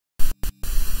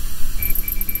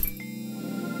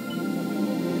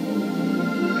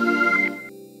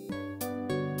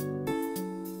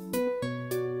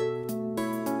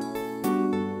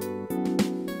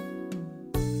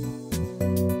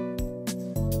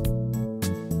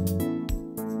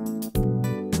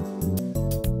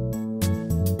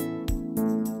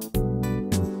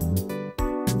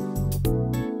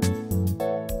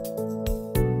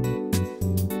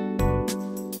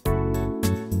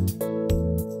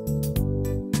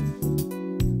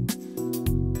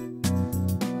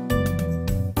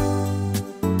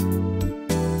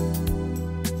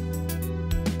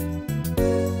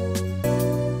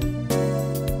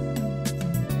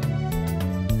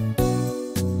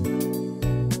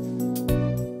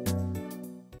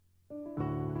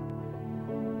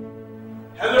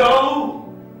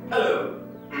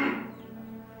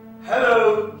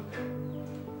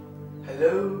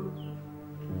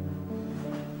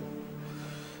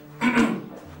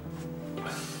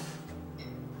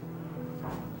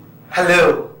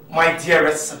Hello, my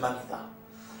dearest Samantha.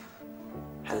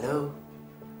 Hello.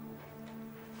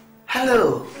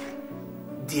 Hello,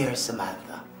 dear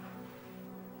Samantha.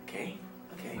 Okay.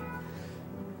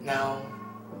 Now,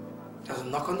 there's a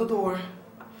knock on the door.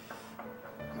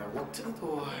 And I walk to the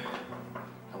door.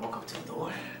 I walk up to the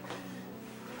door.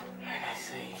 And I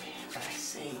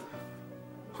say,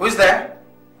 who's there?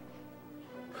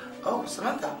 Oh,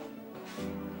 Samantha.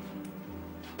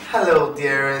 Hello,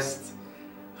 dearest.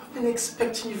 I've been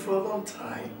expecting you for a long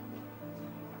time.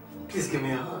 Please give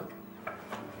me a hug.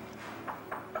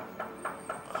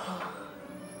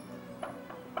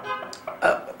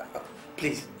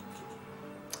 Please,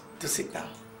 do sit down,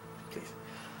 please.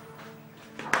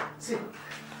 Sit.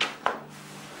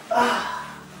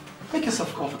 Make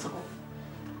yourself comfortable.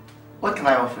 What can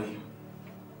I offer you?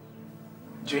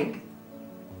 Drink?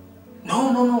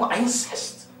 No, I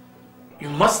insist. You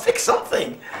must take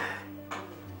something.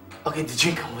 Okay, the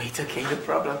drink can wait, okay, no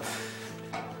problem.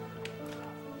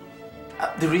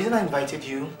 The reason I invited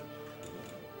you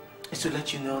is to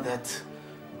let you know that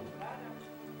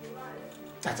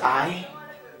I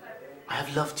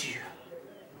have loved you.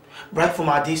 Right from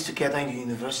our days together in the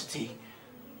university,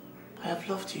 I have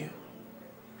loved you.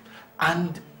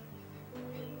 And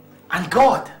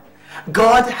God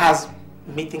has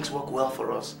made things work well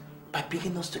for us by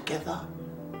bringing us together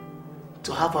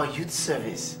to have our youth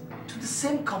service to the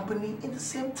same company in the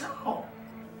same town.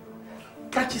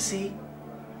 Can't you see?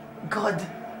 God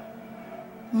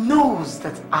knows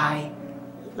that I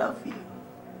love you.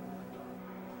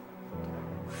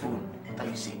 Fool, what are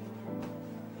you saying?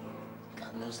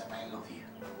 God knows that I love you.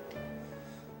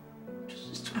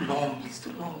 It's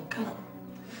too long, come on.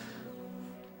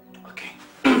 Okay.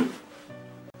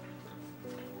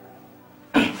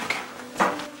 Okay.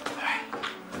 Alright.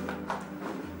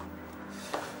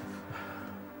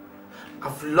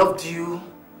 I've loved you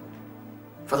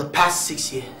for the past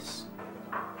 6 years.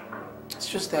 It's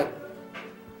just that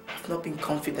I've not been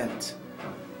confident.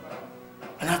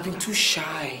 And I've been too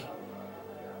shy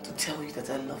to tell you that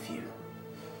I love you.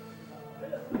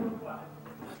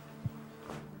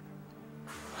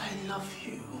 I love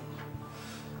you.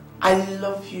 I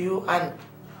love you, and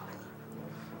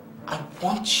I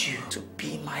want you to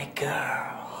be my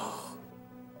girl.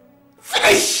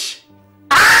 Finish!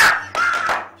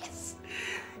 Yes.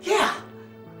 Yeah.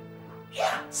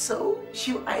 So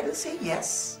she'll either say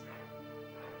yes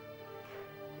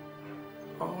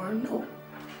or no.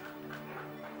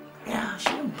 Yeah,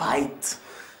 she'll bite.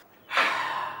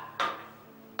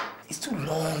 It's too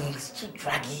long, it's too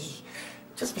draggy.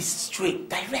 Just be straight,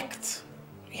 direct.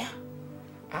 Yeah?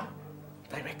 Huh?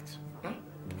 Direct. Hmm?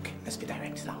 Okay, let's be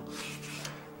direct now.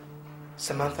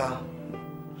 Samantha,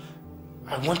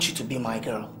 I want you to be my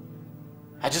girl.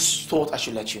 I just thought I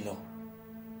should let you know.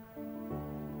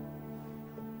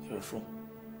 You're a fool.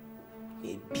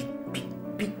 You're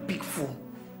a big fool.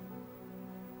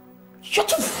 You're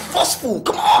too forceful,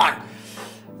 come on!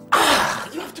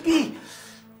 You have to be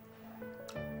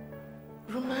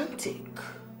romantic.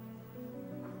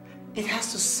 It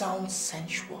has to sound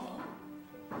sensual,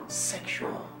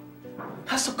 sexual. It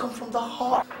has to come from the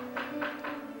heart.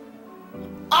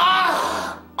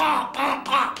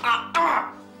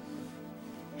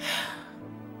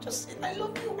 Just say, I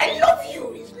love you. I love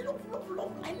you. It's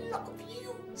love. I love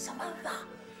you, Samantha.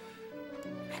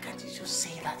 Why can't you just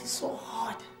say that? It's so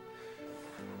hard.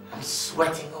 I'm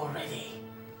sweating already.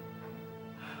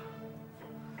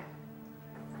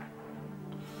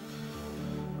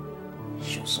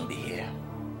 She'll soon be here.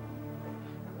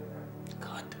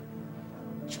 God,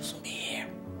 she'll soon be here.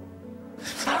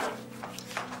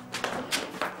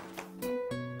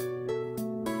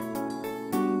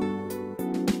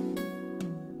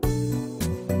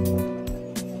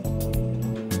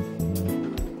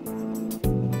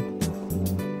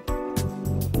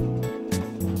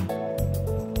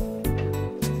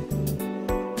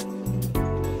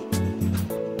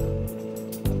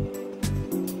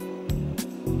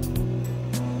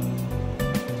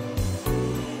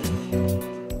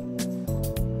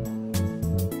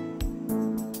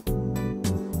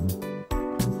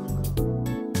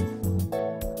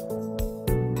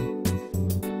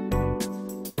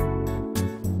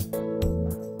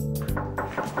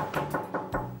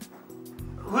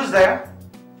 Who's there?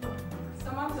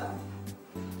 Samantha.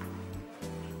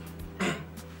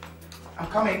 I'm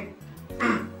coming.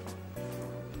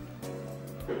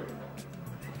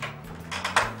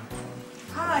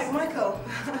 Hi, Michael.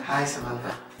 Hi,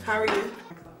 Samantha. How are you?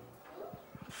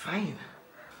 Fine.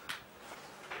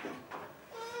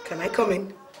 Can I come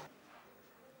in?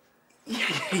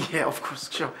 Yeah, of course,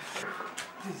 sure.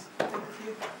 Please, take a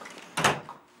seat.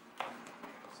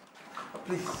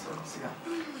 Please, sit down.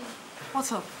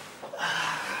 What's up?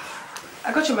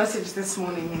 I got your message this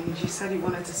morning and you said you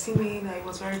wanted to see me, that it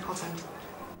was very important.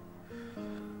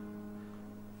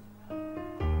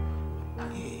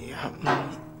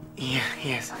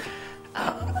 Yes.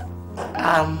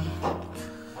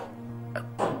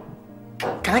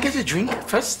 Can I get a drink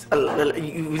first?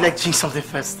 You like drink something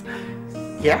first?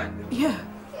 Yeah? Yeah.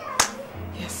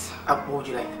 Yes. What would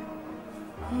you like?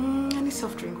 Any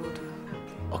soft drink will do.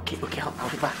 Okay, I'll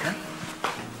be back, huh?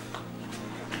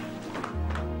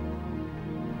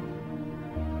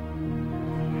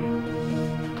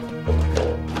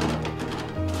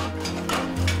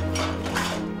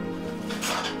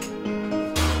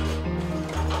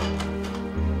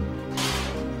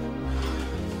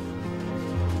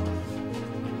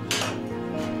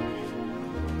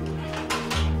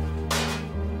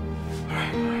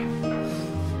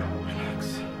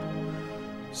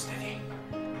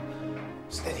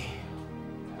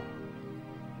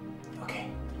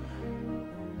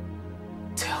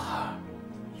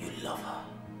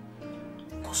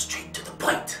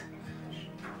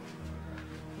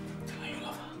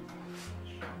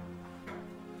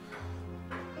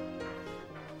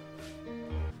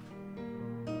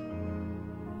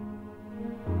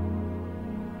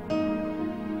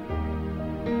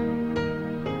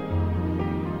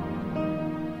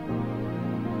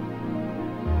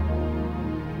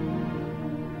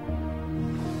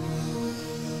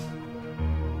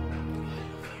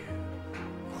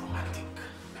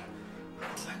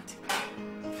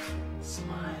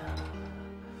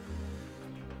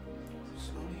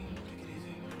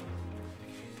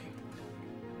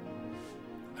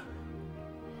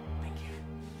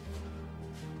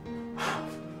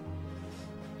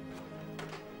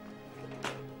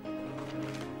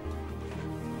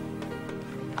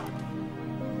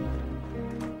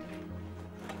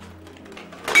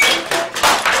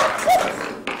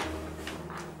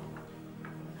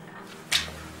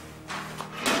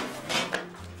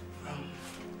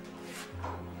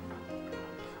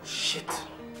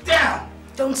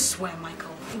 Don't swear,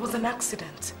 Michael. It was an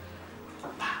accident.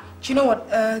 Do you know what?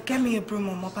 Get me a broom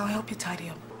or mop. I'll help you tidy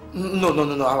up. No.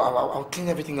 I'll clean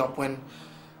everything up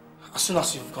as soon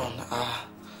as you've gone.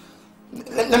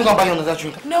 Let me go buy you another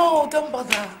drink. No, don't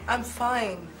bother. I'm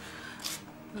fine.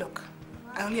 Look,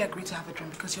 I only agreed to have a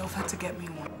drink because you offered to get me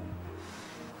one.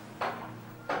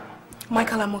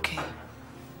 Michael, I'm okay.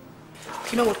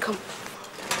 You know what? Come.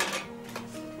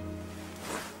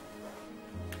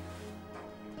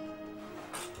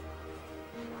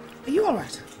 Are you all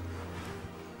right?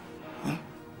 Huh?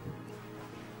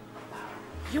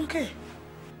 You okay?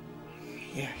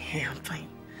 Yeah, I'm fine.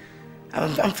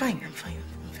 I'm fine. I'm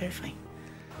very fine.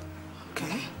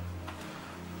 Okay.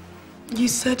 You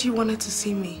said you wanted to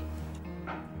see me.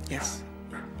 Yes,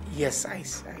 I.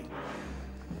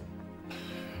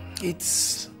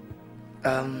 It's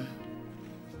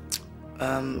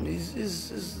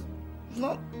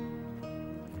not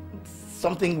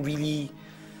something really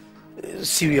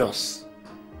serious,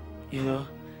 you know.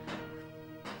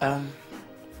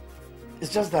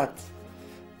 It's just that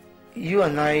you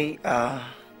and I,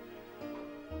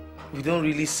 we don't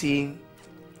really see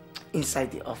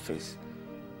inside the office.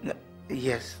 No,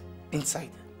 yes, inside.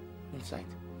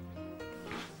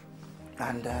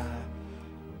 And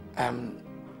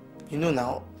you know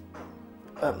now,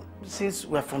 since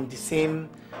we're from the same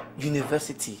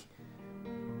university,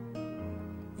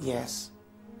 yes,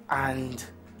 and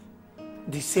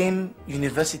the same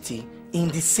university, in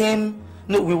the same,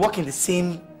 no, we work in the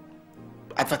same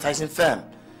advertising firm,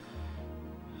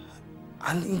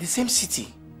 and in the same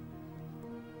city.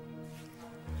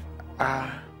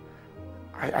 I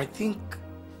think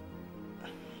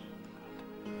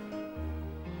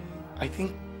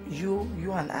you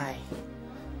and I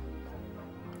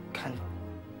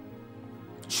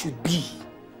should be.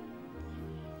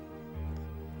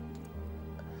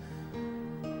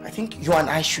 I think you and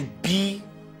I should be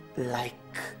like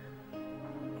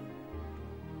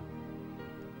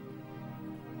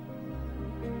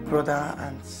brother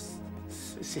and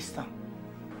sister.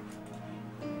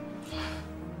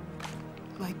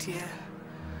 My dear,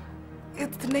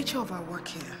 it's the nature of our work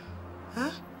here,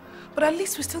 huh? But at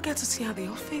least we still get to see how the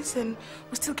office and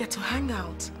we still get to hang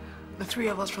out. The three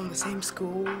of us from the same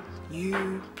school,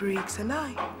 you, Briggs, and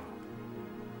I.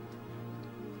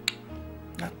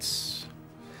 That's...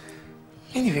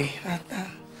 Anyway,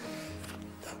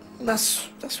 that's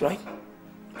right.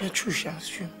 Yeah, true, Sha, it's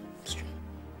true. It's true.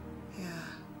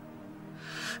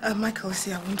 Yeah. Michael,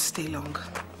 see, I won't stay long.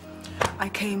 I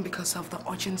came because of the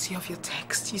urgency of your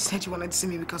text. You said you wanted to see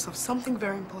me because of something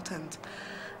very important.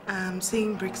 I'm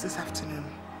seeing Briggs this afternoon.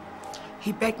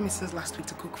 He begged me since last week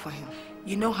to cook for him.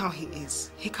 You know how he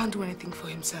is. He can't do anything for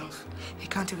himself. He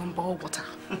can't even boil water.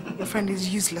 Your friend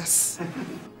is useless.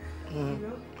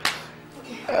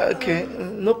 Okay,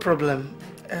 no problem.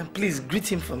 Please greet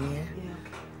him for me. Yeah,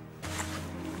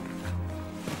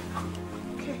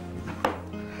 okay.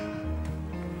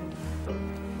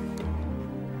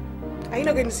 Are you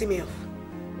not going to see me off?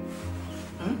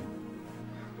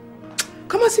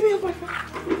 Come on, see me off, my friend.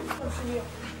 Come on, see me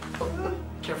off.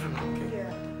 Careful now, okay?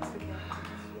 Yeah, it's okay.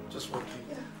 Just walk in.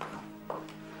 Yeah.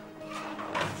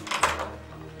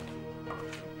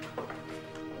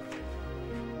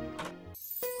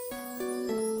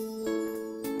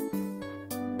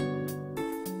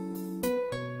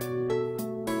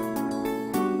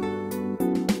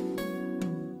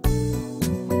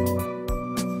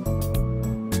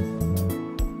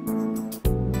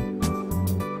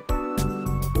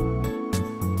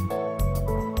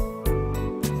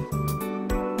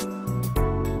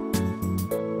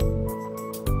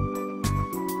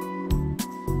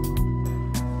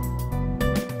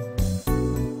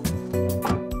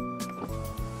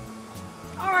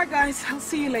 I'll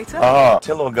see you later.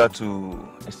 Tell Olga to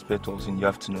expect us in the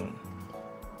afternoon,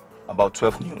 about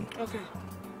 12 noon. Okay.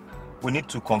 We need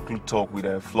to conclude talk with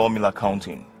a flour mill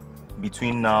accounting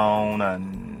between now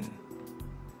and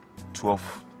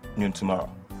 12 noon tomorrow.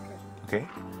 Okay?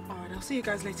 Alright, I'll see you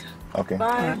guys later. Okay.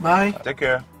 Bye. Right, bye. Take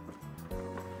care.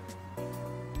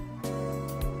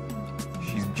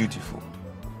 She's beautiful,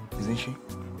 isn't she?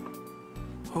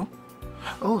 Who?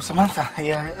 Oh, Samantha.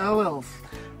 Yeah, well,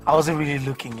 I wasn't really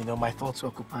looking, you know, my thoughts were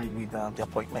occupied with the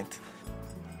appointment.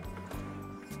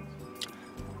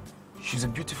 She's a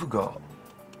beautiful girl.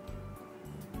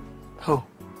 Who?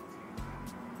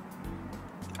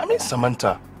 I mean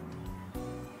Samantha.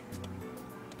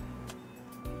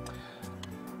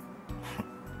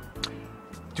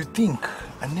 Do you think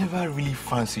I never really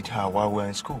fancied her while we were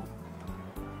in school?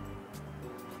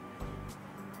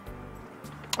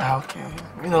 Okay.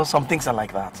 You know, some things are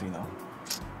like that, you know.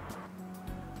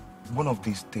 One of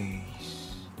these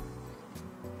days,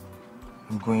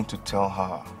 I'm going to tell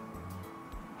her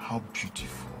how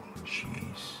beautiful she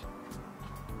is.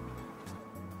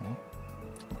 I'm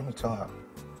going to tell her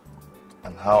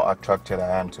and how attracted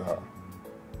I am to her.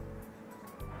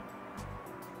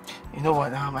 You know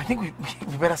what, I think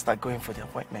we better start going for the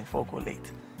appointment before we go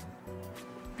late.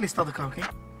 Please start the car, okay?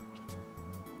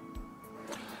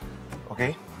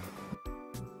 Okay?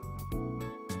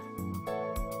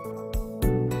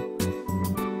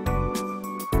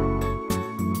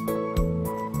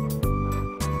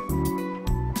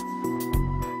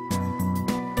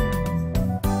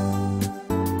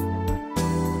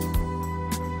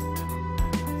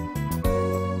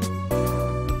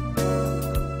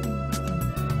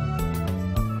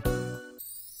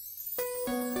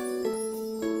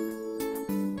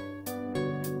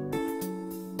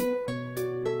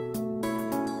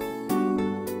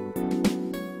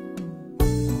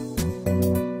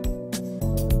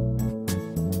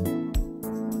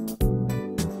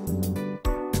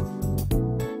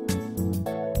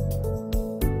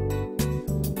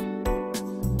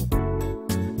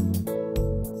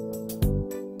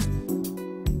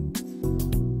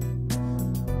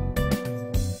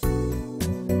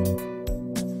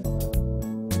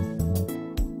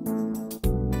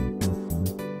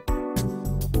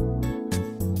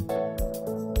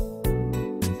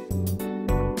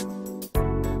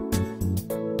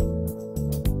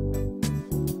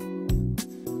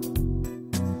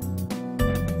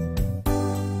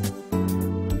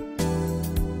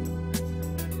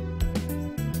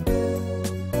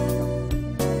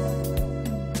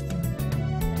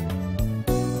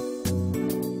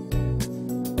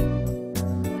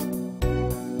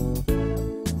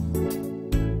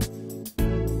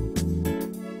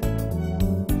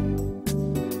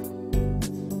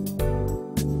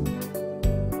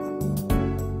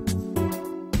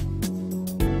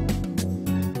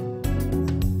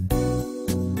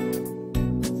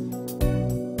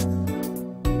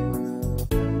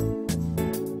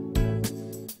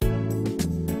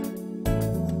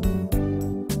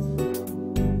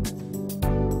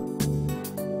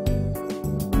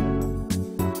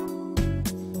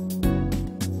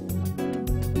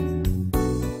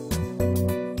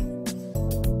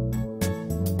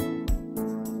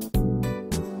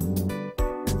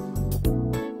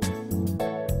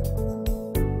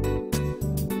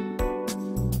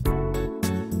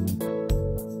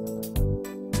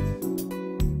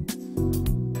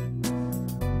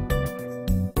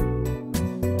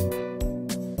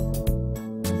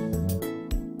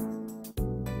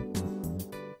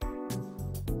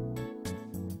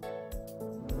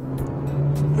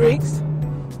 Briggs?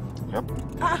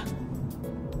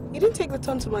 You didn't take the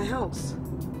turn to my house.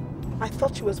 I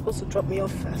thought you were supposed to drop me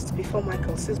off first before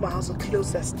Michael, since my house was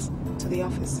closest to the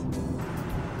office.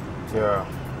 Yeah.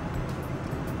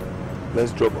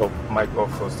 Let's drop Mike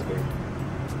off first today.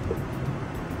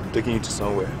 I'm taking you to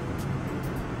somewhere.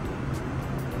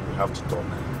 We have to talk.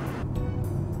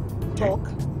 Talk?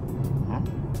 Hmm?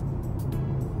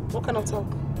 What kind of talk?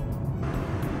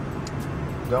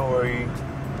 Don't worry.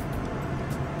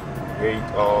 Hear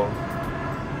it all.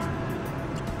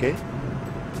 Okay?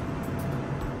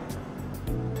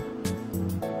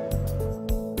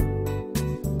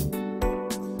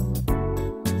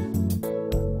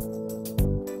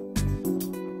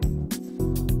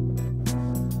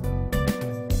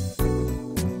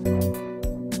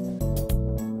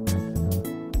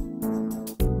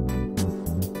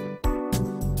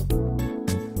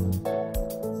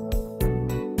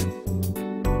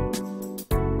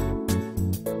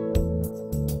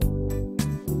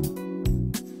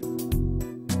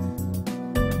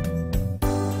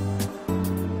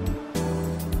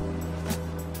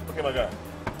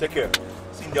 Take care.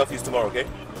 See you in the office tomorrow, okay?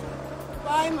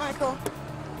 Bye, Michael.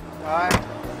 Bye.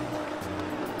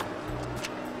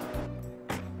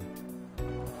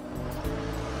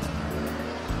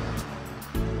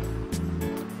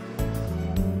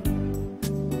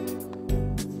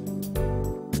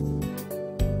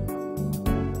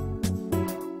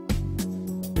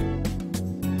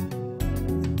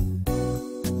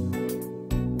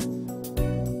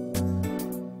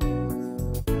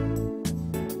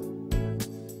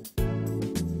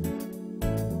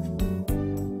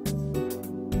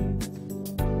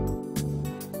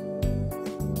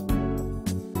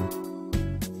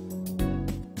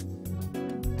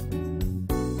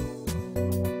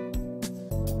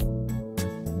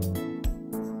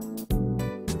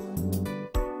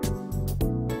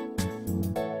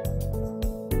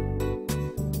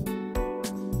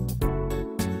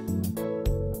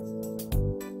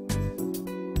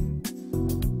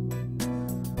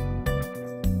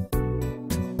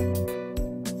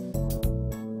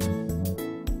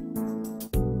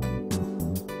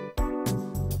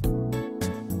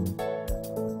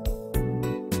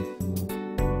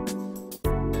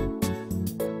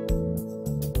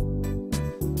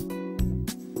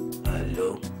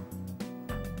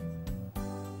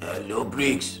 Hello,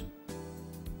 Briggs.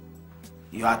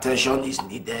 Your attention is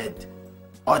needed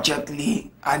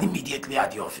urgently and immediately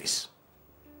at the office.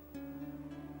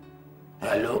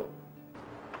 Hello?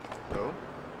 Hello?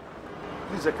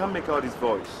 Please, I can't make out his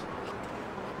voice.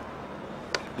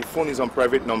 The phone is on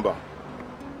private number.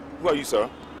 Who are you, sir?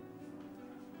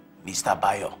 Mr.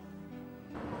 Bayo.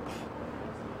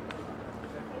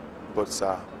 But,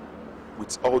 sir,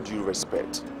 with all due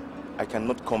respect, I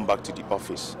cannot come back to the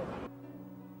office.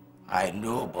 I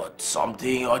know, but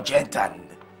something urgent and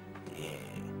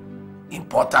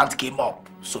important came up,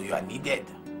 so you are needed.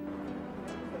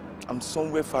 I'm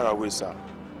somewhere far away, sir.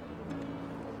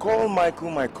 Call Michael,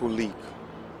 my colleague,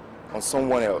 or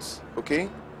someone else, okay?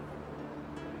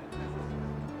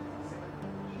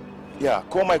 Yeah,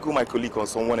 call Michael, my colleague, or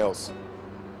someone else.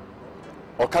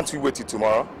 Or can't we wait till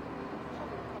tomorrow?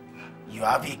 You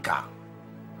have a car,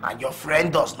 and your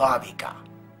friend does not have a car.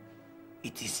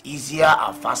 It is easier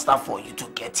and faster for you to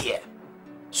get here.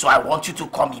 So I want you to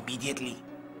come immediately.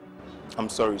 I'm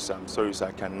sorry, sir. I'm sorry, sir.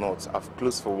 I cannot. I've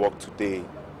closed for work today.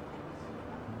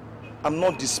 I'm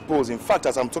not disposed. In fact,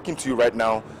 as I'm talking to you right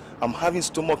now, I'm having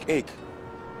stomach ache.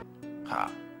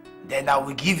 Then I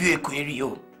will give you a query.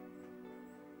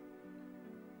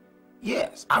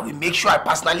 Yes, I will make sure I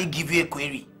personally give you a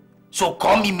query. So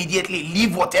come immediately.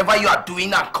 Leave whatever you are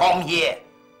doing and come here.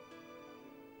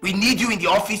 We need you in the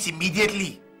office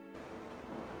immediately.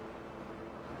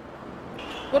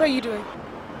 What are you doing?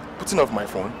 Putting off my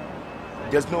phone.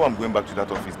 There's no way I'm going back to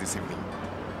that office this evening.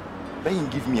 Let him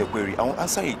give me a query. I will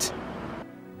answer it.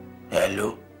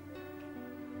 Hello?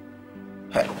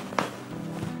 Hello?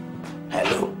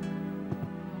 Hello?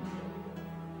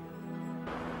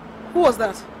 Who was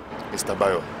that? Mr.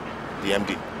 Bayo, the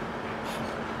MD.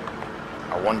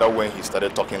 I wonder when he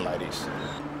started talking like this.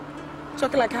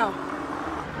 Talking like how?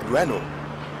 Do I know?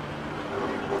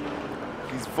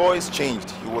 His voice changed.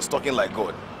 He was talking like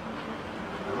God.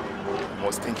 I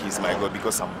must think he's my God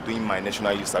because I'm doing my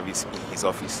national youth service in his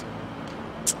office.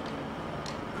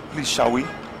 Please, shall we?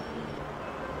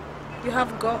 You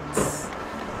have guts.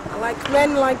 I like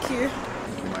men like you.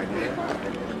 My dear.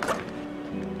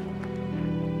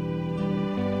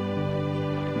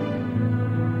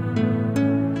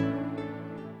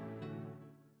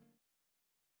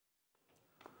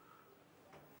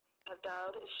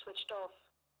 Dialed is switched off.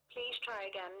 Please try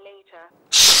again later.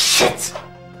 Shit!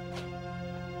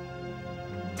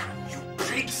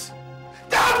 pricks!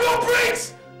 Damn you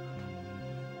pricks!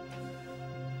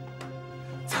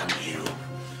 Damn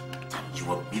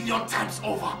you a million times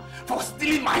over for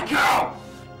stealing my girl!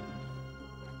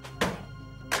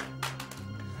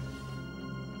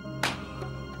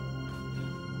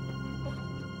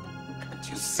 Can't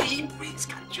you see, pricks?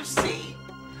 Can't you see?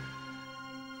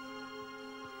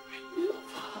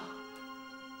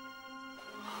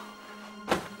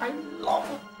 I love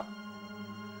her.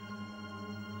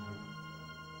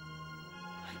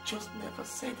 I just never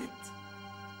said it.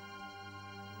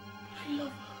 I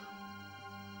love her.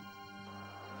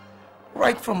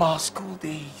 Right from our school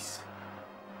days.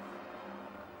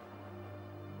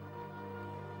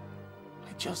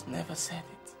 I just never said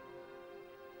it.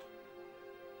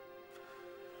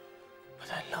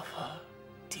 But I love her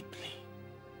deeply.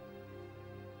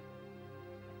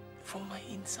 From my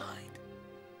inside.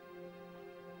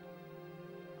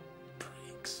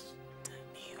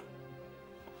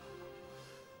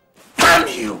 Damn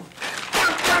you!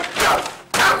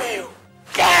 Damn you!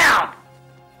 Damn!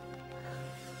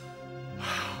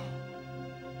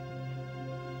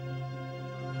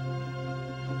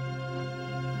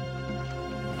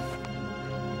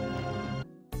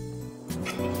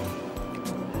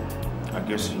 I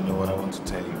guess you know what I want to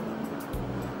tell you.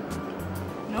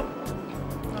 Nope,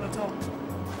 not at all.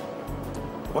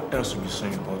 What else would be so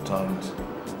important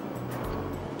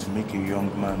to make a young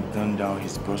man turn down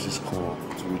his boss's call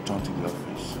to return to the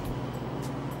office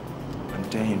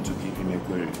and tell him to give him a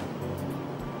query?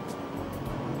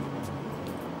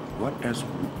 What else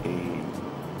would a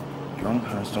young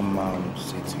handsome man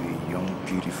say to a young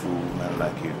beautiful woman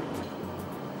like you?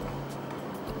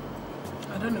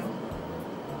 I don't know.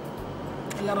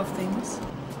 A lot of things.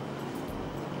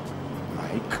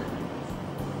 Like?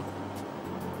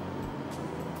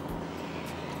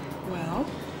 Well,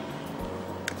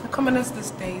 the commonest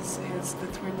these days is the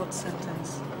 3-word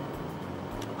sentence.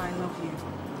 I love you.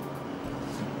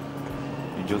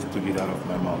 You just took it out of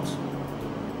my mouth.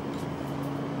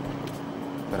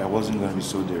 But I wasn't going to be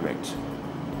so direct.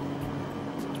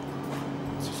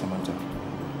 So Samantha,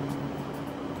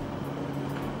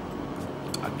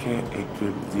 I care a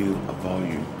great deal about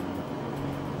you.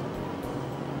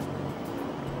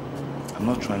 I'm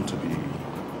not trying to be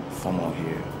formal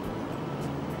here,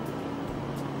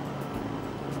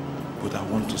 but I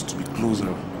want us to be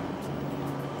closer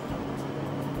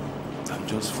than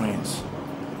just friends.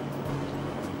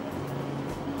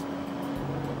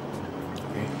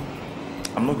 Okay?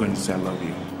 I'm not going to say I love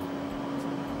you,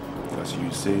 because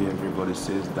you say everybody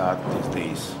says that these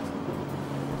days.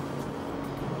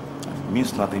 It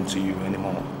means nothing to you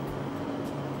anymore.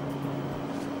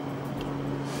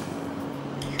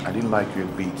 I didn't like your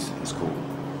bit in school.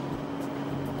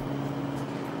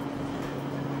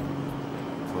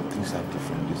 But things are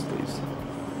different these days.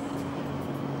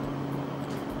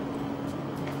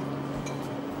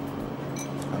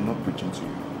 I'm not preaching to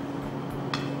you.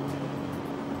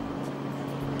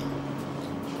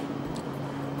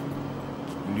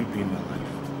 Will you be in my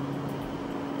life?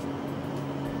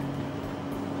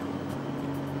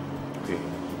 Okay.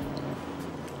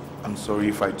 I'm sorry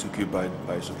if I took you by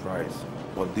surprise,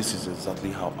 but this is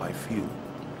exactly how I feel.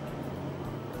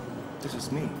 This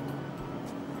is me.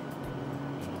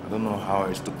 I don't know how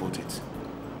else to put it.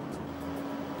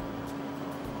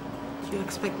 Do you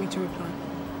expect me to reply?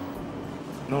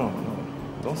 No,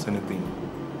 don't say anything.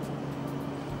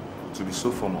 To be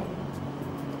so formal.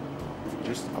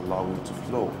 Just allow it to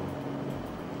flow.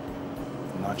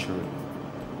 Naturally.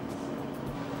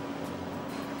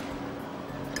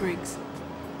 Griggs,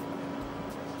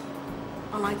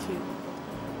 I like you.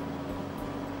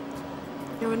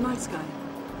 You're a nice guy.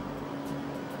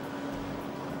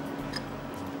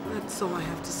 That's all I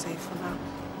have to say for now.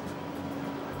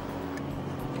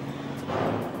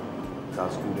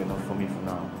 That's good enough for me for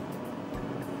now.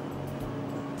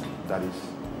 That is.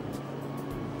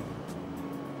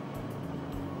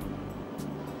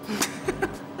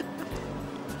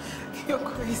 You're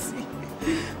crazy.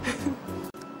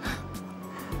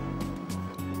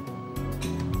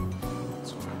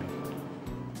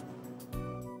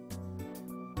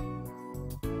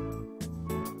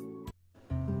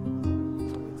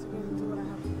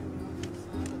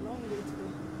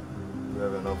 You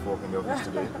have enough work in the office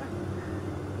today?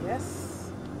 Yes.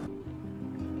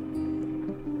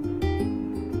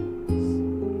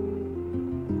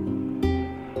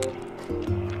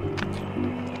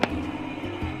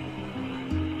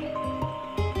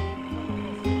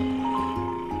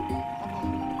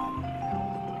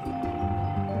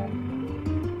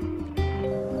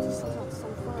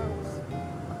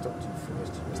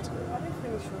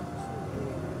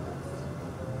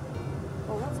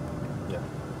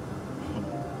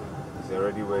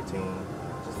 writing.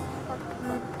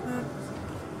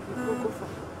 Go for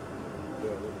it.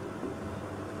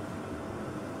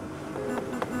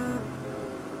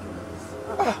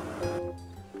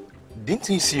 Didn't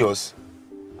he see us?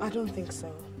 I don't think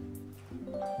so.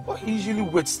 But he usually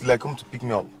waits till I come to pick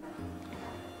me up.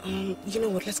 You know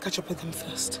what? Let's catch up with him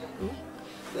first. Hmm?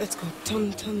 Let's go.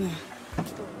 Turn there.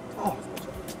 Oh,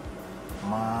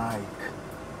 Mike.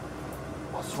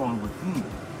 What's wrong with him?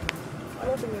 I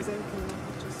don't think there's anything wrong.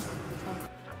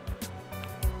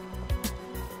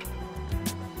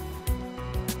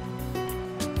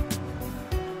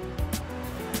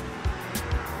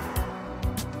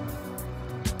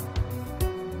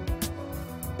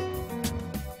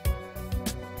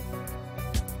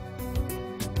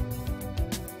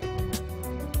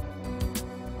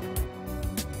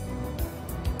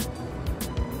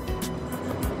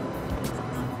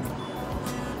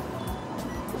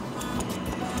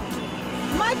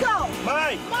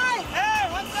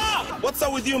 What's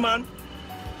up with you, man?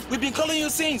 We've been calling you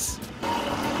since.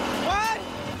 What?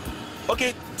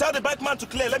 Okay, tell the bike man to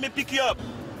clear. Let me pick you up.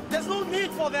 There's no need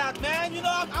for that, man. You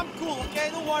know, I'm cool, okay?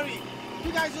 Don't worry.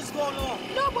 You guys just go along.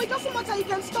 No, but it doesn't matter. You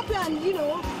can stop here and, you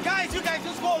know. Guys, you guys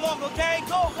just go along, okay?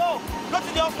 Go. Go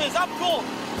to the office. I'm cool.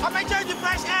 I'm enjoying the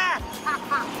fresh air.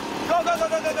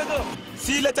 Go.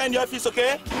 See you later in the office,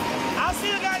 okay? I'll see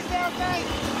you guys there, okay?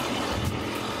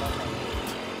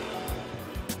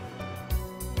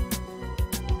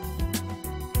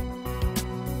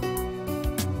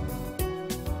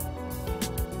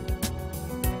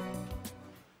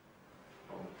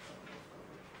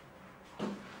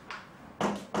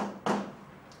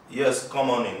 Yes, come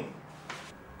on in.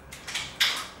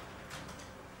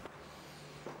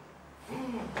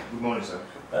 Good morning, sir.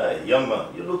 Young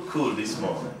man, you look cool this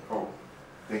morning. Oh,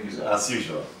 thank you, sir. As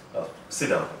usual. Sit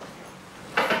down.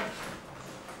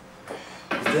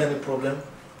 Is there any problem?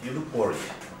 You look worried.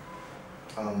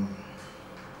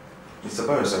 Mr.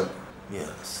 Barrow, sir.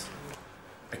 Yes.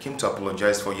 I came to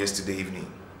apologize for yesterday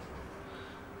evening.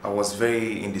 I was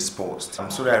very indisposed. I'm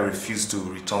sorry I refused to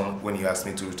return when you asked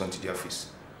me to return to the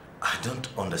office. I don't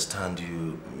understand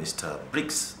you, Mr.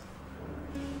 Briggs.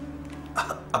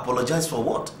 Apologize for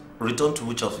what? Return to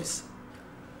which office?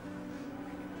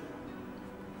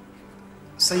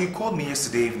 Sir, you called me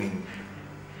yesterday evening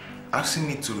asking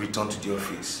me to return to the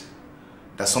office,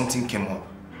 that something came up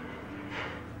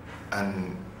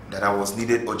and that I was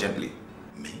needed urgently.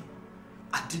 Me?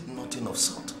 I did nothing of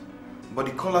sort. But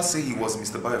the caller said he was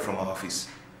Mr. Bayo from our office.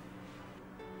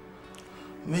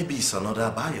 Maybe it's another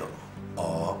buyer.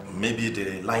 Or maybe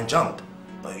the line jumped.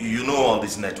 You know all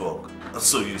this network.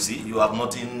 So you see, you have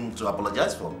nothing to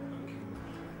apologize for.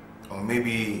 Or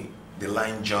maybe the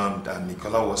line jumped and the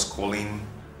caller was calling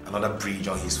another bridge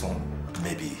on his phone.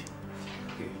 Maybe.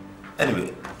 Okay.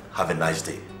 Anyway, have a nice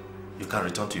day. You can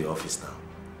return to your office now.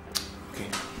 Okay.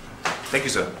 Thank you,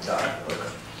 sir.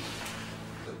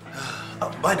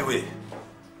 By the way,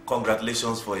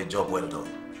 congratulations for a job well done.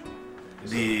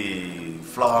 The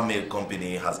flour mill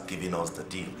company has given us the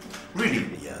deal. Really?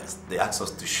 Yes. They asked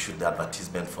us to shoot the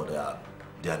advertisement for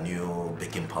their new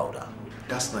baking powder.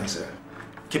 That's nice, sir.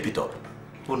 Keep it up.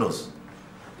 Who knows?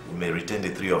 We may retain the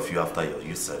three of you after your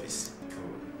youth service.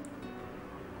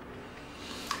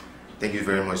 Thank you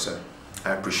very much, sir.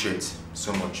 I appreciate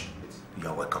so much.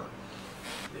 You're welcome.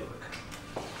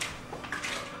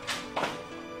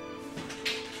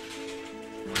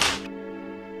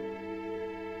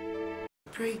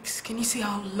 Briggs, can you see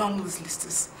how long this list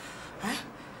is? Huh?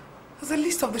 There's a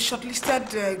list of the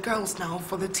shortlisted girls now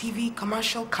for the TV,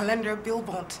 commercial, calendar,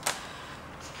 billboard.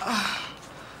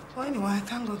 Well, anyway,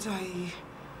 thank God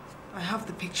I have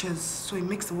the pictures, so it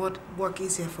makes the work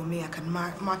easier for me. I can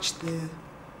match the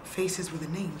faces with the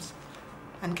names.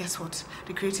 And guess what?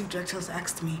 The creative directors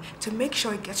asked me to make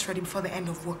sure it gets ready before the end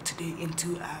of work today in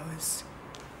 2 hours.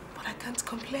 But I can't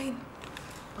complain.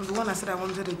 I'm the one I said I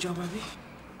wanted a job, Abby.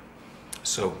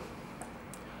 So,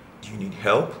 do you need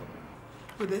help?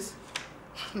 With this?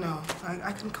 No,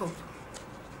 I can cope.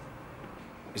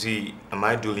 You see, am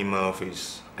I doing my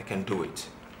office? I can do it.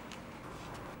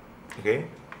 Okay?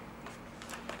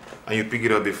 And you pick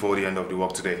it up before the end of the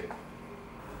work today.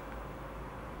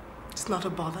 It's not a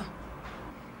bother.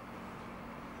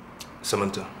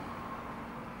 Samantha,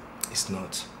 it's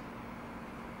not.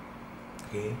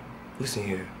 Okay? Listen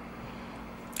here.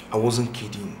 I wasn't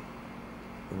kidding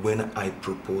when I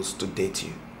proposed to date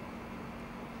you.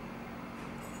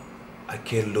 I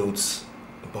care loads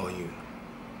about you.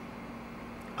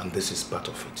 And this is part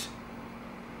of it.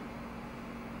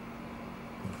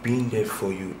 Being there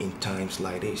for you in times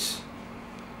like this.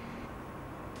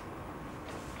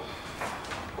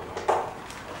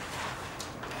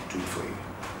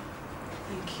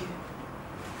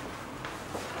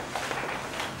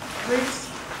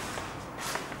 Grace,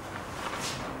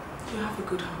 you have a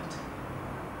good heart.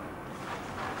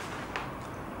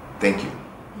 Thank you.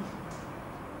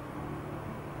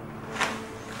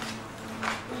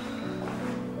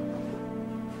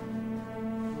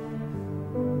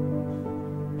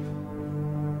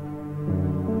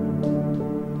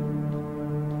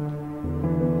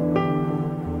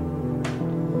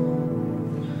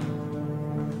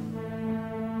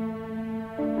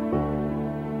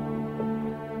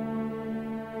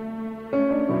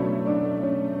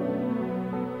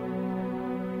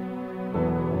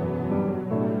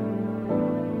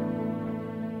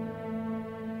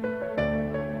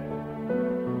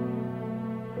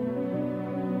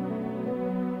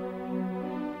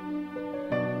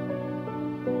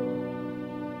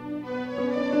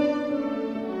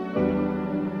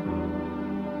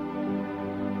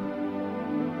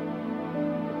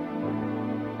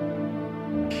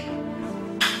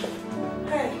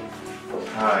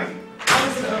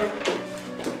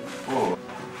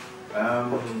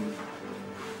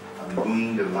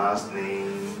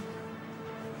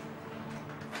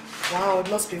 It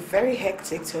must be very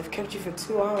hectic to have kept you for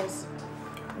 2 hours.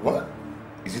 What?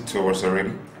 Is it 2 hours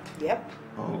already? Yep.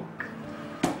 Oh.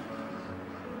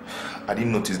 I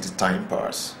didn't notice the time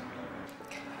pass.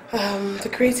 The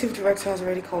creative director has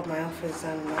already called my office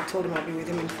and I told him I'll be with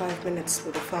him in 5 minutes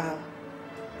with the file.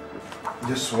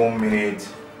 Just 1 minute.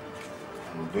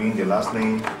 I'm doing the last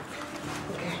name.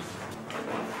 Okay.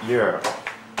 Yeah.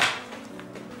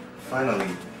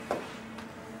 Finally.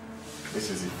 This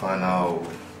is the final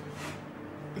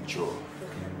picture.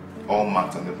 Okay. All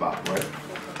marked on the back, right?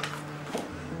 Okay.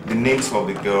 The names of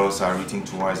the girls are written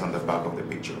twice on the back of the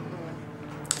picture.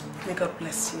 May God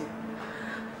bless you.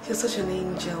 You're such an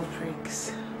angel,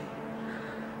 Briggs.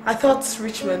 I thought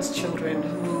Richmond's children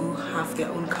who have their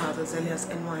own cars as early as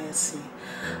NYSC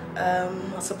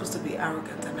are supposed to be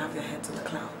arrogant and have their heads in the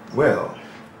cloud. Well,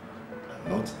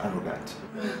 I'm not arrogant.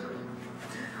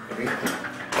 Okay?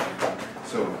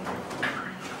 So,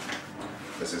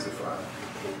 this is the file.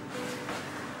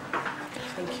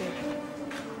 Thank you.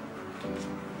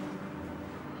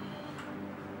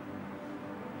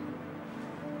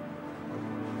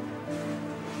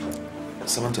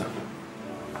 Samantha.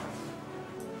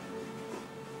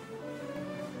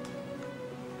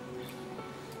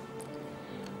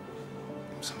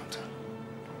 Samantha.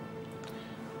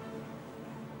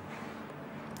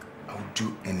 I would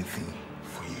do anything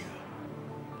for you.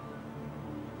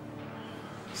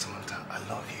 Samantha, I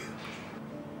love you.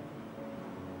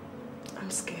 I'm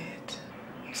scared.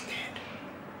 I'm scared.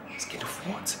 Scared of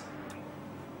what?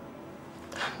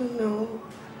 I don't know.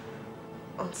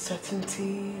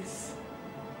 Uncertainties.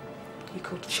 You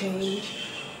could change.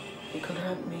 You could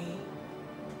hurt me.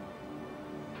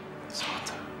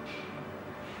 Samantha,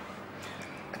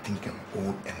 I think I'm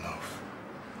old enough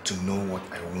to know what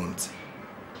I want.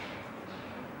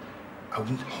 I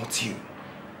won't hurt you.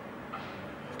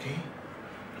 Okay?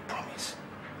 I promise.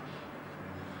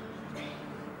 Okay?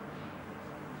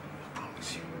 I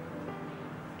promise you.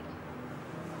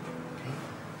 Okay?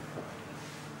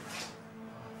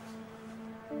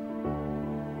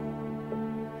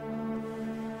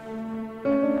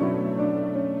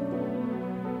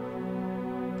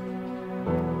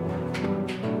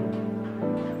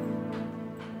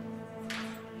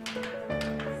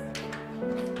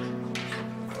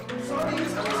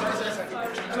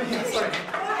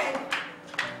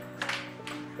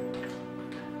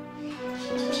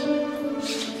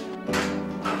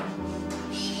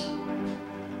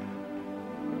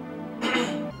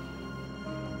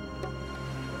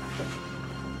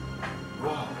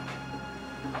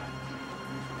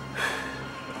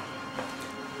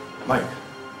 Mike,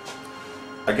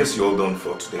 I guess you're all done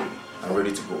for today. I'm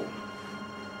ready to go.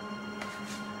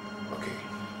 Okay.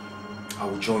 I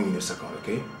will join you in a second,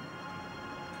 okay?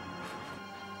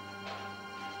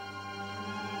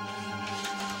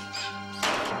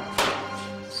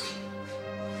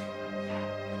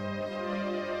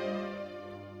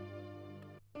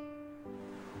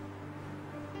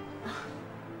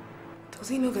 Does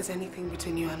he know there's anything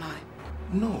between you and I?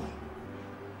 No.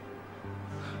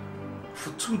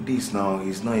 For 2 days now,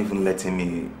 he's not even letting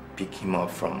me pick him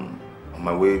up from on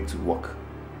my way to work.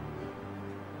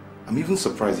 I'm even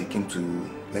surprised he came to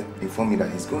inform me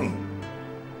that he's going.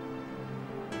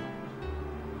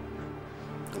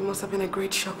 It must have been a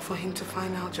great shock for him to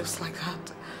find out just like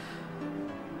that.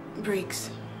 Briggs,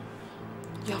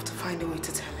 you have to find a way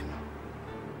to tell him.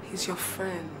 He's your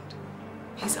friend.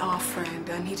 He's our friend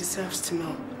and he deserves to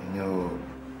know. No.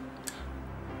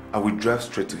 I will drive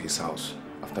straight to his house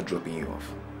after dropping you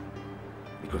off.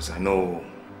 Because I know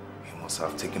he must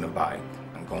have taken a bite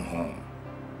and gone home.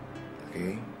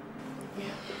 Okay? Yeah.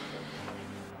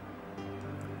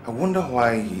 I wonder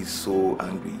why he's so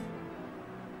angry.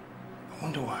 I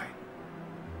wonder why.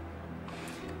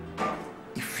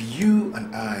 If you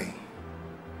and I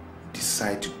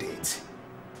decide to date,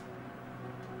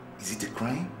 is it a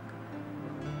crime?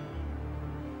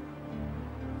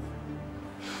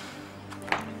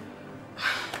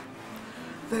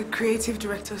 The creative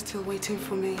director is still waiting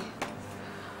for me.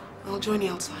 I'll join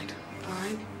you outside, all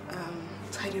right?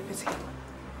 Tidy up his hair.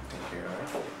 Thank you,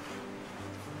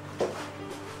 all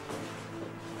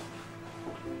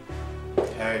right?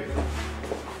 Hey.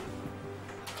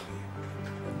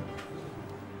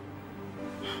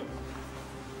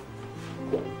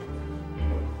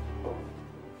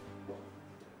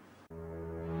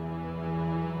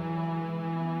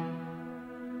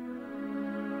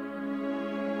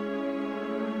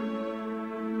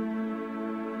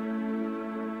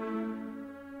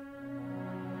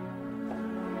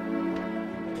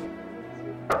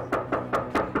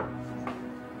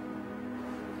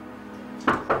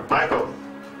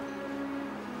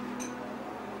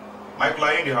 Michael,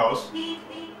 are you in the house?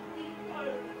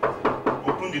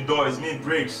 Open the door, it's me, it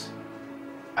breaks.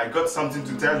 I got something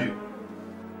to tell you.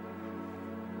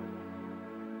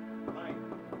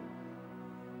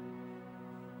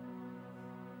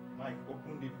 Mike,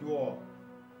 open the door.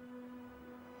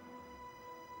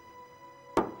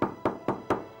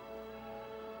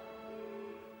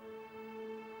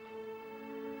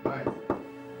 Mike.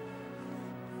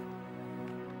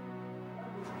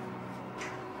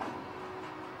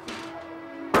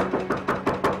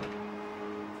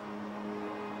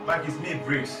 Mike, it's me,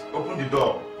 Briggs. Open the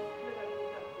door.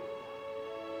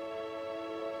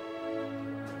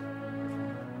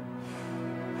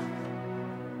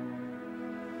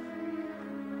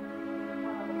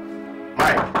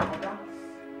 Mike.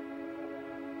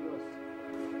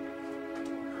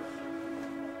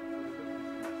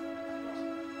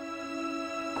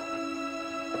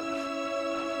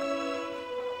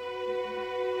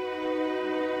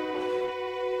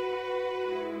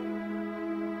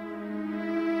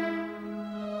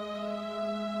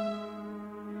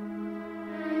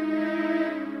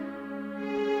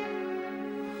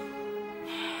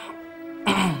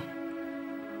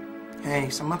 Hey,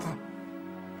 Samantha,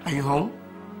 are you home?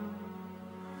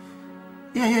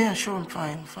 Yeah, sure,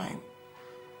 I'm fine.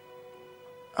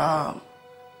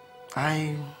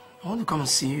 I want to come and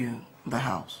see you in the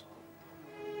house.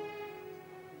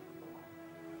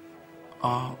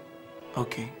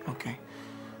 Okay.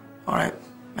 All right,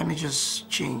 let me just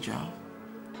change.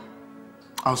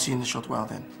 I'll see you in a short while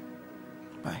then.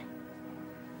 Bye.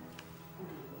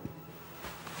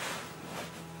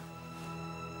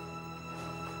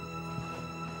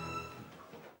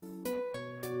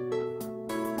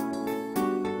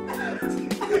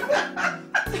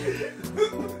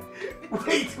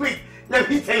 Wait, let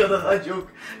me tell you another joke.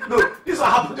 No, this is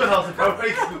what happened when I was in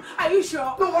primary school. Are you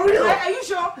sure? No, for real. Are you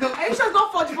sure? No. Are you sure it's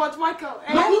not Fudge Michael?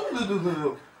 Eh?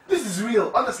 No. This is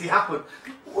real. Honestly, it happened.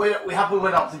 It happened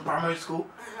when I was in primary school,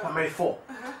 primary 4.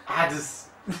 I had this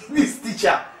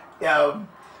teacher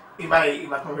in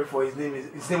my primary 4. His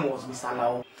name was Mr.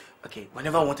 Lao. Okay,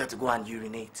 whenever I wanted to go and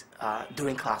urinate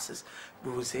during classes,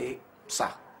 we would say,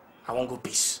 "Sir, I want to go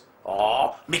piss."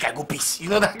 Or make I go piss, you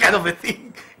know, that kind of a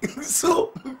thing.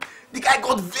 So the guy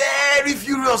got very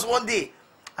furious one day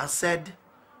and said,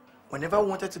 whenever I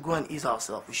wanted to go and ease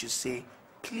ourselves, we should say,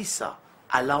 "Please, sir,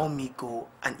 allow me go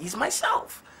and ease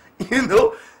myself." You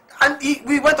know, and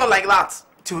we went on like that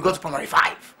till we got to primary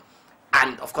 5,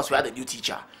 and of course we had a new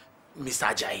teacher, Mr.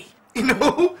 Ajayi. You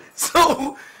know,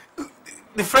 so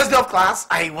the first day of class,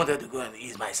 I wanted to go and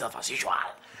ease myself as usual.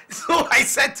 So I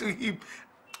said to him,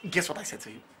 guess what I said to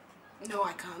him? No,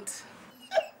 I can't.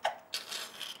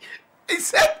 He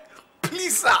said,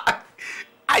 "Please, sir,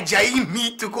 Ajayi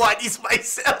me to go and ease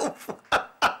myself."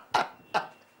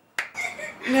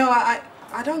 No, I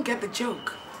don't get the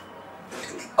joke.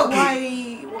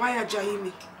 Okay. Why Ajayi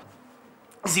me?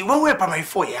 See, when we were primary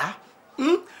 4, yeah,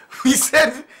 he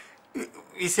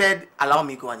said, "Allow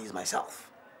me go and ease myself."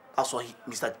 That's what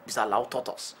Mr. Lau taught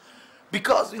us.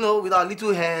 Because, you know, with our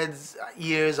little heads,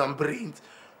 ears, and brains,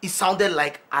 it sounded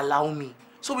like "allow me."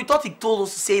 So we thought he told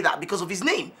us to say that because of his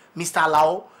name, Mr.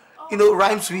 Lau. You know,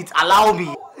 rhymes with "allow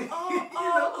me."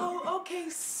 Okay.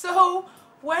 So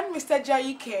when Mr.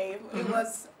 Ajayi came, it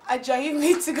was Ajayi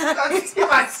me to go and ease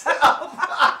myself.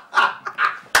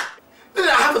 I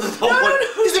have the top one.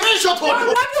 It's a very short one.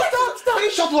 No, stop. Very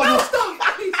short one. No, stop.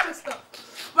 Please just stop.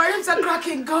 My ribs are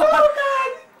cracking. Go. Oh,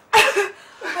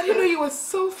 God. I didn't know you were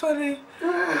so funny.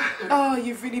 Oh,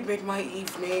 you've really made my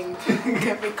evening.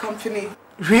 Kept me company.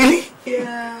 Really?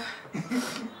 Yeah.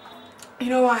 You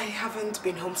know, I haven't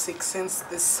been homesick since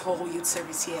this whole youth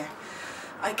service year.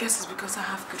 I guess it's because I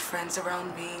have good friends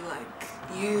around me, like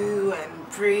you and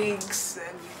Briggs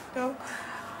and, you know.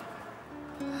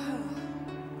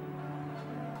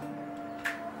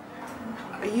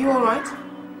 Are you alright?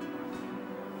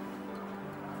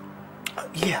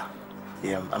 Yeah.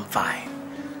 Yeah, I'm fine.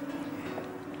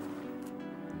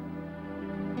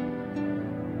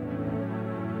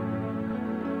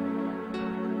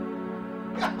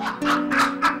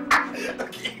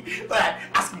 Okay. Alright,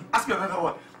 ask me another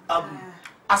one.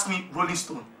 Ask me Rolling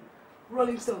Stone.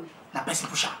 Rolling Stone. Na person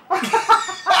pusher.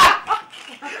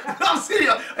 I'm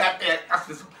serious. Ask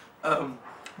this one.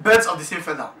 Birds of the same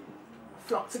feather.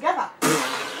 Flock together.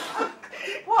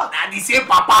 What? And the same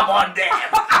papa born there.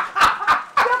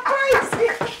 You're crazy.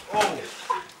 Oh.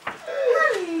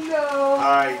 Hello.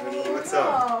 Hi, what's up?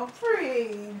 Oh,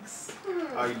 Briggs.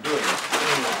 How you doing?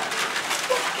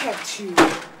 What kept you?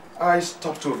 I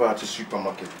stopped over at the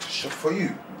supermarket to shop for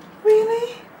you.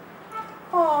 Really?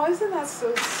 Oh, isn't that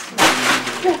so sweet?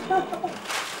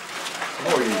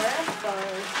 How are you?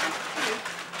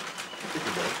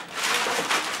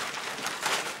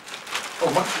 Oh,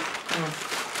 what?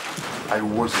 I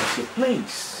was at your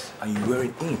place and you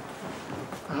weren't in.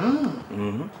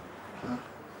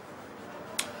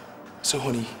 So,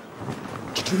 honey,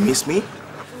 did you miss me?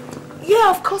 Yeah,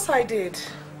 of course I did.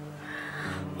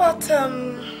 But,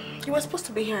 you were supposed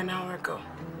to be here an hour ago.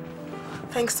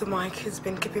 Thanks to Mike, he's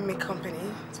been keeping me company.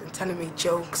 He's been telling me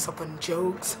jokes upon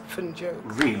jokes upon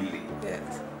jokes. Really?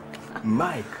 Yes.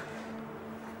 Mike?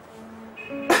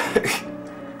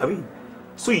 I mean,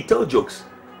 so you tell jokes?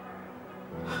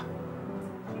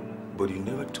 But you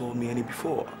never told me any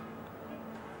before.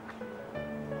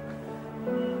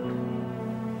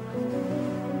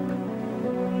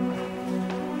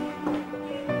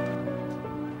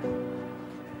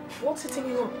 What's hitting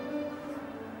you up?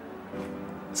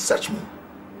 Search me.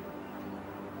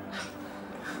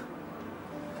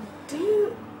 Do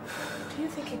you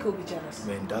think he could be jealous?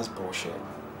 Man, that's bullshit.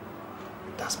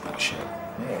 That's bullshit.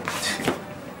 Man,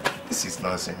 this is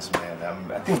nonsense, man.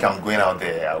 I think I'm going out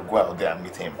there. I'll go out there and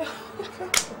meet him.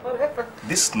 Whatever.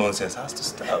 This nonsense has to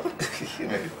stop.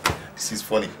 Man, this is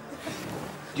funny.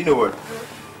 You know what?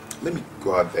 Let me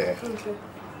go out there. Okay.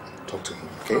 Talk to him,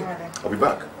 okay? All right. I'll be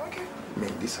back. Okay.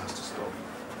 Man, this has to stop.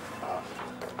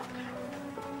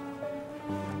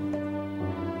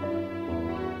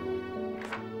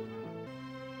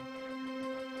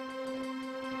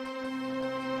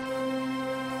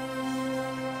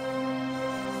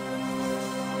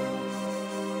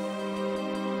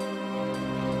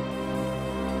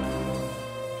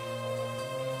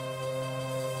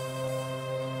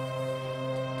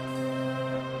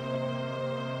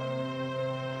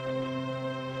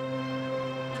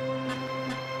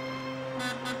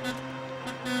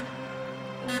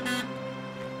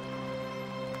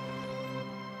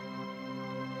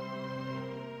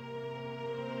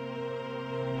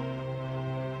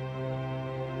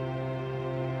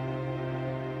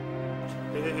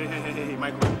 Hey,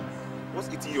 Michael. What's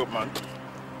eating you up, man?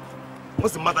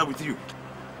 What's the matter with you?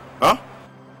 Huh?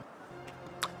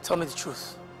 Tell me the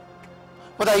truth.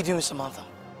 What are you doing with Samantha?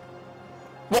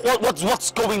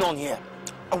 What's going on here?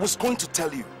 I was going to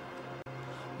tell you,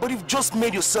 but you've just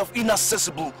made yourself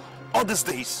inaccessible all these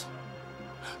days.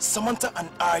 Samantha and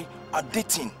I are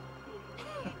dating.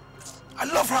 I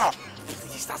love her.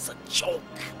 Please, that's a joke.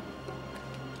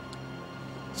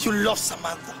 You love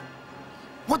Samantha.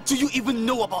 What do you even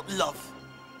know about love?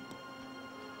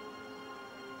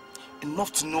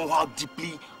 Enough to know how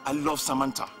deeply I love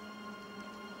Samantha.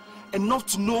 Enough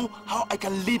to know how I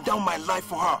can lay down my life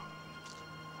for her.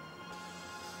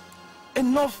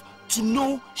 Enough to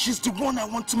know she's the one I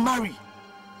want to marry.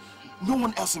 No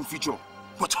one else in future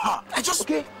but her. I just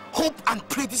hope and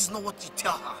pray this is not what you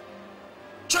tell her.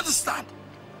 Do you understand?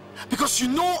 Because you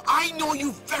know I know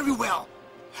you very well.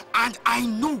 And I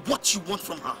know what you want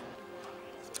from her.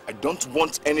 I don't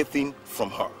want anything from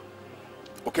her.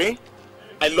 Okay?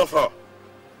 I love her.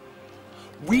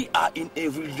 We are in a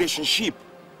relationship.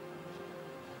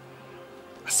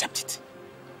 Accept it.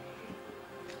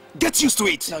 Get used to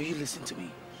it. Now you listen to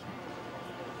me.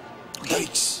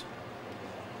 Please.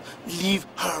 Leave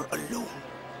her alone.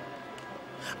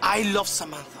 I love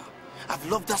Samantha. I've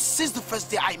loved her since the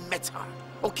first day I met her.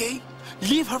 Okay?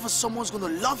 Leave her for someone who's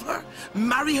gonna love her,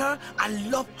 marry her,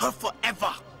 and love her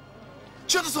forever.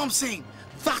 Do you understand what I'm saying?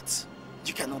 That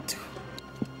you cannot do.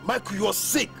 Michael, you're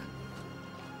sick.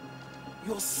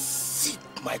 You're sick,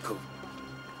 Michael.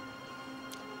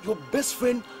 your best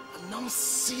friend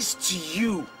announces to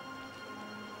you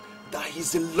that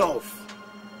he's in love.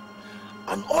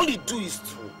 And all you do is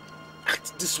to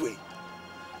act this way,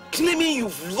 claiming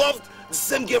you've loved the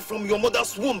same girl from your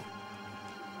mother's womb.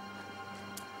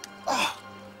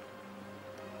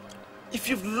 If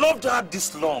you've loved her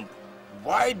this long,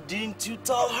 why didn't you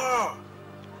tell her?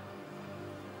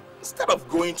 Instead of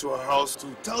going to her house to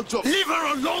tell Joe, leave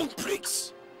her alone,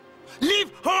 pricks!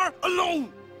 Leave her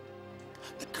alone!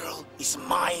 The girl is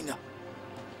mine.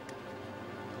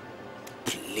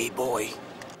 Playboy.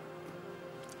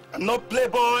 I'm not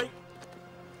playboy.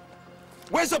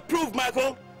 Where's the proof,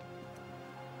 Michael?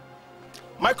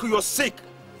 Michael, you're sick.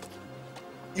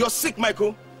 You're sick,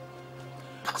 Michael.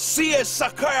 See a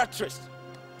psychiatrist,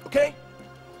 okay?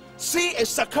 See a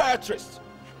psychiatrist.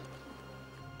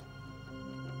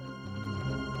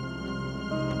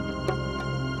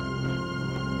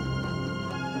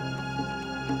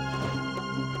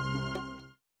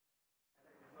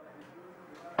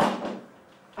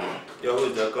 Yo, who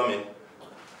is there coming?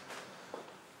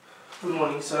 Good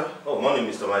morning, sir. Oh, morning,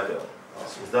 Mr. Michael.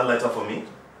 Is that letter for me?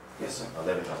 Yes, sir. I'll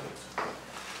let me have it.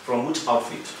 From which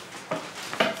outfit?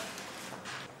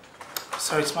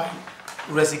 Sir, it's my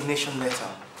resignation letter.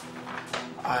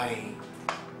 I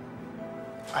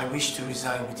wish to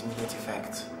resign with immediate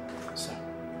effect, sir.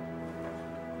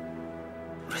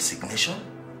 Resignation?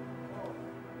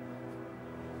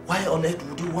 Why on earth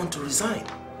would you want to resign?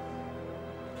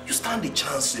 You stand a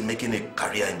chance in making a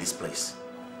career in this place.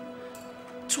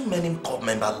 Too many corps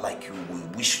members like you will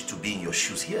wish to be in your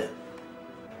shoes here.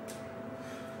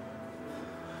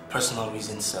 Personal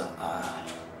reasons, sir.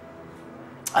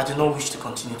 I do not wish to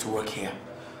continue to work here.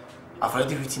 I've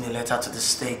already written a letter to the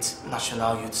State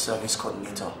National Youth Service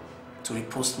Coordinator to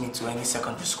repost me to any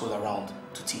secondary school around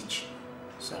to teach,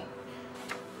 sir.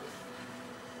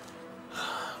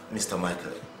 Mr.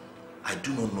 Michael, I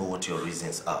do not know what your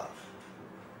reasons are,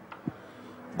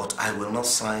 but I will not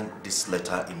sign this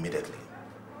letter immediately.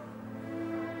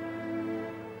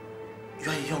 You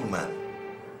are a young man,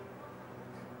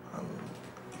 and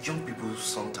young people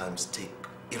sometimes take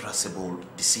irascible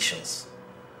decisions.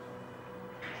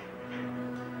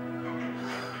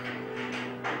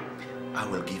 I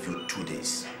will give you 2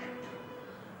 days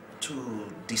to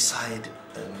decide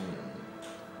and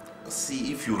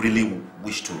see if you really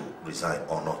wish to resign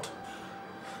or not.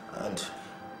 And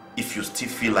if you still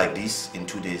feel like this in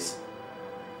 2 days,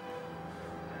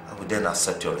 I will then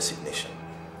accept your resignation.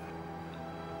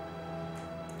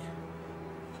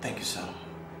 Thank you, sir.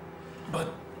 But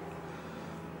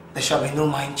there shall be no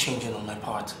mind changing on my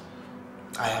part.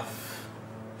 I have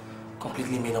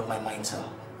completely made up my mind, sir.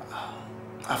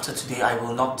 After today, I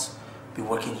will not be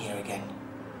working here again.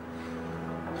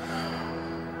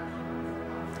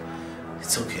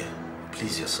 It's okay.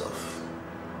 Please yourself.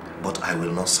 But I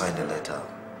will not sign the letter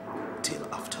till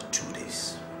after 2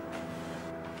 days.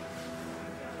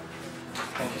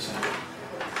 Thank you, sir.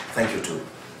 Thank you too.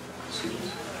 Excuse me.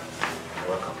 You're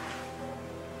welcome.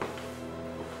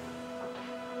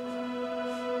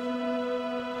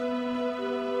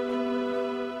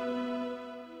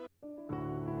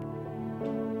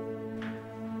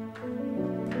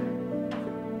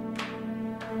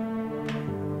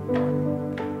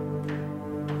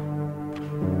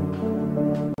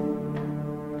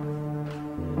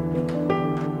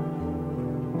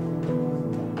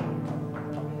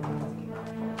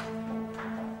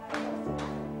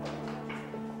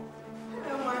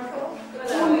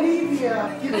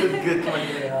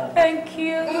 Thank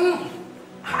you.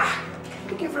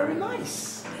 Looking very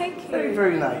nice. Thank you. Very,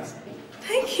 very nice.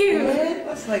 Thank you. Yeah,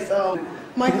 that's nice.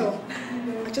 Michael,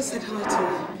 I just said hello to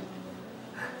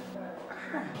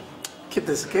you. Keep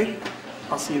this, okay?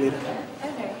 I'll see you later.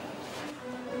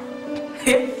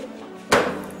 Okay.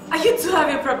 Are you two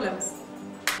having problems?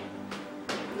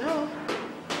 No.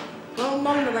 Well,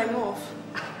 none that I know of.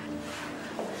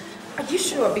 Are you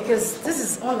sure? Because this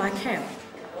is all I can.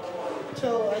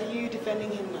 So, are you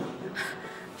defending him now?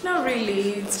 Not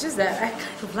really. It's just that I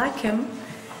kind of like him.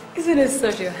 Isn't he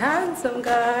such a handsome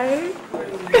guy?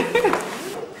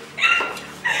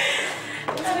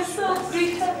 And he's so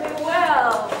treated me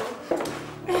well.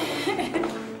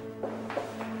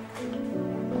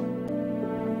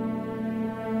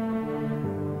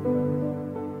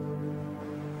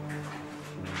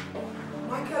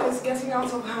 Michael is getting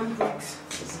out of hand, Briggs.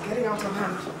 It's getting out of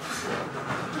hand.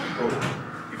 Oh,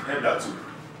 you've heard that too.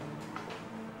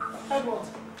 Heard what?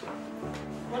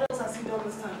 What else has he done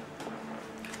this time?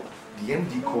 The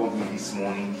MD called me this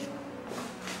morning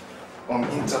on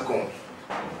intercom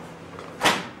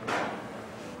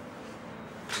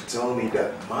to tell me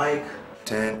that Mike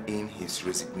turned in his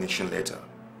resignation letter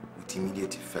with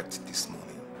immediate effect this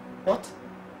morning. What?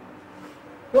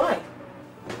 Why?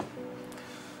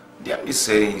 The MD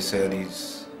said he said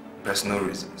his personal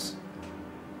reasons.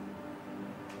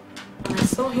 When I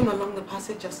saw him along the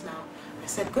passage just now, I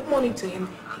said good morning to him.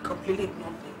 He completely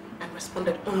ignored me and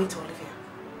responded only to Olivia.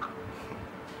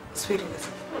 Sweetie,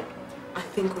 listen. I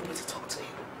think we need to talk to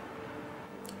him.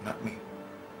 Not me.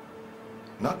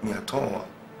 Not me at all.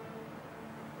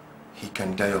 He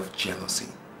can die of jealousy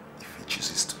if he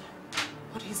chooses to.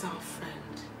 But he's our friend.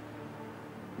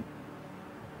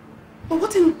 But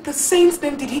what in the saint's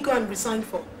name did he go and resign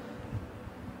for?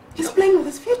 He's playing with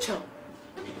his future.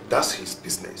 That's his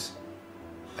business.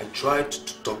 I tried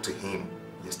to talk to him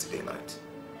yesterday night.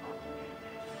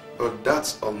 But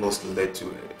that's almost led to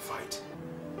a fight.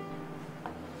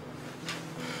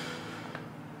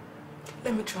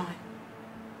 Let me try.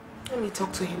 Let me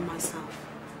talk to him myself.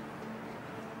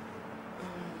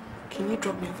 Can you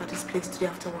drop me off at his place today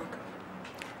after work?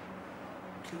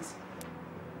 Please.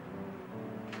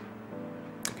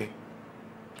 Okay.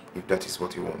 If that is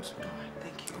what you want. All right,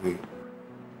 thank you. I will.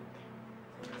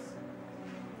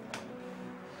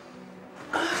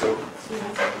 So,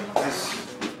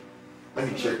 let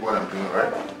me check what I'm doing, all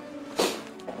right?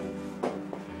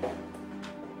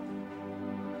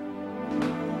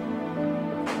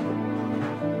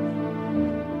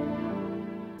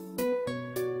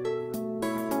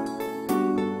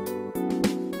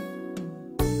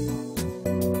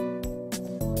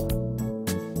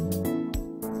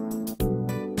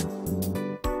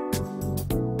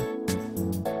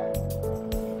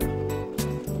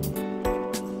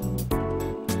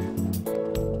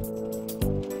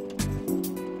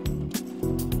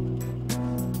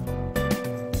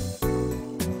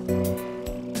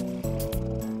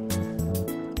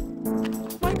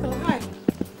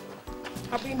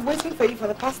 Waiting for you for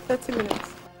the past 30 minutes.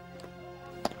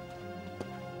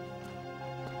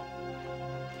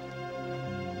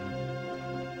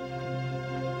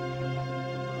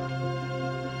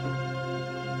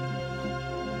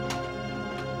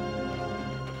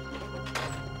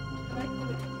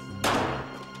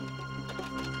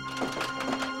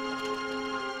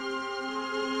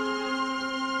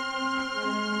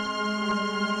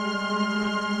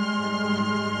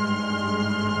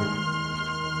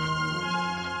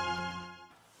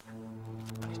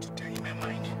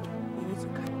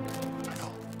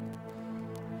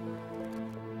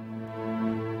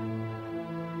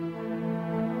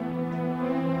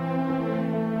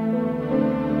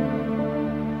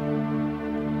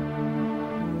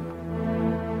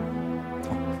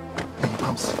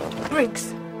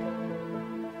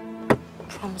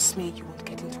 Promise me you won't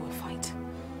get into a fight.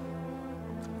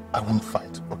 I won't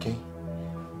fight, okay?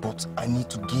 But I need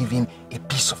to give him a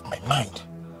piece of my mind.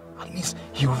 At least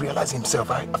he'll realize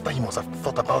himself right after he must have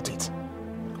thought about it.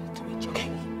 Don't do it,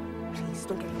 okay? Please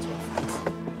don't get into a fight.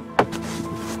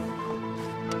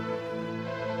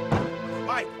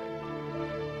 Mike!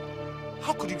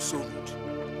 How could you be so rude?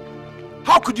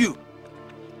 How could you?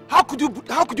 How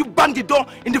could you bang the door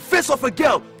in the face of a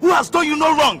girl who has done you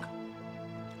no wrong?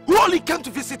 Who only came to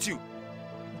visit you?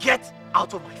 Get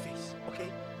out of my face, okay?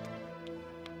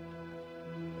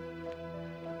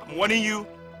 I'm warning you.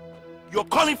 You're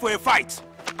calling for a fight.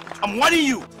 I'm warning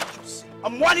you.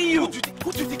 I'm warning you.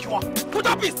 Who do you think you are? Put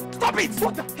up it! Stop it!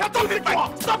 What the hell do you think you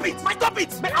are? Stop it! Stop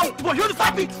it! Man, out! Come on, you want to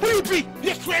stop it? Who you be?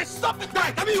 You crazy? Stop it!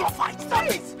 Guys, tell me your fight! Stop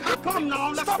it! Come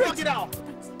now, let's talk it out.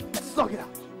 Let's talk it out.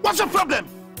 What's your problem?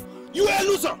 You are a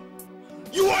loser.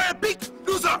 You are a big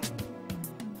loser.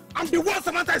 I'm the one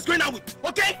Samantha is going out with,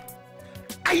 okay?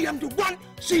 I am the one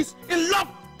she's in love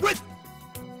with.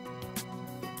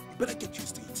 You better get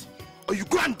used to it, or you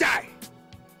go and die.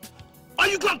 Or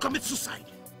you go and commit suicide.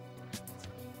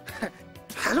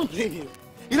 I don't blame you.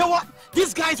 You know what?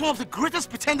 This guy is one of the greatest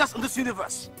pretenders in this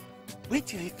universe. Wait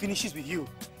till he finishes with you.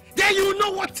 Then you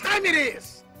know what time it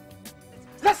is.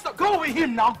 Let's go with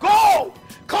him now. Go!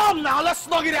 Come now, let's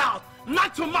slug it out. Man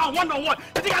to man, one-on-one.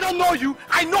 You think I don't know you?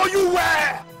 I know you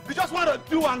well. You just want to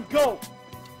do and go.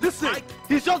 Listen,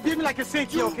 he's just behaving like a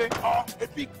saint here, okay? Oh, a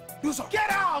big loser.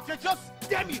 Get out! You're just,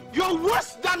 damn it. You're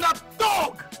worse than a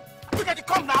dog. Look at you,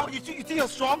 come now. You think you're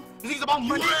strong? You think it's about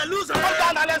money? You're a loser. Come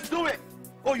down now, let's do it.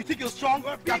 Oh, you think you're strong?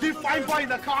 You're doing fine boy in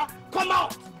the car? Come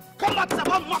out. Come out, it's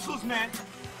about muscles, man.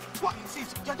 What? See,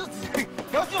 you're just,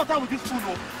 you're wasting your time with this fool,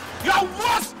 no? You're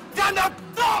worse than a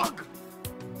dog!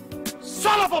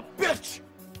 Son of a bitch!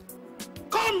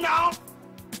 Come now!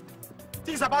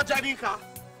 Things about driving car.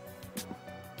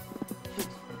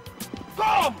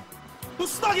 Come! We'll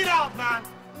slug it out, man!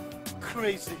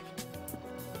 Crazy.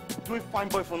 Doing fine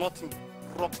boy for nothing.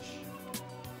 Rubbish.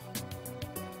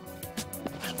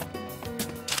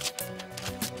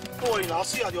 Don't worry now, I'll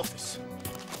see you at the office.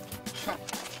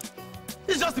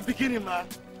 This is just the beginning, man.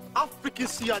 I'll freaking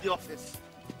see you at the office.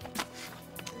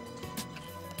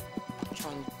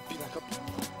 Try and be like a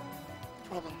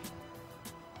problem.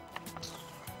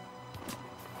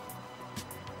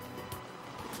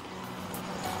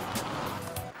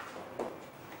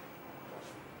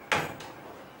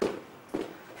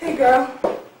 Hey, girl.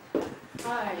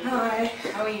 Hi. Hi.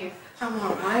 How are you? I'm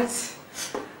alright.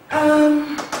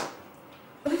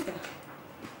 Olivia,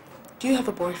 do you have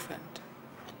a boyfriend?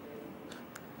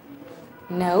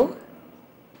 No.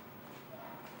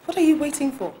 What are you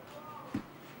waiting for?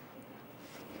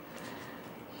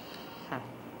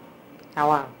 Oh,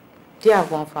 wow. Do you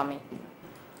have one for me?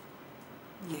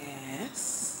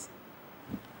 Yes.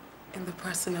 In the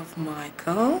person of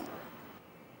Michael.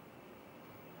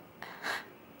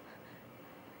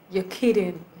 You're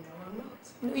kidding. No, I'm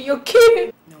not. No, you're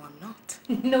kidding. No, I'm not.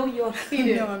 No, you're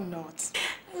kidding. No, I'm not.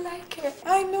 I like it.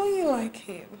 I know you like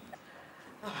him.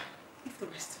 Alright, leave the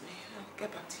rest to me. I'll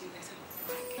get back to you later.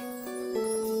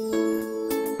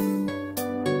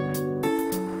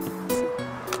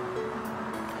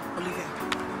 Olivia,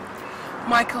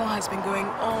 Michael has been going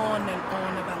on and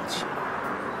on about you.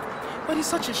 But he's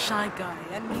such a shy guy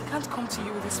and he can't come to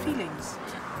you with his feelings.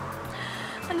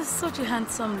 And he's such a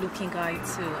handsome-looking guy,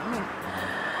 too. I mean,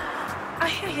 I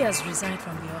hear he has resigned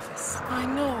from the office. I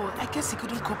know. I guess he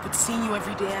couldn't cope with seeing you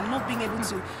every day and not being able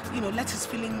to, let his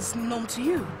feelings known to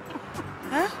you.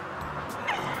 Huh?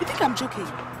 You think I'm joking?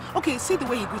 Okay, see the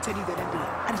way he greeted you the other day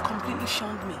and completely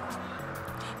shunned me.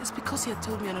 It's because he had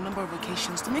told me on a number of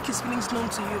occasions to make his feelings known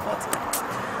to you, but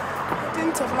I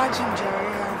didn't oblige him, Jerry.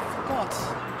 I forgot.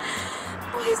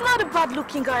 Well, he's not a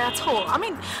bad-looking guy at all. I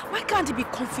mean, why can't he be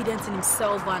confident in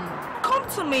himself and come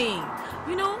to me?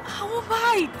 You know, how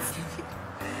right?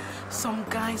 Some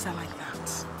guys are like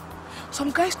that.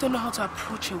 Some guys don't know how to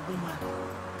approach a woman.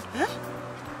 Huh?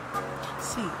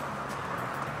 See,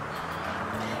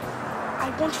 I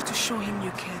want you to show him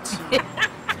you care too.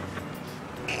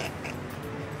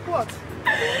 What?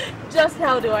 Just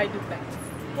how do I do that?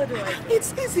 How do I do?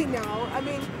 It's easy now. I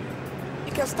mean,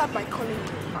 you can start by calling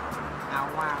him. Oh,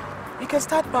 wow. You can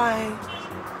start by...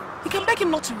 You can beg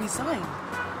him not to resign.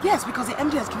 Yes, because the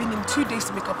MD has given him 2 days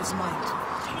to make up his mind.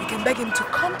 You can beg him to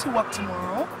come to work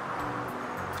tomorrow.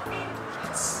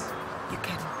 Yes. You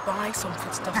can buy some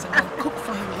foodstuffs and then cook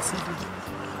for him this evening.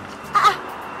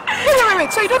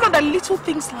 Wait. So you don't know that little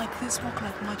things like this work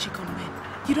like magic on men?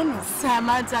 You don't know?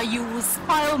 Samantha, you will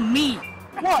spoil me.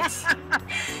 What?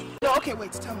 No, okay,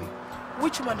 wait, tell me.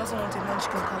 Which woman doesn't want a man she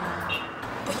can call her?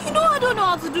 But you know I don't know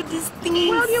how to do these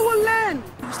things. Well, you will learn.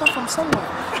 You will start from somewhere.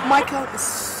 Michael is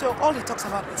so... All he talks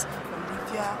about is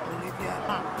Olivia.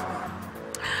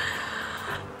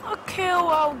 Okay, well,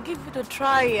 I'll give it a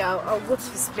try. I'll go to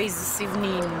his place this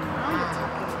evening.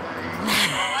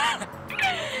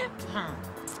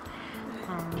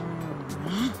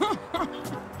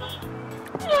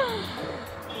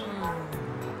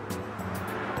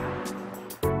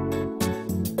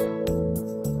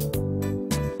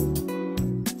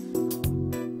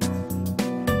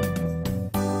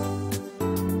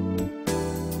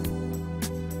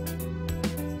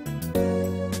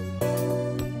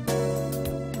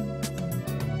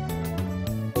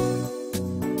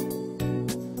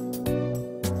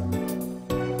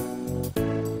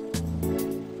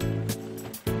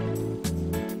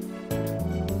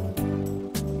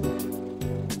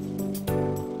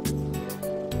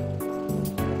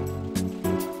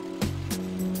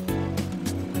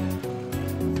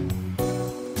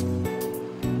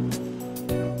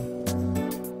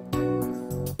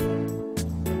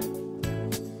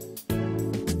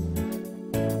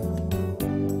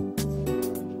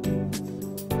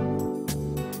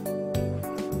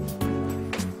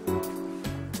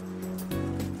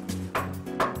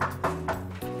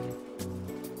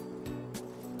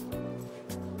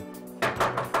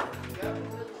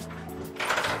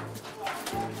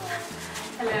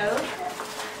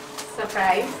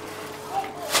 Surprised?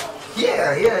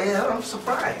 Yeah, I'm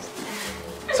surprised.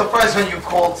 Surprised when you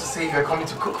called to say you're coming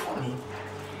to cook for me.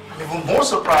 I'm even more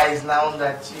surprised now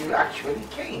that you actually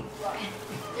came.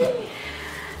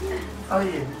 How are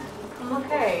you? I'm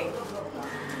okay.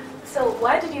 So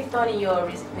why did you turn in your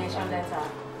resignation letter?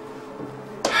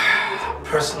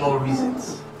 Personal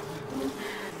reasons.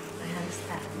 I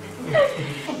understand.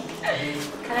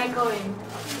 Can I go in?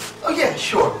 Oh yeah,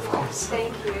 sure, of course.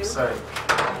 Thank you. Sorry.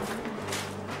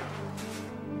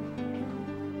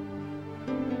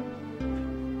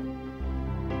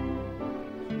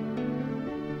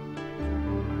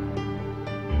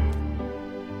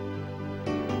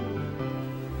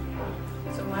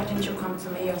 So why didn't you come to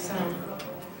me yourself?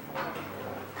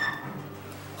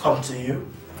 Come to you?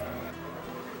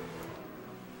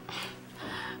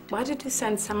 Why did you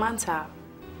send Samantha?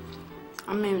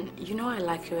 I mean, you know I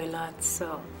like you a lot,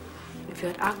 so if you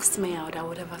had asked me out, I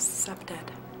would have accepted.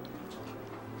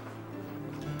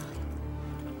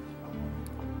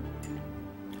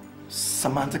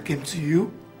 Samantha came to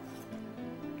you?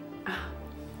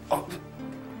 On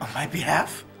my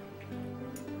behalf?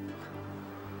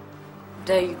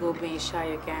 There you go, being shy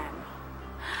again.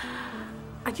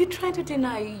 Are you trying to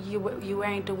deny you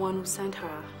weren't the one who sent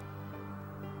her?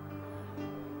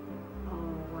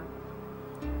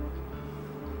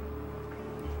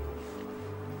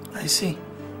 I see.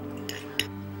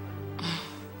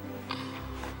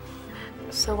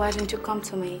 So why didn't you come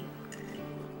to me?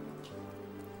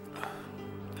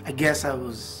 I guess I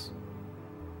was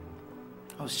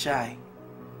shy.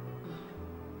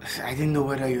 I didn't know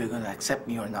whether you were going to accept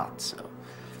me or not, so.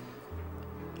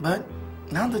 But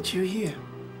now that you're here,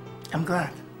 I'm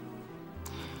glad.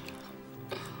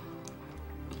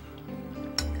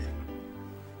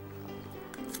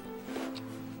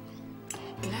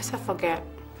 Lest I forget,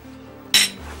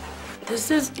 there's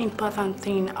this important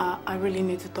thing I really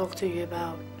need to talk to you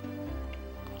about.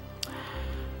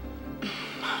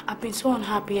 I've been so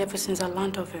unhappy ever since I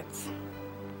learned of it.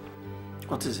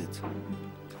 What is it?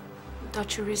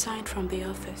 That you resigned from the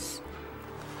office.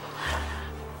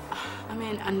 I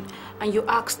mean, and you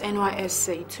asked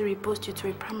NYSC to repost you to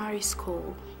a primary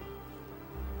school.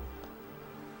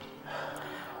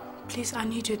 Please, I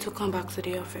need you to come back to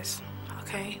the office,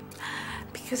 okay?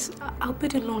 Because I'll be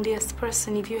the loneliest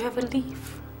person if you ever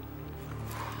leave.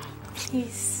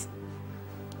 Please.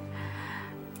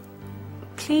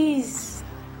 Please.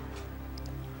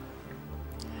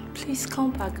 Please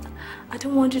come back. I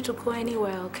don't want you to go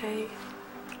anywhere, okay?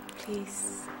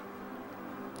 Please.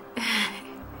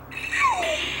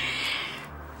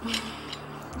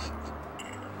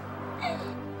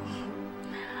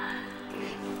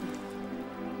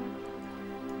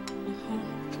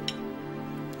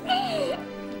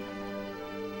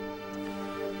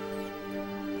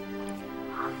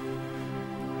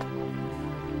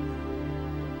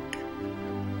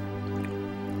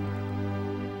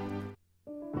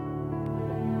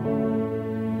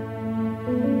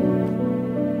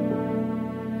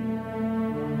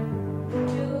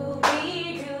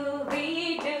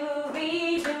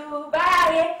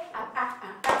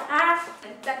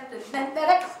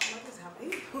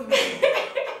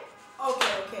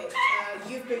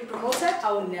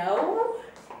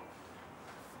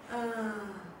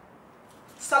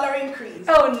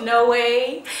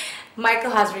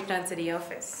 Michael has returned to the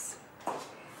office.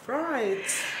 Right.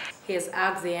 He has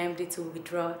asked the MD to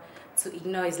withdraw, to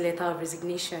ignore his letter of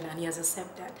resignation, and he has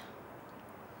accepted.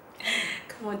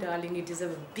 Come on, darling, you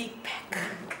deserve a big peck.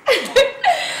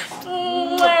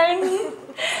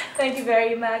 Thank you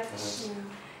very much.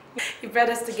 You brought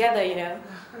us together, you know.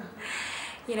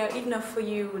 You know, if not for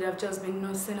you, we would have just been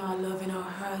nursing our love in our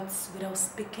hearts without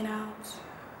speaking out.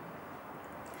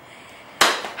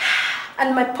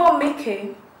 And my poor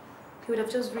Mickey, he would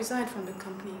have just resigned from the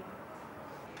company.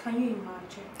 Can you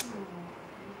imagine?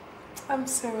 I'm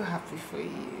so happy for you.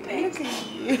 Thank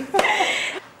you.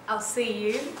 I'll see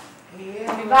you.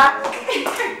 Yeah. I'll be back.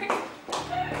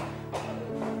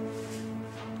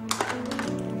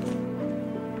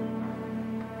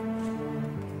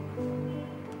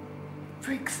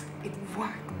 Briggs, it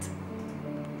worked.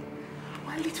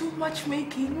 My little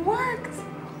matchmaking worked.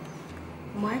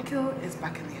 Michael is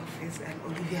back in the office and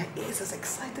Olivia is as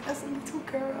excited as a little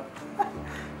girl.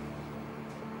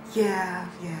 Yeah.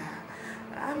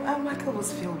 Michael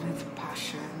was filled with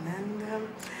passion and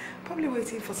probably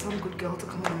waiting for some good girl to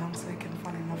come along so he can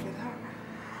fall in love with her.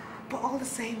 But all the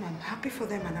same, I'm happy for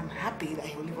them and I'm happy that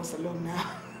he'll leave us alone now.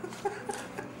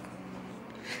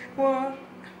 What?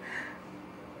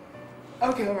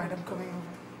 Okay, alright, I'm coming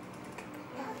over.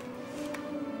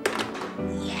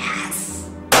 Yes!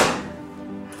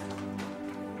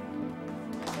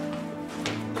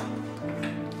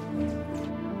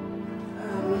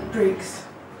 Briggs,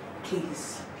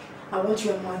 please. I want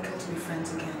you and Michael to be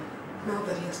friends again. Now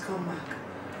that he has come back.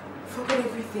 Forget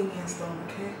everything he has done,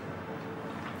 okay?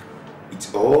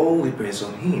 It all depends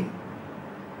on him.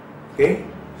 Okay?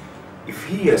 If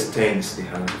he extends the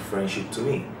hand of friendship to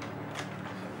me,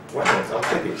 why not? I'll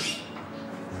take it.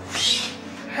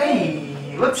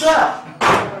 Hey, what's up?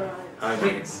 Hi,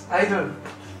 Briggs. How you doing?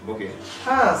 Okay.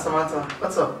 Samantha,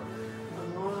 what's up?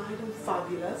 I'm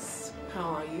fabulous.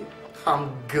 How are you?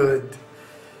 I'm good.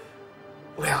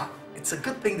 Well, it's a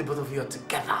good thing the both of you are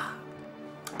together.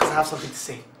 Because I have something to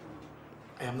say.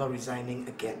 I am not resigning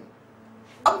again.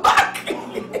 I'm back!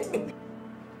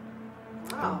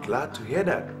 I'm glad to hear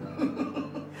that.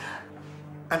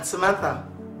 And Samantha,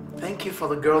 thank you for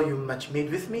the girl you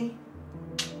match-made with me.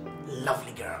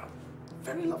 Lovely girl.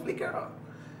 Very lovely girl.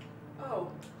 Oh.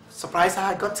 Surprised how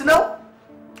I got to know?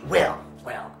 Well,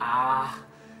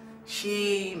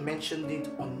 she mentioned it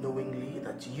unknowingly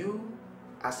that you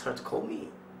asked her to call me.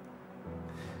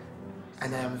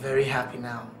 And I am very happy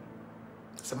now.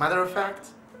 As a matter of fact,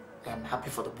 I am happy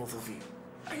for the both of you.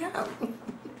 I am.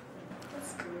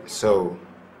 That's good. So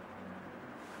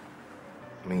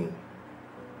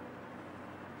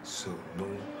no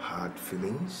hard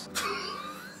feelings?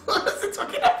 What is he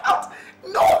talking about?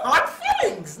 No hard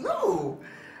feelings, no.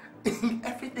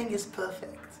 Everything is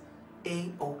perfect.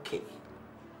 A-okay.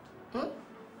 Hmm?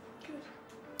 Good.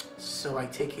 So I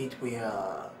take it we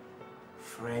are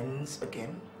friends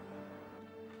again?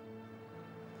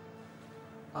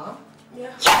 Huh?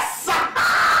 Yeah. Yes!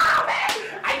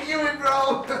 I knew it,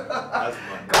 bro! That's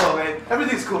fun. Come on, man.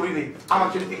 Everything's cool, really. I'm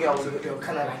actually thinking I was going to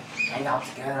kind of like hang out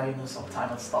together, you know, sometime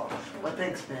and stuff. But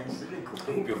thanks, man. It's really cool.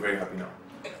 I hope you're very happy now.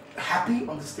 Happy?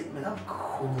 Understatement. I'm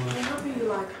cool. I'm happy you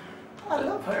like her. I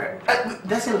love her.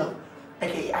 That's a love.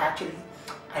 Okay,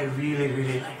 I really,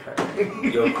 really like her.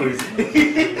 You're crazy.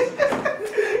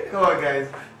 Come on, guys.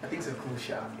 I think it's a cool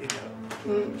shot, you know.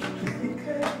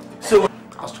 Okay. So,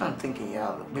 I was trying to think,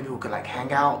 yeah, maybe we could like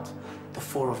hang out, the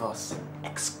four of us,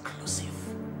 exclusive.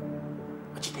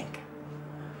 What you think?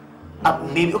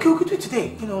 Maybe, okay, we could do it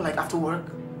today, you know, like after work.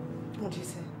 What do you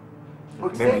say?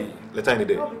 Maybe later in the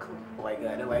day. That'll be cool. Oh my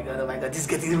god, oh my god, oh my god, this is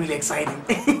getting really exciting.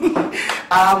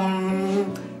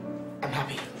 I'm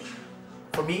happy.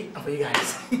 For me and for you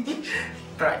guys.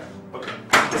 Alright. Okay.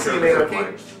 See you later,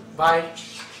 okay? Bye.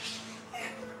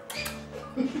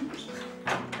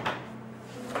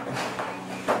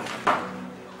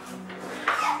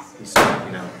 He's so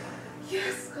happy now.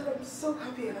 Yes, God, I'm so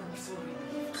happy and I'm so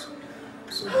relieved.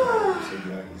 So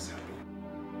glad he's happy.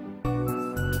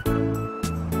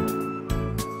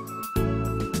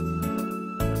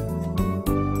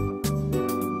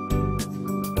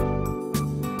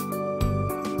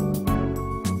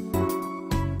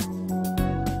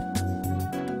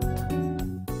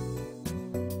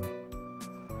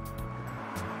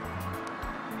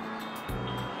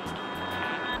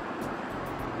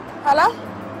 Hello?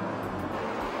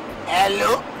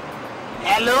 Hello?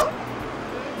 Hello?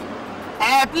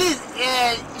 Please,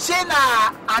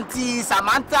 Shena, Auntie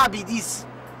Samantha be this.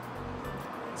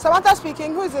 Samantha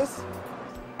speaking. Who is this?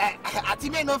 Auntie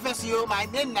me no face you. My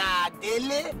name na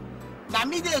Dele. Na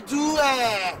me dey do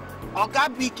Oga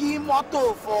Biki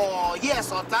moto for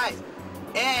years or time.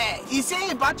 He say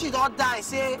him battery don die.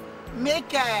 Say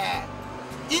make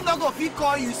he no go fit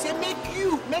call you. Say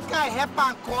make I help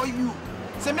am call you.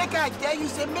 Say make I tell you.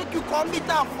 Say make you come meet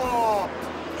am for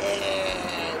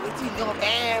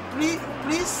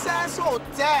Princess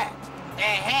Hotel.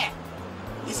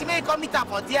 He say make you come meet am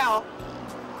for there.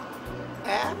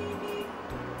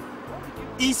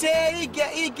 He say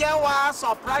he get one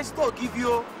surprise to give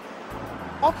you.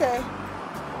 Okay.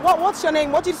 What's your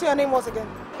name? What did you say your name was again?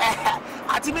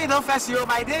 Ati me no first you.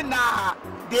 My name na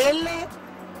Dele.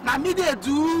 Na me dey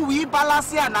do we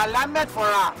balance and alignment for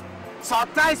her.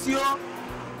 Surprise you.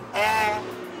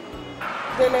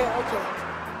 Dele, okay.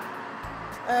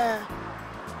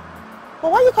 But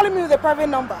why are you calling me with a private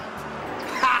number?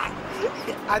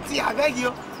 Auntie, I beg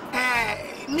you.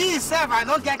 Me self, I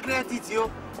don't get credit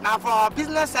you. Now for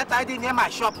business set, I didn't near my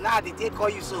shop. Now they take call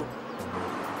you so.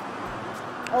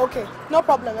 Okay, no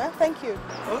problem, Thank you.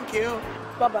 Okay.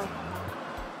 Bye-bye.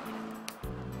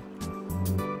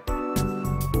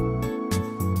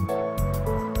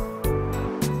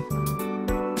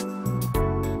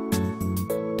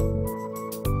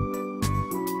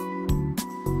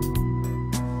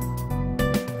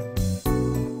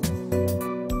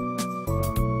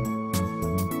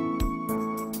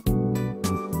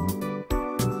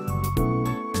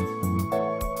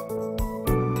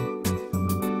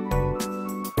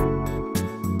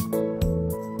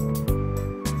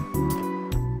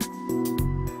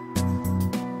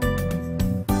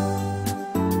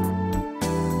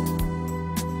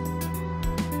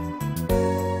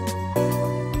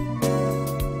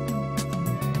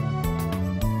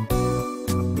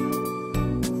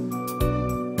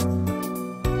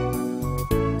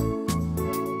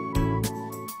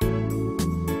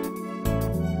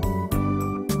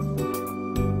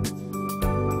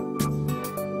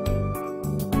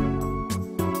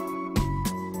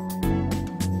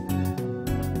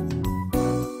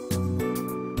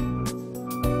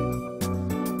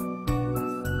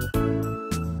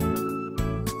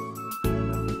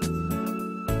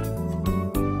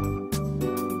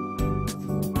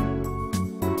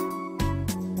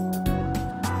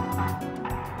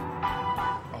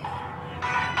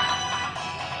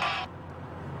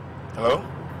 Hello?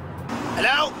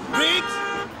 Hello? Briggs?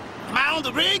 Am I on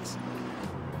the Briggs?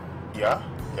 Yeah?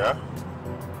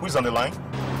 Who's on the line?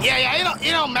 Yeah,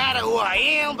 it don't matter who I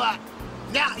am, but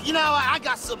now, you know, I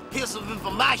got some piece of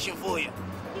information for you.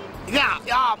 Now,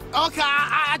 okay,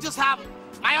 I just have,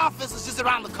 my office is just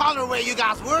around the corner where you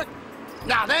guys work.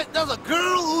 Now, there's a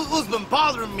girl who's been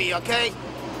bothering me, okay?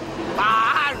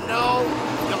 I don't know,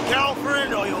 your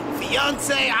girlfriend or your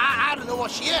fiance, I don't know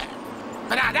what she is.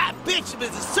 But now that bitch is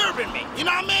disturbing me, you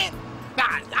know what I mean?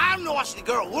 Now, I don't know what the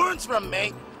girl wants from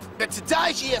me, but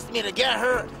today she asked me to get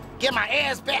my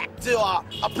ass back to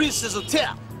a Princess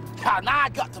Hotel. Now I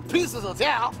got to Princess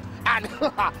Hotel, and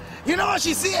you know what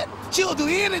she said? She'll do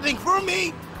anything for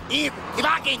me if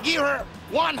I can give her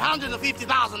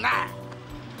 150,000 naira.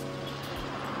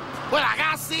 Well, like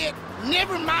I said,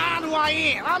 never mind who I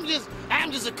am.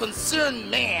 I'm just a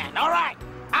concerned man, all right?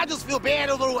 I just feel bad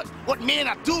over what men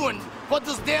are doing, what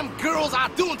those damn girls are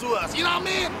doing to us, you know what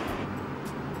I mean?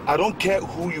 I don't care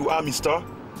who you are, mister.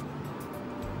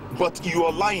 But you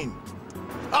are lying.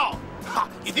 Oh,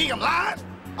 you think I'm lying?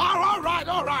 All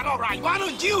right. Why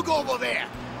don't you go over there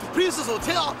to Princess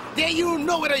Hotel, then you'll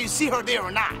know whether you see her there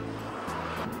or not.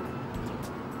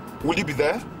 Will you be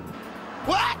there?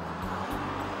 What?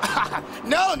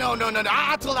 No.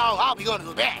 I told her I'll be going to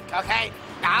the bank, okay?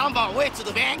 Now, I'm on my way to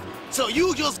the bank, so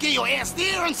you just get your ass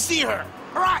there and see her.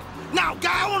 All right? Now,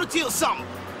 guy, I want to tell you something.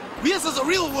 This is a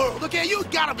real world, okay? You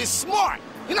gotta be smart.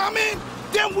 You know what I mean?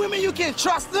 Them women, you can't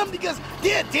trust them because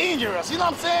they're dangerous. You know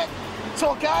what I'm saying?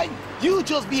 So, guy, you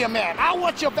just be a man. I'll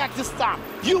watch your back this time.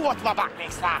 You watch my back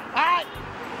next time, all right?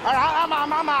 All right,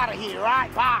 I'm out of here, all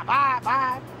right?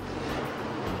 Bye.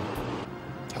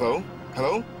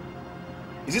 Hello?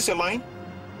 Is this your line?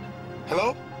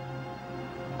 Hello?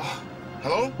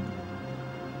 Hello?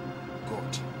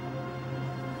 God.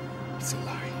 It's a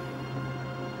lie.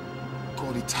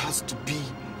 God, it has to be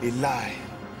a lie.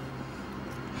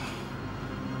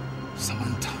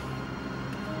 Samantha,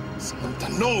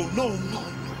 no.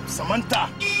 Samantha.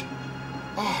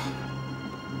 Oh.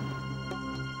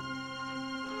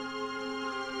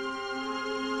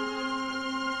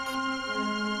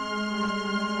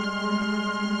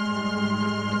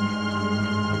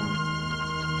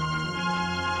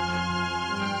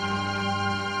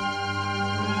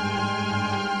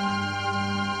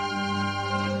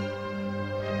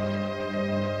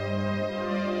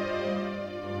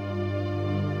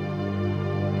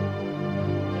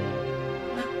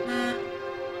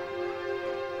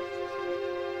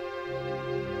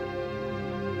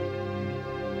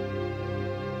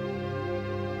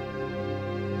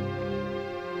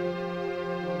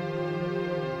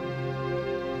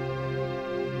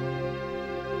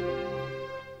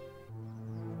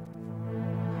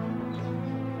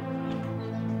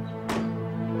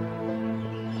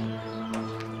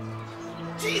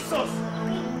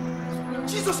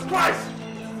 Jesus Christ!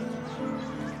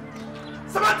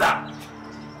 Samantha!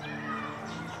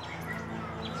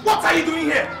 What are you doing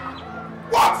here?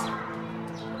 What?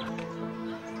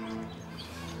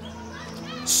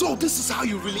 So this is how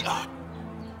you really are?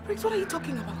 Briggs, what are you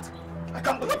talking about? I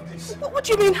can't believe this. What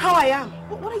do you mean, how I am?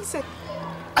 What are you saying?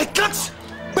 I can't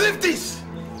believe this!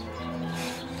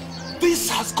 This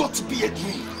has got to be a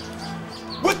dream.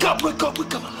 Wake up. Am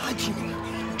I dreaming?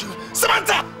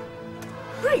 Samantha!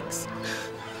 Briggs!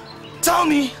 Tell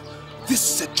me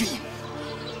this is a dream.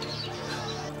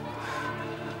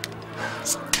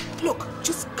 Look,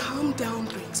 just calm down,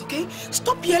 Briggs, okay?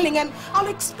 Stop yelling and I'll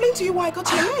explain to you why I got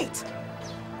here late.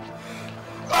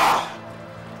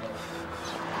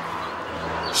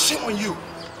 Shame on you.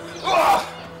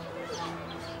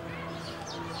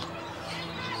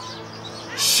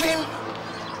 Shame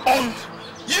on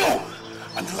you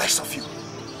and the likes of you.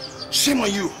 Shame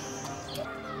on you.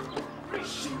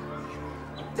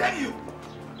 Damn you!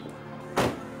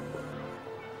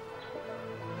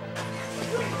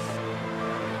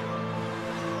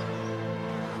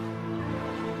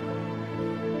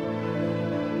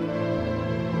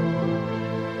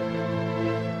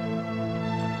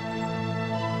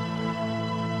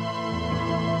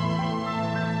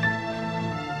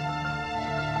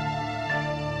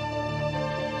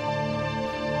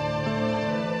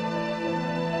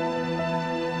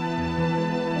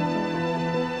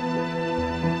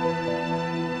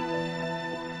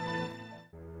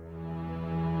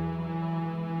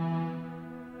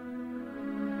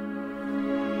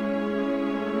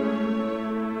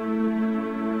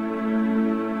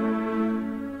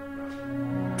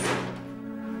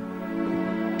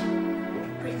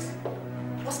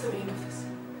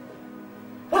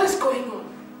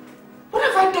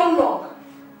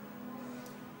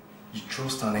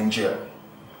 An angel.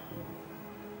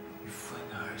 You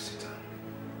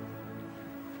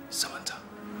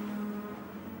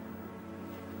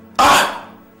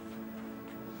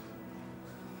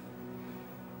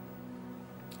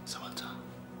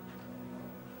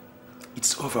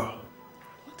It's over.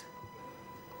 What?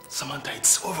 Samantha,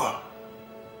 it's over.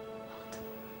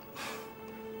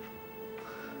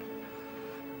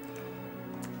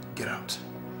 Get out.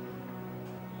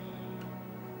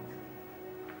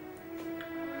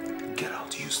 Get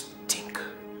out, you stink.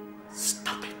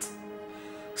 Stop it.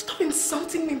 Stop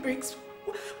insulting me, Briggs.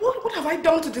 What have I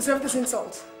done to deserve this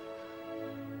insult?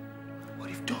 What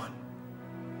you've done?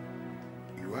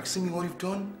 You asking me what you've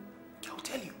done? I'll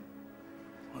tell you.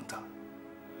 Samantha,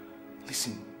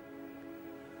 listen.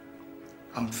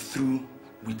 I'm through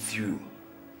with you.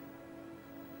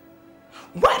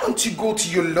 Why don't you go to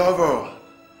your lover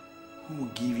who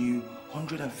will give you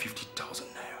 150,000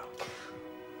 naira?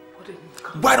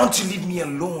 Why don't you leave me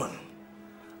alone?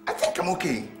 I think I'm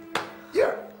okay.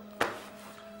 Yeah.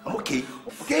 I'm okay.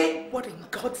 Okay? What in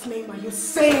God's name are you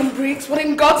saying, Briggs? What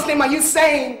in God's name are you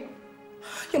saying?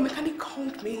 Your mechanic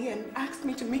called me and asked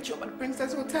me to meet you at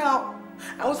Princess Hotel.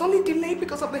 I was only delayed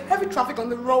because of the heavy traffic on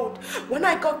the road. When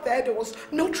I got there, there was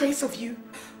no trace of you.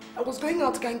 I was going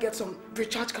out to go and get some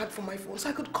recharge card for my phone so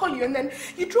I could call you, and then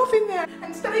you drove in there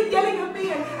and started yelling at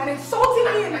me and insulting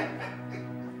me and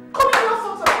calling me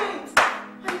all sorts of things.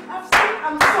 I've said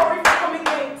I'm sorry for coming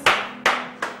late.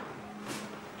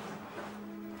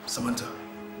 Samantha,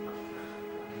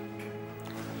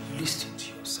 listen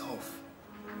to yourself.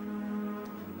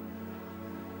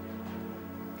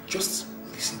 Just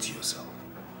listen to yourself.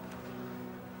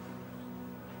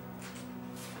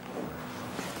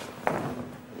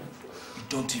 You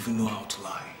don't even know how to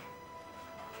lie.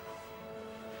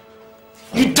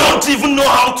 You don't even know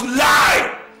how to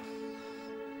lie!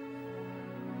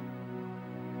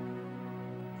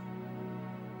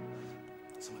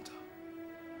 Samantha,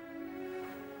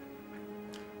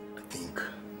 I think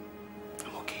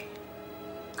I'm okay.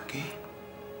 Okay?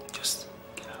 Just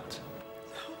get out.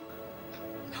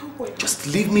 No, wait. Just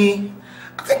leave me.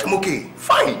 I think I'm okay.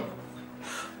 Fine.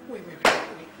 Wait.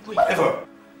 Whatever.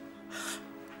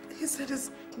 He said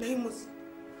his name was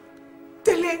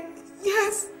Dele.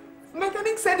 Yes.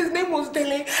 Mechanic said his name was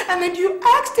Dele. And then you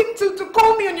asked him to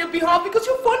call me on your behalf because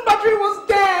your phone battery was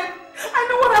dead. I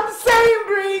know what I'm saying,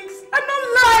 Briggs. I'm not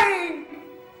lying.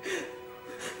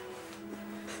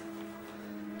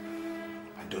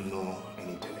 I don't know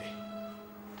any Dele.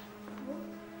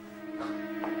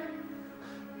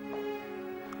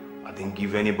 I didn't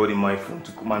give anybody my phone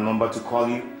to my number to call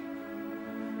you.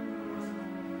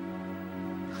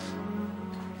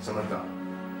 Samantha.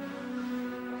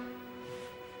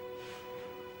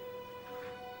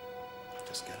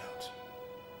 Just get out.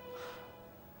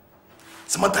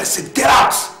 Samantha, I said get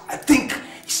out! I think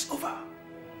it's over.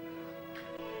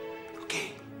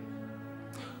 Okay?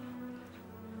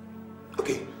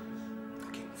 Okay.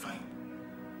 Okay, fine.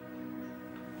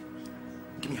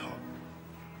 Give me a hug.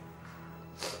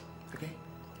 Okay?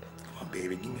 Come on,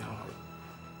 baby, give me a hug.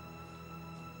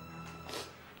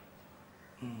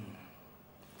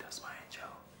 That's my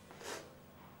angel.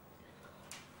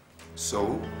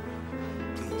 So,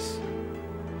 please,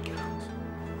 get out.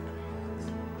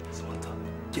 Samantha,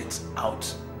 get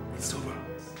out. It's over.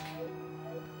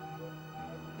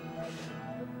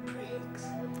 Briggs.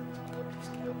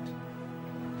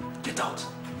 Get out.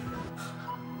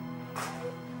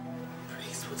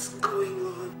 Briggs, what's going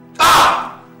on?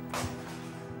 Ah!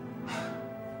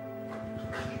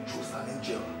 You chose an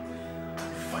angel.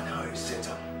 Find out how you set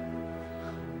up.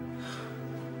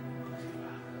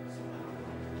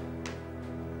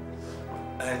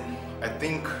 And I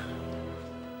think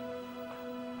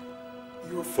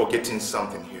you're forgetting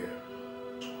something here.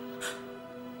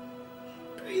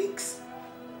 Briggs.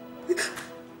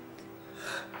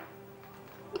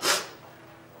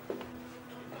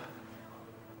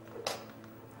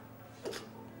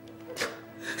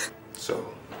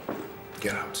 So,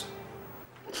 get out.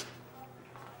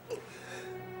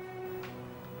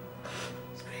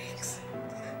 Briggs.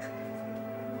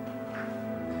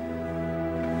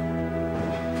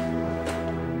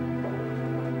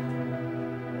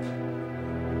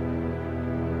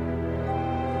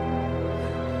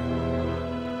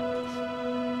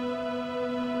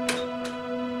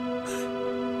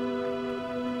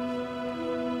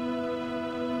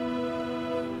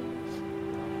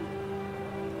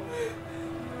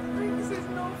 Briggs, it's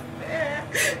not fair.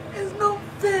 It's not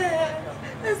fair.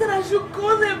 I said I should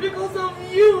go there because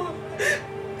of you.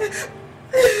 It's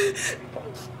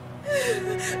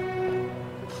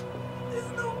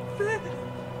not fair.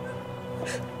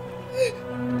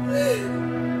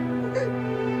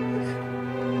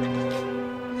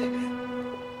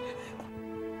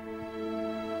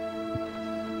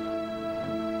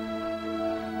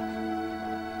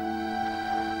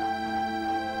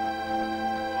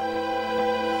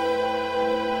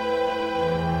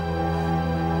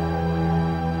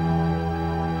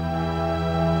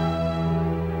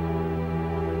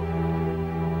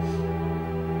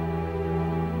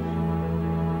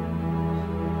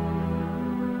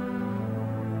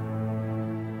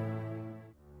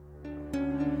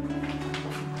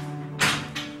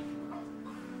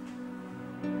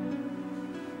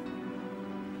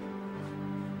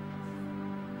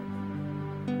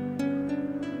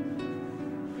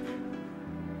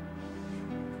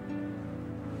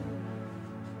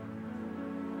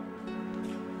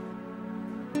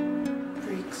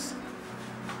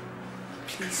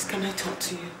 Please, can I talk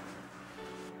to you?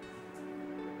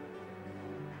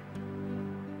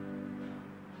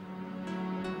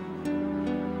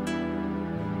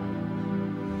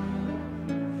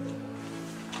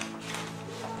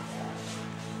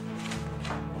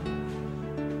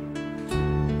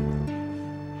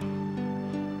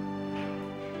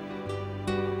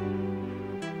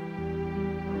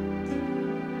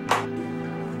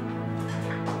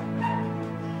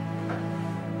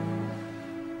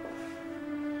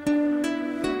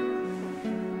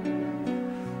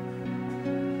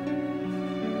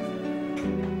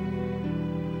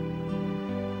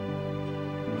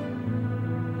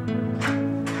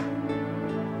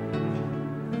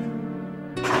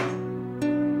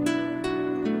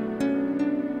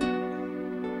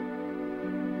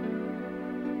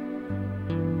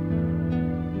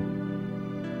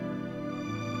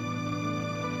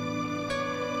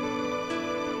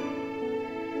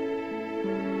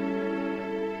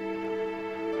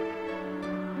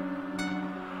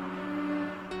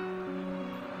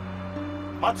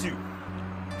 Matthew!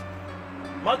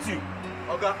 Matthew!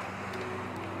 Oga.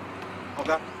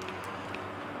 Oga.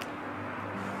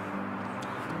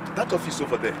 That office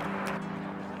over there.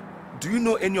 Do you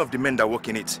know any of the men that work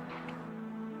in it?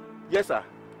 Yes, sir.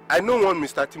 I know one,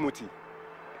 Mr. Timothy.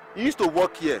 He used to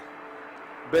work here,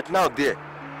 but now there.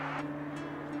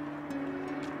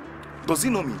 Does he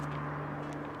know me?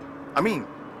 I mean,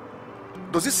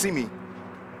 does he see me?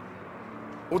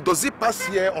 Or does he pass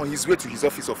here on his way to his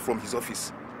office or from his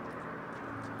office?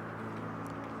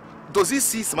 Does he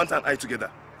see Samantha and I together?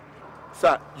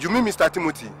 Sir, you mean Mr.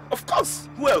 Timothy? Of course.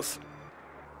 Who else?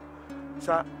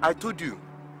 Sir, I told you.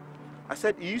 I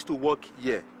said he used to work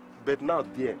here, but now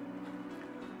there.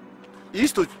 He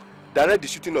used to direct the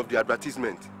shooting of the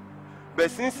advertisement. But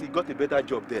since he got a better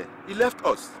job there, he left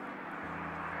us.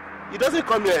 He doesn't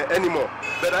come here anymore,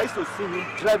 but I used to see him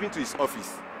driving to his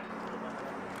office.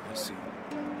 I see.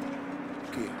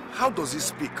 Okay, how does he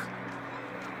speak?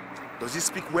 Does he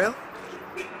speak well?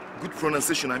 Good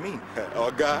pronunciation, I mean.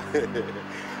 Oga,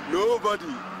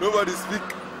 nobody speak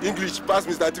English past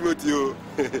Mr. Timothy.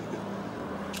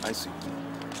 I see.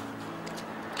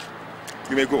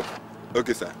 You may go.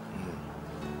 Okay, sir.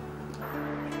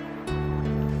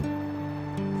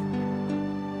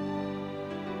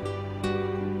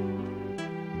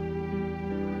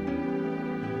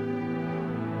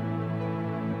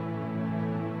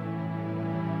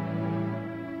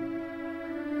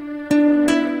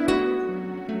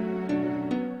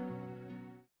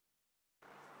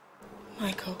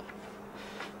 Michael,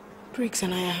 Briggs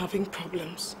and I are having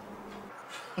problems.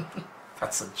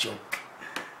 That's a joke.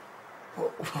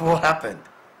 What happened?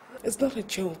 It's not a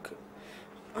joke.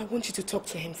 I want you to talk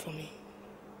to him for me.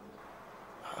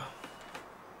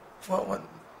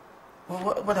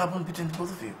 What happened between the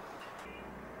both of you?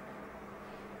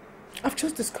 I've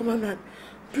just discovered that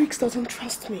Briggs doesn't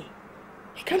trust me.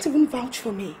 He can't even vouch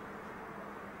for me.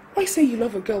 Why say you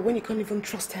love a girl when you can't even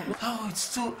trust her? No,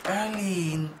 it's too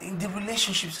early in the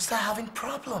relationship to start having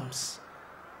problems.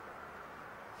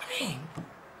 I mean,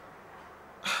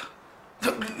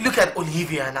 look at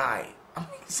Olivia and I. I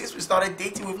mean, since we started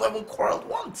dating, we've not even quarreled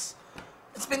once.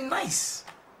 It's been nice.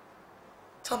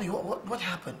 Tell me, what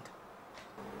happened?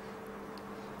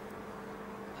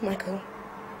 Michael,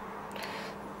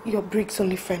 you're Briggs'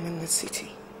 only friend in the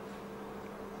city.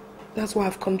 That's why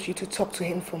I've come to you to talk to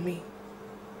him for me.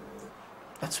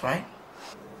 That's right.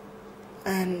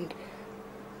 And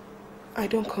I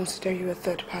don't consider you a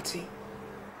third party.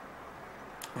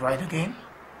 Right again?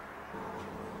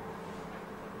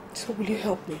 So will you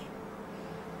help me?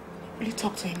 Will you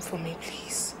talk to him for me,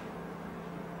 please?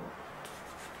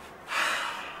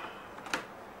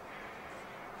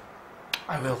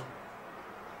 I will.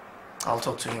 I'll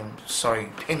talk to him.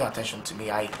 Sorry, pay no attention to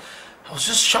me. I was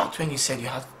just shocked when you said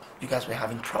you guys were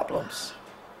having problems.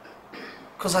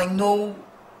 Because I know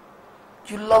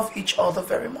you love each other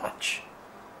very much.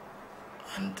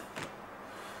 And...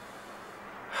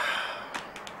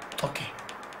 Okay.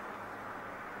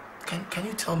 Can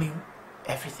you tell me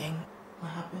everything?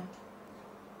 What happened?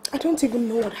 I don't even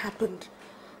know what happened.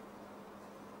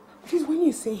 Please, when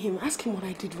you see him, ask him what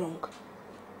I did wrong.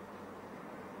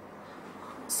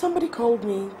 Somebody called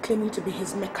me claiming to be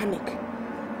his mechanic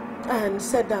and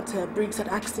said that Briggs had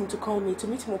asked him to call me to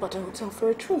meet him up at a hotel for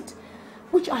a treat,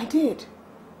 which I did.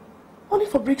 Only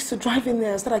for Briggs to drive in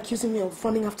there and start accusing me of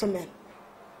running after men.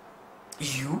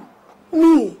 You?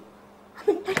 Me? I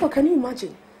mean, Michael, can you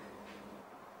imagine?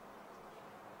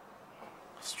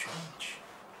 Strange.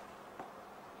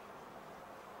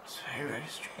 It's very, very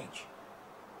strange.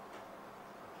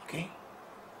 Okay?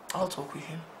 I'll talk with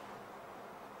him.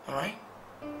 Alright?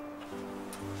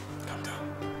 Calm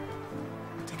down.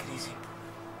 Take it easy.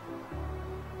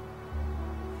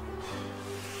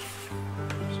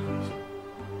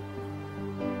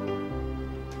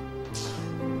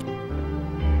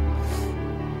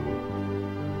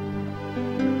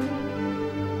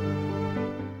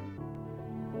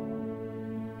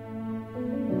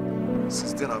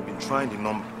 Since then, I've been trying the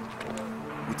number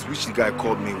with which the guy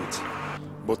called me with.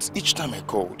 But each time I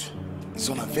called, it's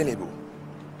unavailable.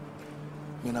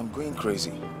 Man, I'm going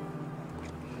crazy.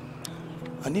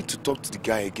 I need to talk to the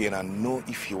guy again and know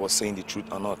if he was saying the truth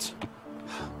or not.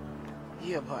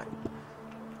 Yeah, but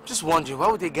just wondering, why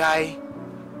would the guy,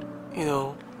 you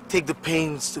know, take the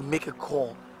pains to make a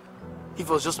call if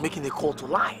he was just making a call to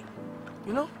lie?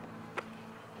 You know?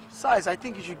 Besides, I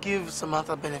think you should give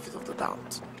Samantha benefit of the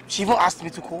doubt. She even asked me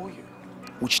to call you.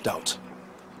 Which doubt?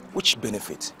 Which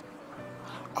benefit?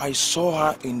 I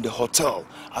saw her in the hotel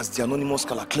as the anonymous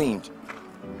caller claimed.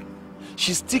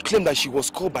 She still claimed that she was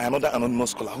called by another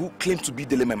anonymous caller who claimed to be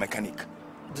Dele, my mechanic.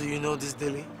 Do you know this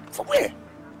Dele? From where?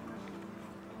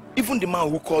 Even the man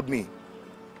who called me.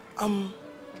 I'm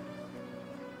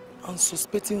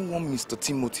suspecting one Mr.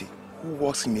 Timothy who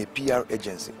works in a PR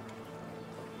agency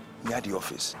near the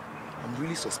office. I'm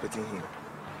really suspecting him.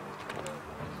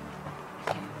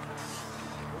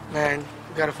 Man,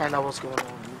 we gotta find out what's going on.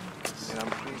 And I'm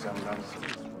pleased I'm done.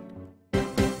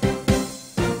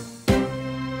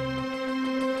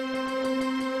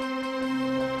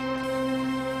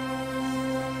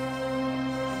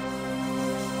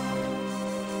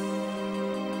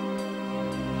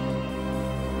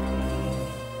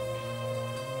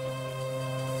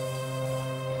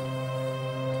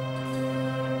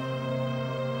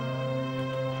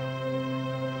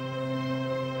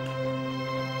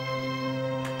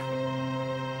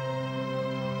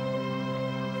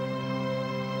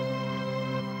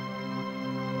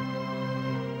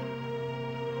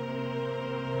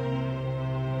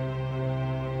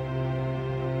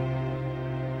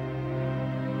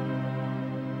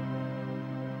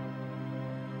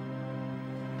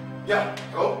 Yeah,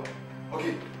 go.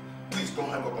 Okay, please don't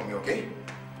hang up on me, okay?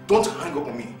 Don't hang up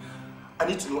on me. I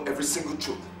need to know every single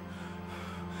truth.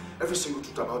 Every single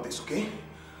truth about this, okay?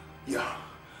 Yeah.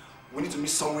 We need to meet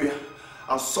somewhere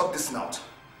and sort this out,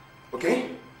 okay?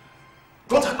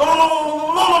 Don't hang no,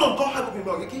 don't hang up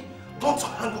on me, okay? Don't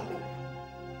hang up on me.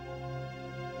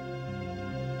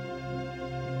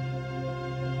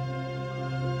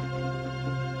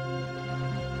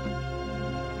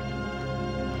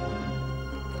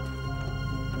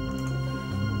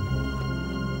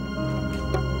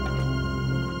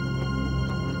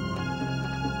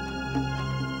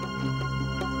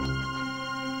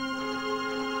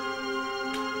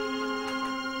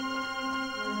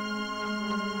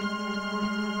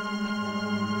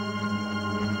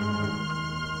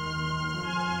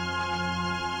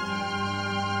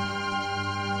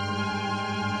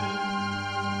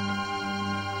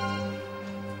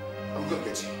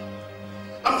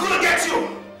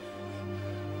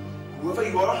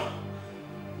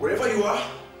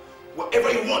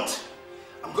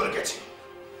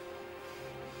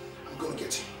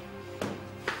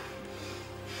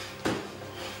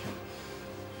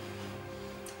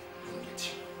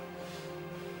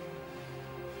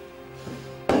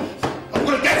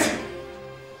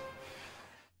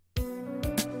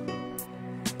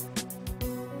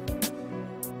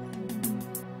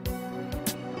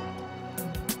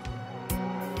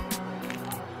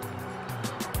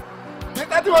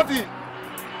 Timothy!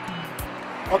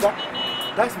 Okay,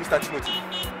 that's Mr. Timothy.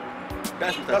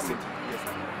 That's Mr. Timothy. Yes,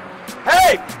 sir.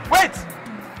 Hey! Wait!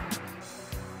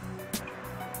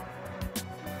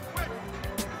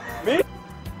 Me?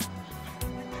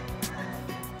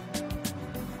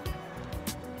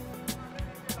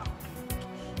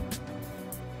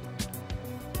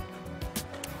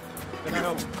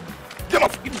 Come on!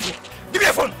 Give me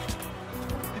your phone!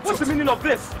 What's the meaning of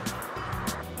this?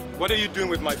 What are you doing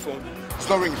with my phone? It's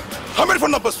not ringing. How many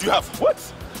phone numbers do you have?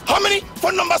 What? How many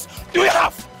phone numbers do you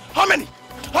have? How many?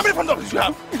 How many phone numbers do you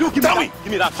have? You don't give Tell me me. that.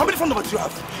 Give me that. How many phone numbers do you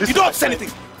have? This you don't say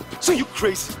anything. See, you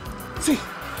crazy. See,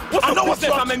 What's I your know what business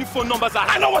you how have. many phone numbers I have?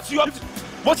 I know what you have.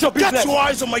 What's your business? Get your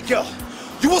eyes on my girl.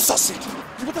 You will succeed.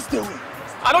 You better stay away.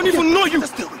 I don't even know you.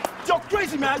 Better stay away. You're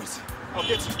crazy, man. I'll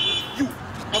get you.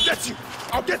 I'll get you.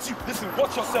 I'll get you. Listen,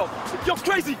 watch yourself. You're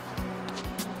crazy.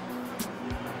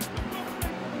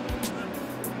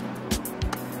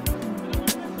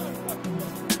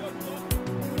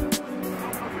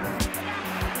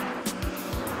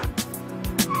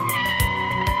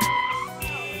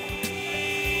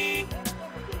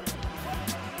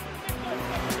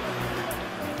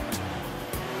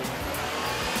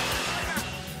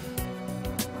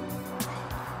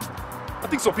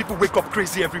 think some people wake up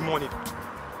crazy every morning.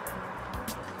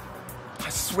 I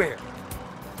swear.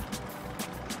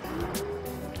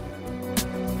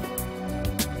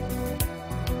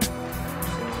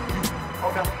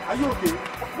 Okay, are you okay?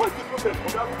 What's the problem,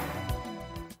 okay?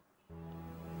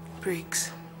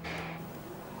 Briggs,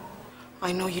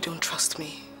 I know you don't trust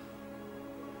me,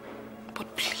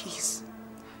 but please,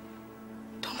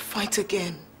 don't fight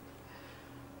again.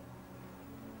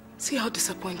 See how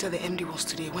disappointed the MD was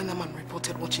today when the man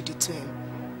reported what you did to him.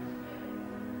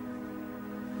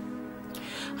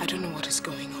 I don't know what is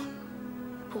going on,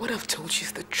 but what I've told you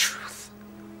is the truth.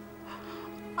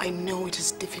 I know it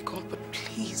is difficult, but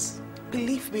please,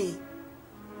 believe me.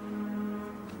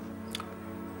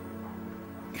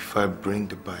 If I bring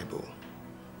the Bible,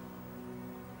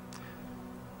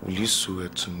 will you swear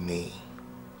to me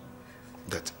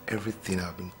that everything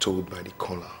I've been told by the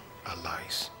caller are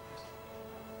lies?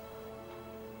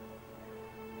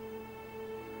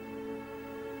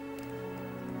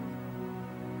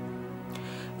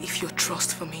 If your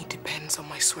trust for me depends on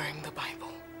my swearing the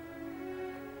Bible,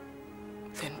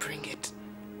 then bring it.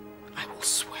 I will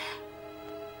swear.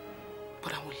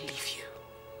 But I will leave you.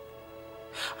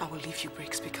 I will leave you,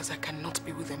 Briggs, because I cannot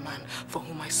be with a man for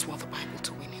whom I swore the Bible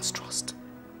to win his trust.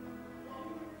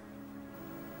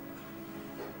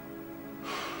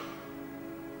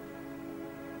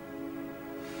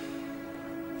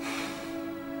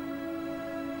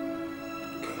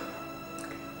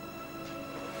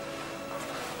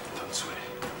 Don't swear.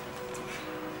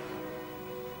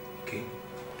 Okay?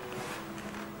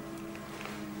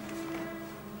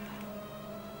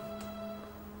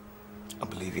 I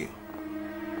believe you.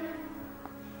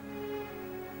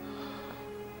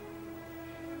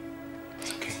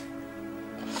 Okay.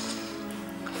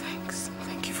 Thanks.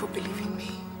 Thank you for believing me.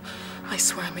 I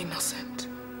swear I'm innocent.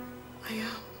 I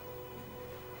am.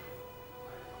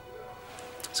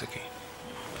 It's okay.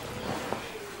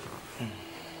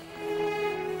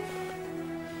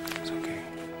 It's okay.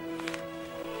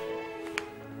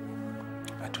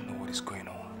 I don't know what is going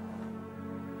on.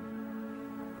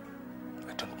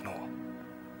 I don't know.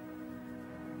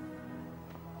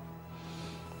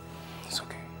 It's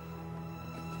okay.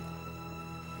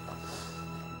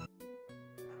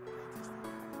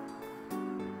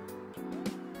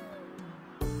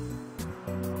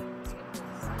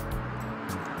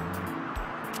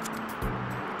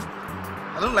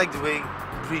 I don't like the way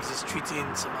Briggs is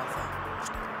treating Samantha.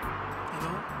 You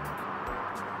know?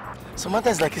 Samantha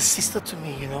is like a sister to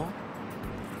me, you know?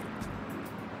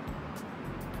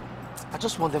 I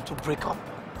just want them to break up.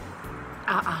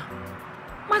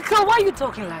 Michael, why are you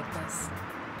talking like this?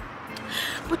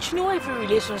 But you know every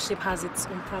relationship has its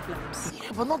own problems.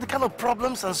 Yeah, but not the kind of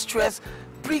problems and stress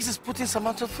Briggs is putting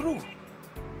Samantha through.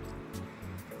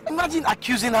 Imagine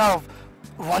accusing her of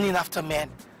running after men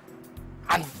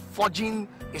and forging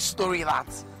a story that,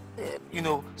 you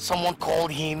know, someone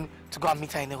called him to go and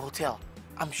meet her in a hotel.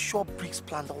 I'm sure Briggs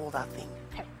planned all that thing.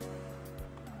 Hey.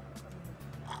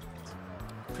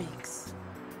 Briggs,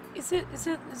 is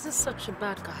this such a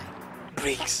bad guy?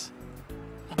 Briggs.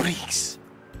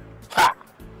 Ha!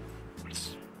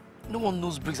 No one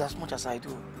knows Briggs as much as I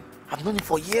do. I've known him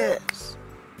for years.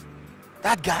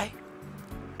 That guy,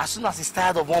 as soon as he's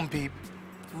tired of one babe,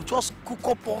 he'll just cook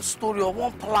up one story or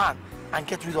one plan and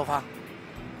get rid of her.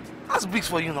 That's Briggs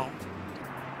for you now.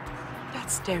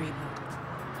 That's terrible.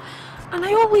 And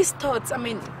I always thought,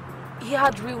 he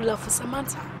had real love for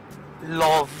Samantha.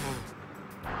 Love.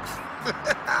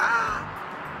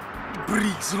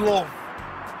 Briggs, love.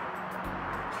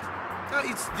 No,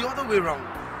 it's the other way around.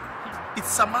 It's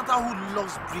Samantha who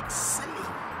loves Briggs silly.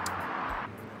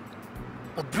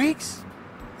 But Briggs,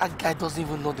 that guy doesn't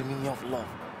even know the meaning of love.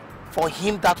 For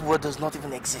him, that word does not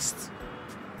even exist.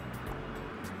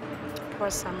 Poor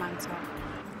Samantha.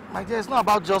 My dear, it's not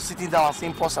about just sitting down and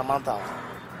saying poor Samantha.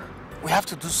 We have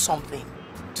to do something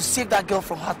to save that girl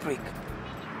from heartbreak.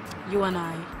 You and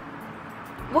I.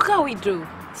 What can we do?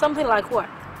 Something like what?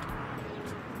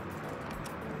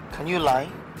 Can you lie?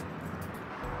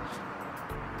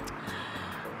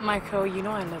 Michael, you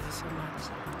know I love you so much.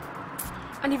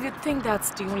 And if you think that's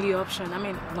the only option,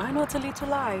 why not a little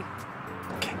lie?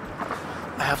 Okay,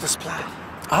 I have this plan.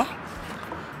 Huh?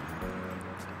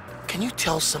 Can you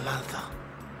tell Samantha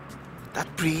that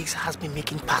Briggs has been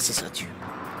making passes at you?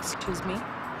 Excuse me?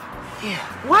 Yeah.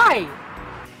 Why?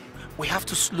 We have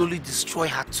to slowly destroy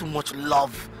her too much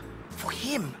love for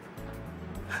him.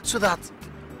 So that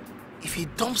if he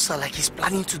dumps her like he's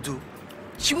planning to do,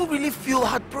 she won't really feel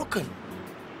heartbroken.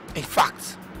 In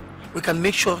fact, we can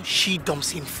make sure she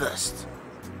dumps him first.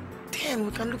 Then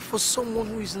we can look for someone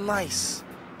who is nice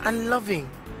and loving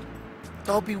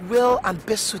that will be well and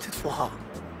best suited for her.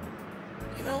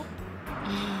 You know?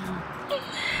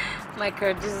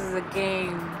 Michael, this is a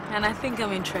game, and I think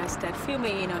I'm interested. Fill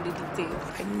me in on the details.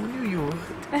 I knew you would.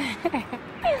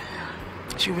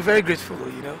 She'll be very grateful,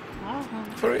 you know?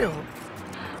 For real.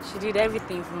 She did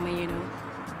everything for me, you know.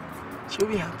 She'll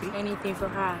be happy. Anything for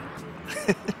her.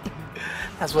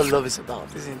 That's what love is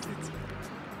about, isn't it?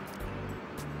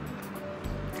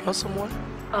 You want some more?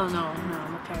 Oh, no,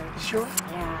 I'm okay. You sure?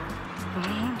 Yeah.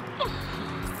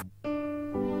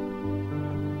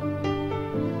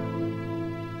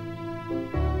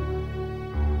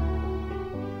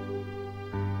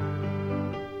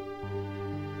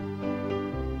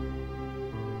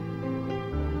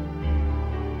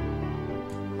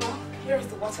 Here's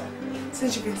the water.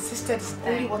 Since you've insisted, it's the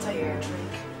only water you can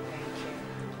drink.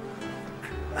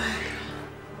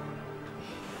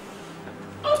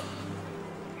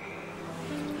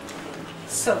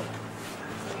 So,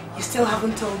 you still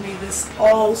haven't told me this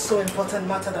all so important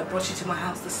matter that brought you to my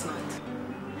house this night.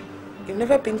 You've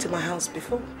never been to my house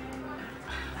before.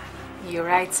 You're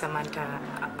right, Samantha.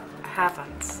 I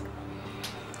haven't.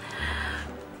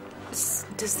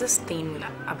 There's this thing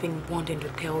I've been wanting to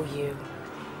tell you.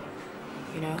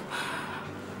 You know?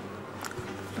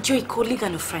 You're a colleague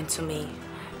and a friend to me.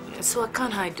 So I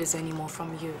can't hide this anymore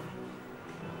from you.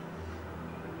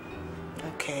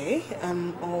 Okay,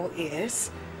 I'm all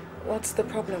ears. What's the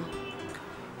problem?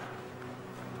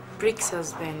 Briggs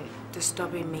has been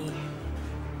disturbing me.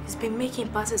 He's been making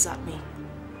passes at me.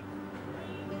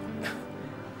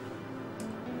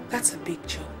 That's a big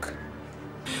joke.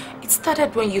 It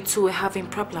started when you two were having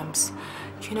problems.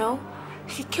 You know,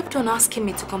 he kept on asking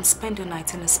me to come spend the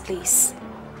night in his place.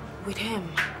 With him.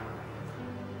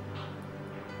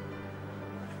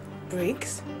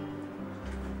 Briggs?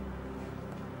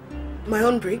 My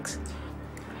own Briggs?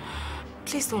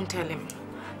 Please don't tell him.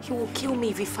 He will kill me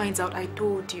if he finds out I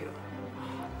told you.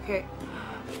 Okay?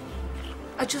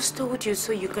 I just told you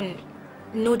so you can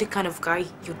know the kind of guy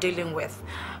you're dealing with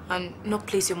and not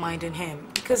place your mind on him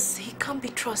because he can't be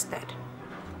trusted.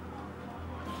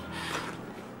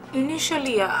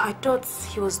 Initially, I thought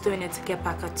he was doing it to get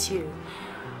back at you.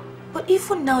 But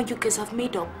even now you guys have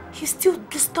made up, he still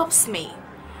disturbs me,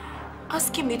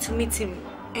 asking me to meet him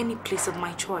any place of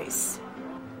my choice.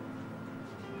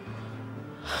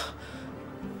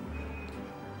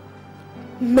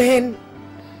 Men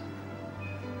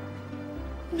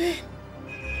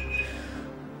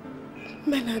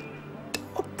are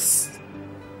dogs.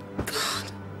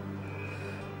 God.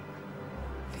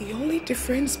 The only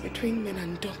difference between men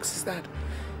and dogs is that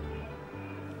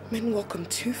men walk on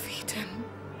 2 feet and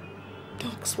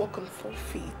dogs walk on 4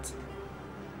 feet.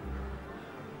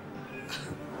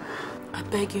 I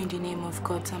beg you in the name of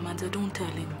God, Samantha, don't tell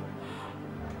him.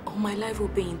 Or my life will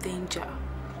be in danger.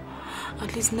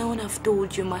 At least now when I've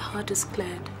told you, my heart is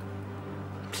cleared.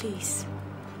 Please.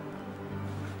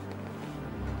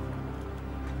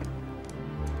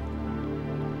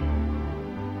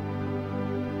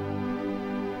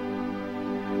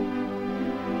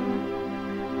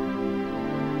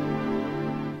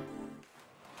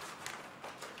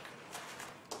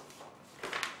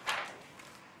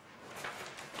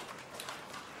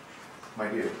 My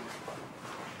dear.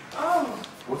 Oh.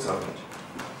 What's happened?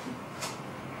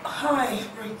 Hi,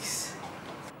 Briggs.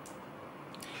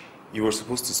 You were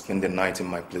supposed to spend the night in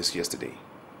my place yesterday.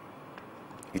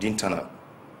 You didn't turn up.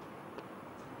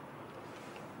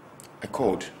 I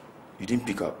called. You didn't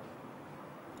pick up.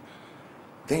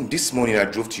 Then this morning I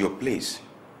drove to your place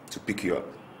to pick you up,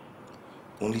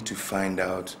 only to find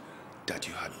out that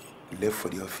you had left for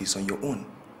the office on your own.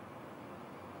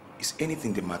 Is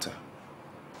anything the matter?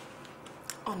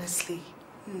 Honestly,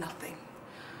 nothing.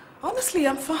 Honestly,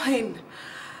 I'm fine.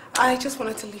 I just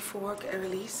wanted to leave for work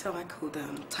early so I could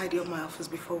tidy up my office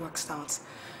before work starts.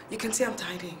 You can see I'm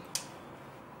tidying.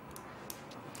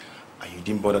 And you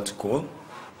didn't bother to call?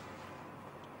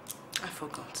 I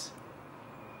forgot.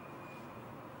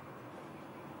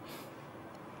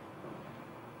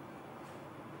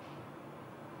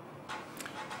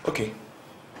 Okay.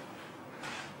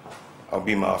 I'll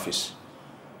be in my office.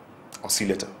 I'll see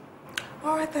you later.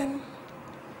 All right then.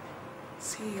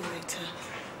 See you later.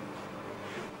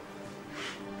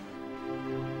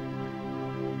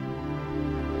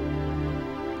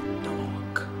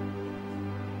 Dog.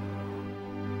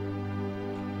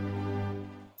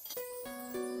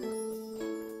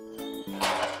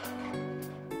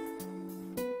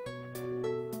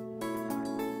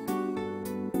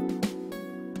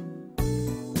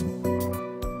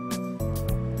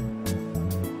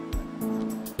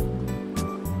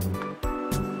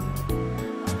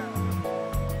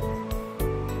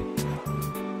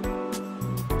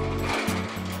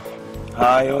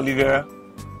 Hi, Olivia.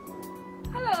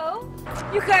 Hello.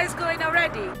 You guys going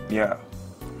already? Yeah.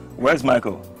 Where's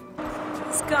Michael?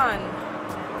 He's gone.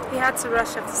 He had to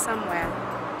rush off to somewhere.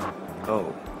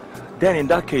 Oh. Then in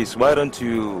that case, why don't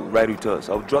you ride with us?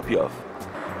 I'll drop you off.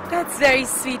 That's very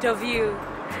sweet of you.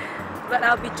 But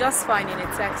I'll be just fine in a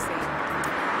taxi.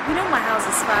 You know my house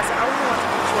is far, so I wouldn't want to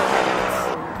put you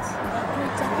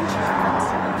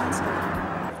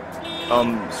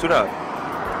ahead. Sweetheart,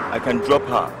 I can drop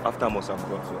her after I must have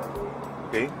got to her.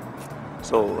 Okay?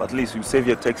 So at least you save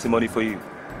your taxi money for you.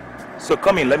 So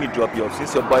come in, let me drop you off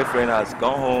since your boyfriend has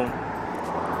gone home.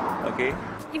 Okay?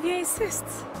 If you insist.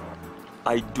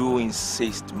 I do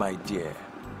insist, my dear.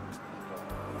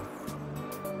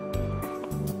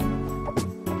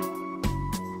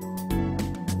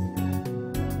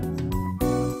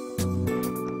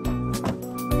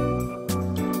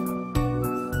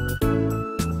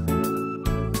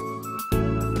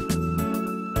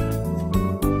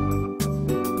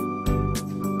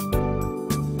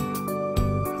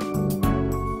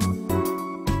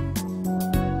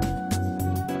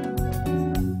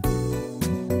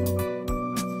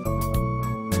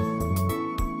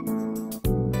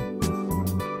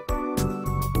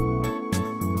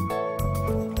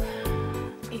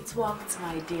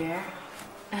 My dear,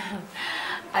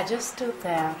 I just stood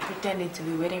there pretending to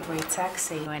be waiting for a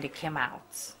taxi when they came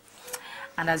out.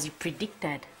 And as you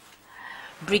predicted,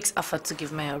 Briggs offered to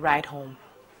give me a ride home.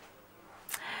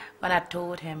 When I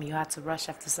told him you had to rush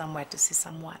off to somewhere to see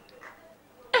someone.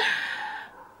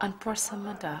 And poor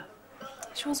Samantha,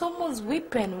 she was almost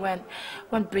weeping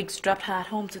when Briggs dropped her at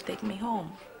home to take me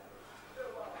home.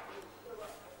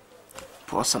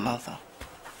 Poor Samantha.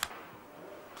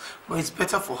 Well, it's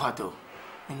better for her though.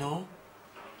 You know,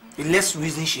 the less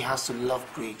reason she has to love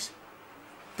Briggs,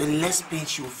 the less pain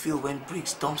she will feel when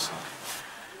Briggs dumps her.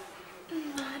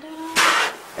 I don't know.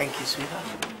 Thank you, sweetheart.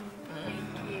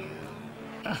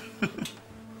 Thank you.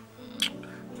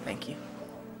 Thank you.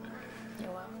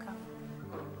 You're welcome.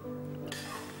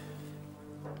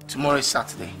 Tomorrow is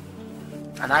Saturday,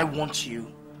 and I want you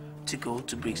to go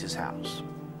to Briggs' house.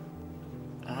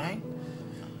 Alright?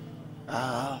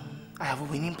 I have a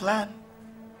winning plan.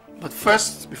 But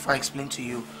first, before I explain to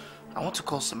you, I want to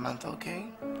call Samantha,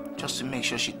 okay? Just to make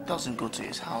sure she doesn't go to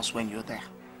his house when you're there.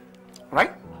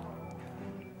 Right?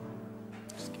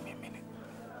 Just give me a minute.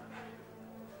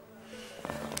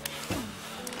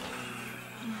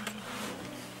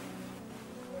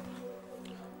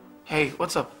 Hey,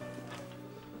 what's up?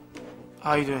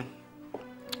 How are you doing?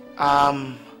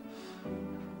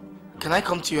 Can I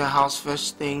come to your house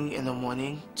first thing in the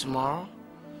morning tomorrow?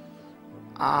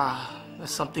 There's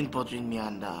something bothering me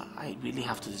and I really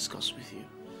have to discuss with you.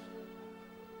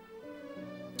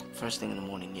 First thing in the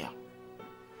morning, yeah.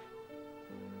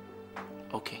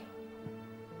 Okay.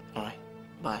 Alright.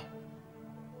 Bye.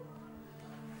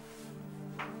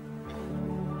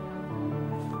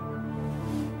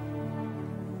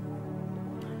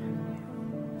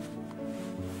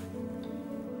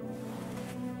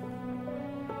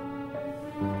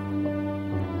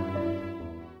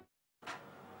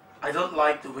 I don't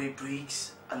like the way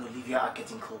Briggs and Olivia are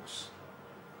getting close.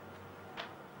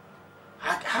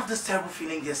 I have this terrible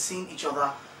feeling they're seeing each other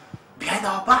behind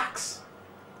our backs.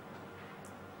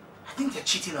 I think they're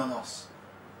cheating on us.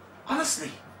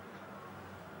 Honestly.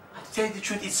 To tell you the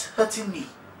truth, it's hurting me.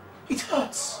 It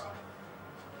hurts.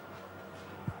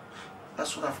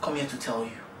 That's what I've come here to tell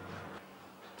you.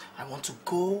 I want to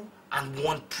go and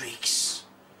warn Briggs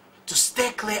to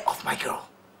stay clear of my girl.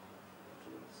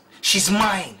 She's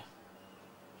mine.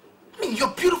 I mean,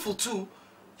 you're beautiful too.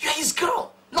 You're his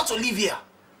girl, not Olivia.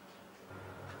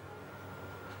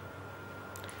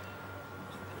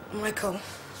 Michael,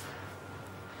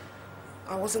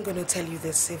 I wasn't going to tell you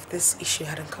this if this issue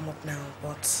hadn't come up now,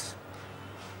 but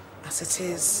as it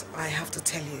is, I have to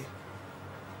tell you.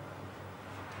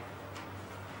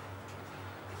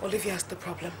 Olivia's the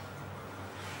problem.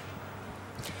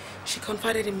 She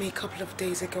confided in me a couple of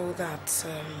days ago that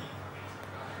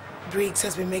Briggs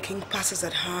has been making passes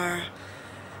at her,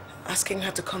 asking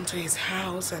her to come to his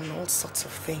house and all sorts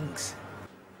of things.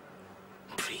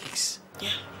 Briggs? Yeah.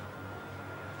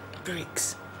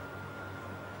 Briggs.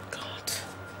 God.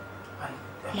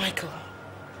 Michael,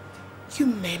 you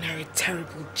men are a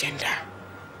terrible gender.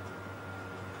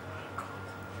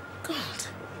 God.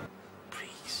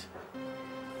 Briggs.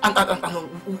 And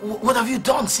what have you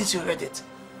done since you read it?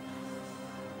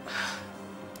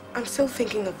 I'm still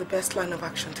thinking of the best line of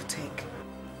action to take.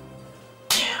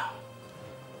 Damn.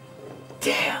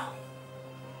 Damn.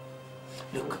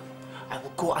 Look, I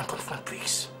will go and confront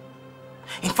Briggs.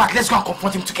 In fact, let's go and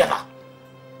confront him together.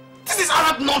 This is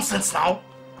Arab nonsense now.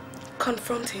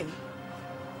 Confront him?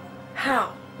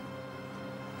 How?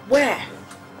 Where?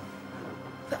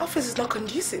 The office is not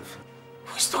conducive.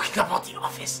 Who's talking about the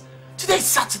office? Today is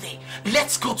Saturday.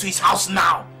 Let's go to his house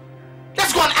now.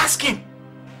 Let's go and ask him.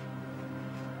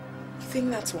 You think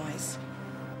that's wise?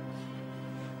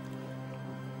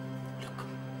 Look,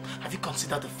 have you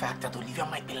considered the fact that Olivia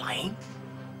might be lying?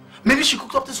 Maybe she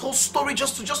cooked up this whole story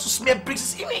just to smear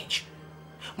Briggs' image.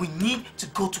 We need to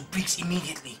go to Briggs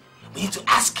immediately. We need to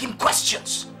ask him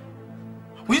questions.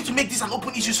 We need to make this an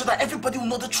open issue so that everybody will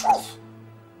know the truth.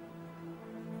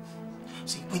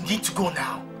 See, we need to go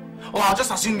now. Or I'll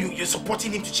just assume you're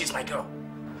supporting him to chase my girl.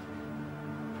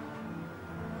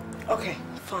 Okay,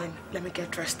 fine. Let me get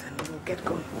dressed and we'll get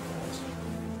going.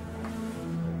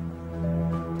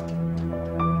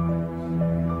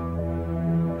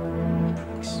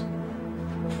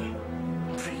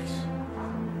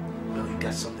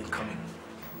 Something coming.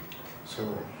 So,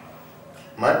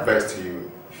 my advice to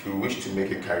you, if you wish to make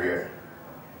a career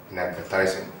in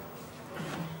advertising,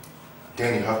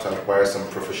 then you have to acquire some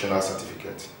professional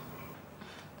certificate.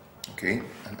 Okay?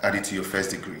 And add it to your first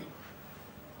degree.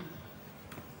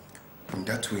 In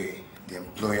that way, the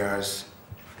employers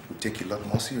will take you a lot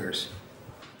more serious.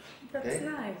 That's okay?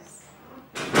 nice.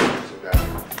 So that...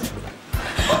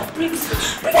 Briggs,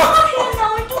 come here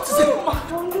now in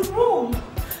the room.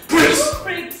 Briggs!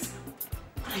 Briggs!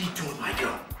 What are you doing with my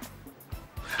girl?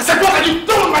 I said, what are you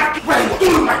doing with my girl? What are you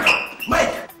doing with my girl?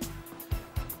 Mike!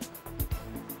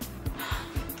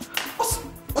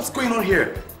 What's going on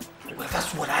here? Well,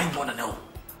 that's what I want to know.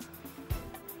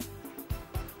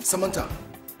 Samantha.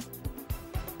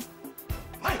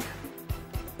 Mike!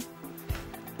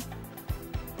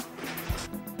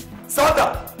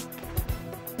 Samantha!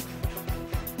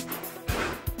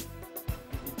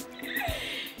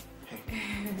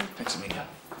 Thanks, Amelia.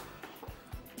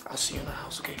 I'll see you in the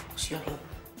house, okay? I'll see you at home.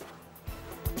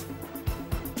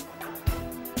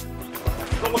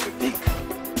 It's not what you think.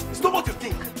 It's not what you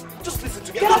think. Just listen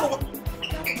to me.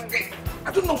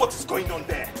 I don't know what is going on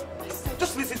there.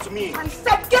 Just listen to me. I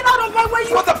said get out of my way,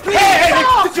 you... What the please? Hey,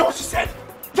 did you hear what she said?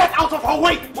 Get out of her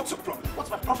way. What's your problem? What's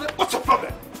my problem? What's your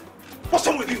problem? What's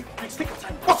wrong with you? Please take your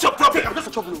time. What's your problem? I'm just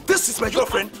a trouble. This is my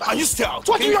girlfriend, and you stay out.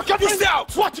 What? Okay? You stay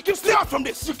out. What? You keep stay out from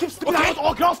this. You keep staying out,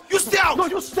 all girls. You stay out. No,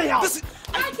 you stay out. This is...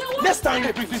 Next time,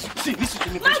 hey, please, see, listen to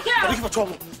me, please. I'm looking for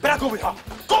trouble. Better go with her.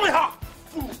 Go with her.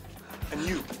 Fool. And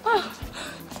you.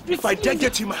 If I dare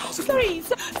get you in my house again,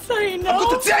 Sorry, no. I'm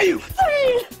going to tear you.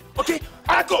 Sorry. Okay,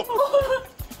 I go.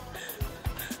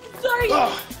 Sorry.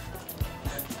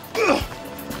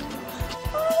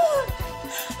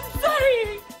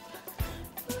 Sorry.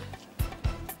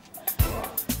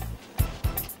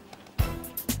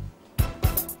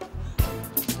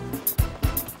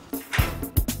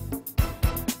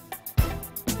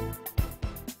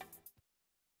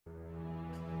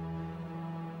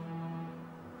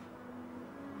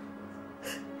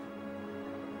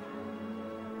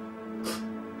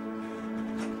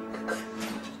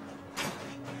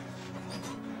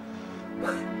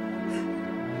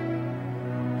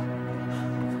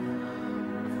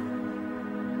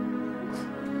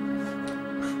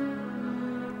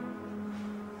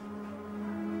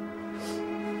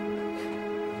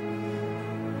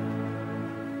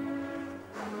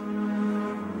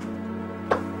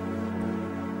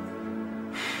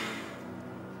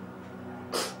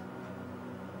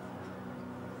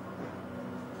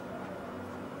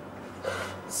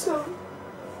 So,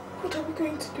 what are we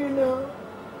going to do now?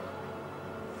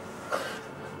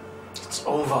 It's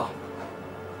over.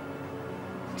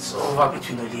 It's over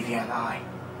between Olivia and I.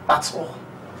 That's all.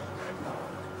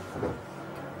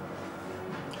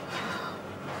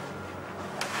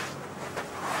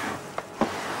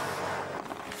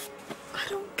 I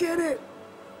don't get it.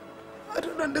 I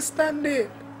don't understand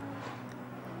it.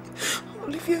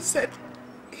 Olivia said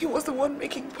he was the one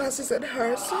making passes at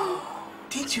her, so...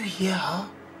 Didn't you hear her?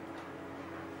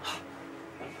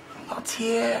 Not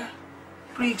here.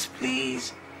 Briggs,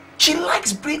 please. She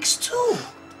likes Briggs too.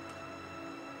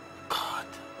 God,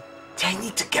 they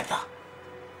need together.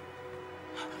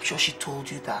 I'm sure she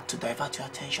told you that to divert your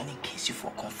attention in case you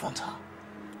confront her.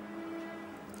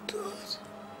 God,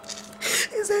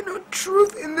 is there no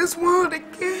truth in this world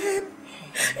again?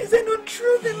 Is there no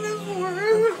truth in this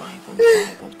world?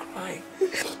 Don't cry.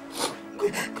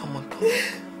 Come on.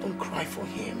 Don't cry for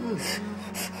him.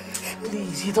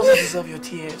 Please, he doesn't deserve your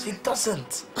tears. He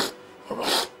doesn't. All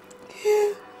right?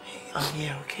 Yeah. I'm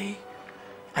here, okay?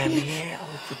 I am here. I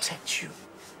will protect you.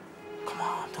 Come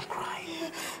on, don't cry.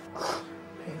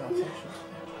 Pay no attention to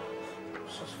them.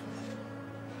 So sweet.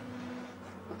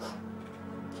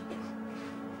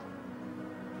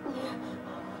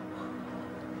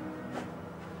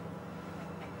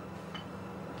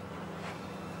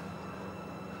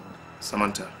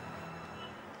 Samantha.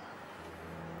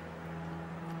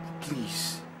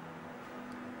 Please.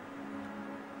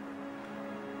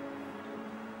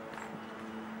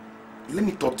 Let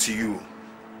me talk to you.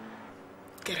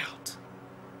 Get out.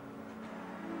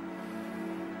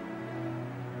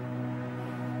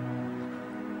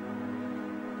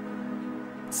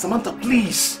 Samantha,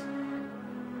 please.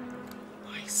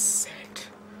 I said,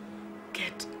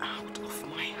 get out of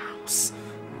my house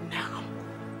now.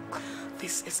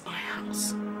 This is my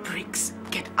house. Briggs,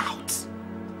 get out.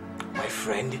 My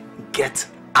friend, get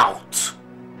out.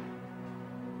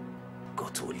 Go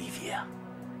to Olivia.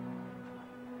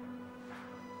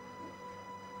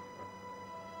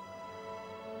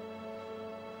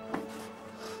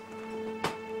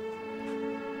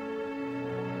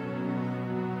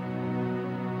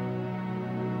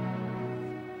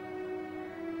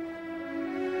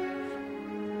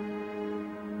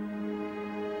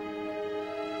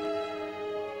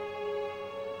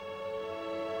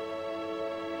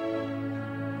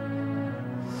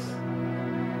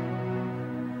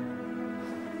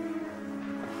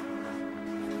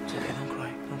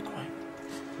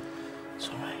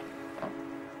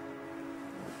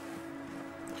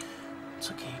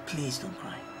 Please don't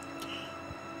cry.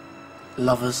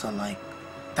 Lovers are like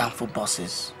downfall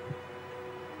buses.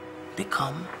 They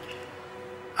come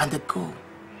and they go.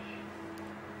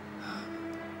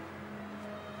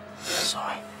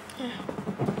 Sorry.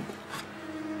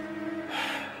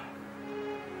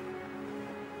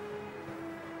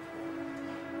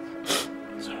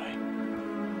 It's alright.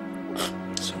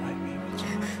 It's alright, baby. It's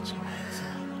alright. It's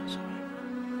alright. It's alright.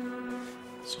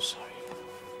 So sorry.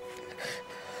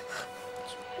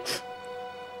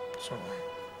 It's alright.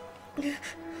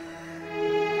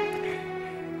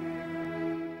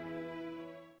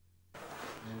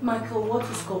 Michael, what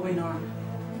is going on?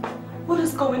 What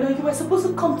is going on? You were supposed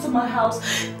to come to my house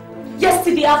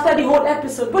yesterday after the whole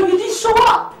episode, but you didn't show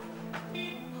up.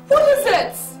 What is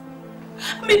it?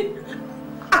 I mean,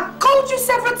 I called you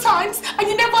several times and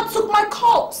you never took my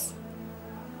calls.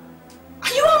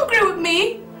 Are you angry with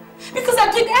me? Because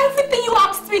I did everything you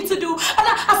asked me to do, and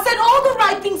I said all the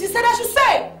right things you said I should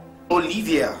say.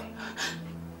 Olivia.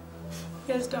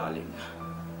 Yes, darling.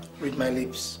 Read my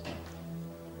lips.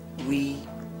 We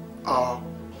are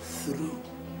through.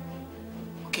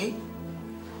 Okay?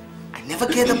 I never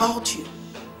cared about you.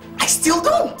 I still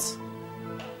don't.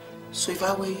 So if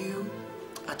I were you,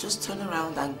 I'd just turn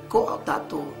around and go out that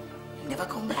door and never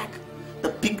come back. The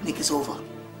picnic is over.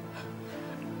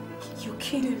 You're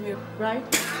kidding me, right?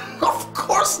 Of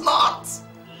course not.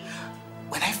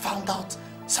 When I found out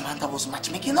Samantha was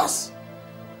matchmaking us,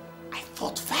 I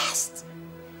thought fast.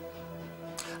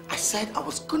 I said I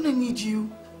was gonna need you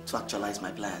to actualize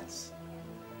my plans.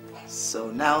 So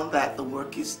now that the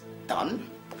work is done,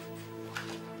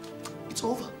 it's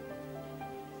over.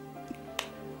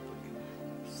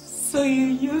 So you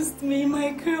used me,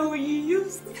 my girl, you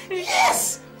used me.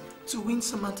 Yes! To win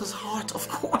Samantha's heart, of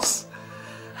course.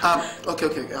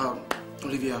 Okay.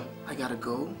 Olivia, I gotta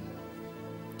go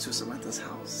to Samantha's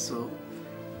house, so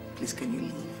please can you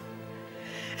leave?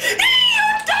 Hey,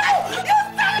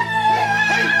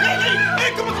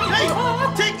 come on, hey,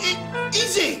 take it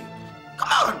easy.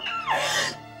 Come on.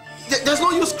 There's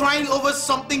no use crying over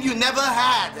something you never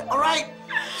had, all right?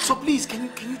 So please, can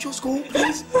you just go,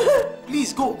 please?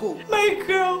 Please, go. My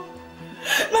girl,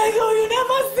 you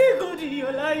never say God in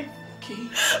your life. Okay.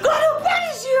 God will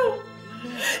punish you.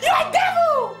 You're a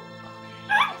devil.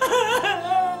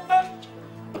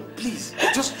 Please,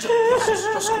 just go,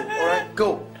 all right?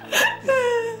 Go.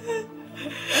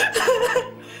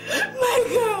 My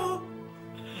girl,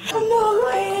 I'm not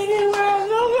going anywhere.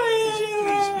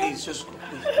 Please, just go.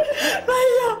 Please.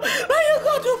 My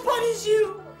God will punish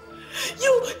you.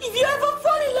 If you ever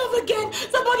fall in love again,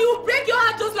 somebody will break your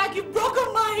heart just like you broke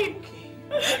mine.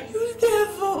 Okay. You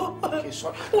devil. Okay,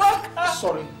 sorry. Walk.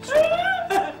 Sorry.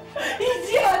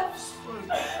 Idiot.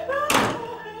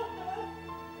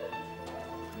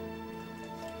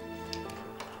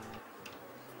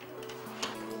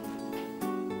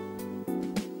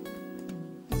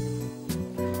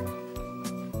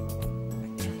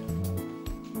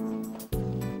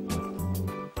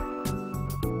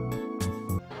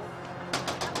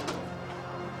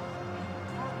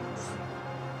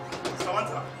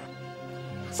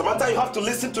 Samantha, you have to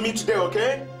listen to me today,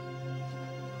 okay?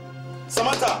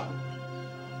 Samantha,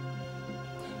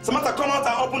 come out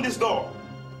and open this door.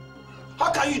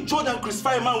 How can you judge and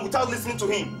crucify a man without listening to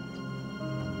him?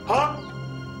 Huh?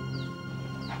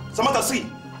 Samantha, see,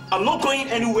 I'm not going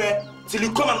anywhere till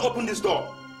you come and open this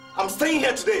door. I'm staying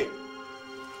here today.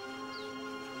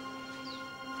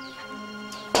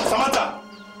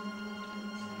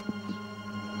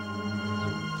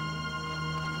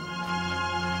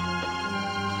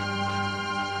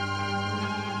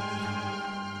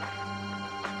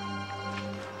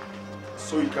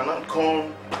 So you cannot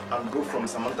come and go from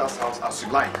Samantha's house as you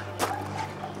like.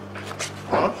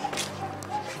 Huh?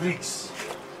 Briggs,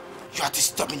 you are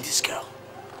disturbing this girl.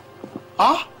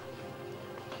 Huh?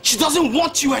 She doesn't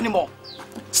want you anymore.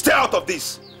 Stay out of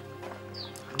this.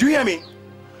 Do you hear me?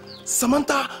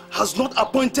 Samantha has not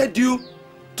appointed you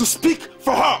to speak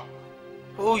for her.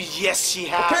 Oh yes, she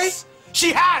has. Okay?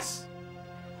 She has.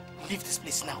 Leave this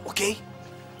place now, okay?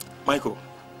 Michael,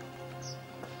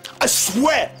 I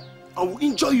swear I will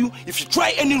injure you if you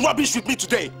try any rubbish with me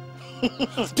today.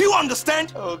 Do you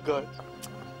understand? Oh God.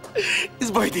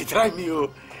 This boy, they try me, oh.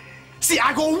 See,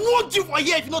 I go want you for a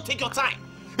year if you don't take your time.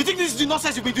 You think this is the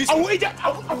nonsense you've been doing? I will injure.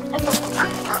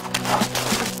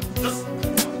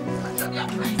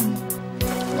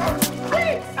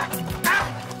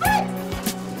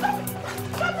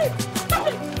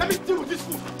 Let me deal with this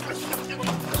fool.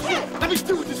 Let me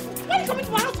deal with this fool. Why are you coming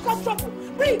to my house to cause trouble?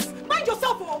 Briggs, mind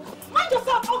yourself, oh. Mind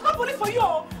yourself. I'll call police for you,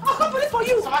 oh. I'll call police for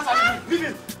you. Samantha, leave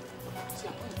him.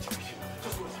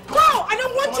 Go! I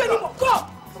don't want you anymore. Go!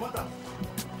 Samantha,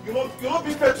 you're not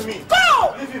being fair to me.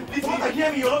 Go! Leave him. Samantha,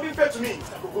 hear me. You're not being fair to me.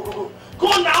 Go.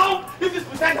 Go now. Leave this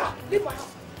pretender. Leave my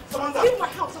house. Samantha. Leave my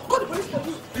house. I'll call the police for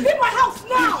you. Leave my house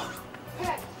now.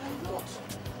 Hey.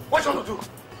 What you want to do?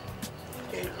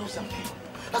 A loser.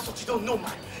 That's what you don't know,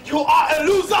 man. You are a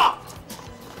loser!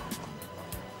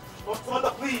 But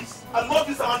Samantha, please. I love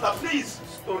you, Samantha. Please.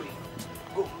 Story.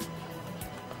 Go.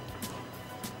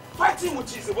 Fighting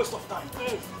with you is a waste of time.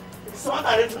 If Samantha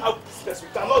already have business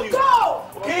with you, not you. Go!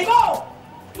 Okay? Go!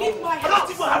 Leave my house. I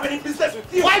don't even have any business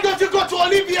with you. Why don't you go to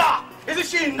Olivia? Isn't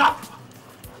she enough?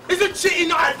 Isn't she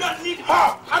enough? I don't need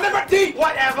her. I never did.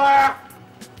 Whatever.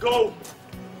 Go.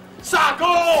 Sir,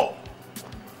 go.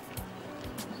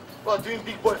 You are doing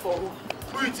big boy for who?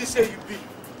 Who you say you be?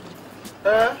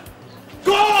 Go!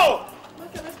 Go.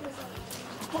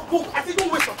 I think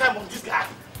don't waste your time on this guy.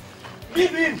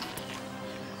 Leave him.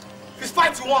 If it's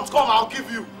fight you want, come, I'll give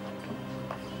you.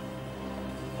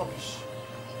 Rubbish.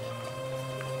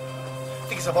 I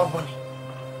think it's about money.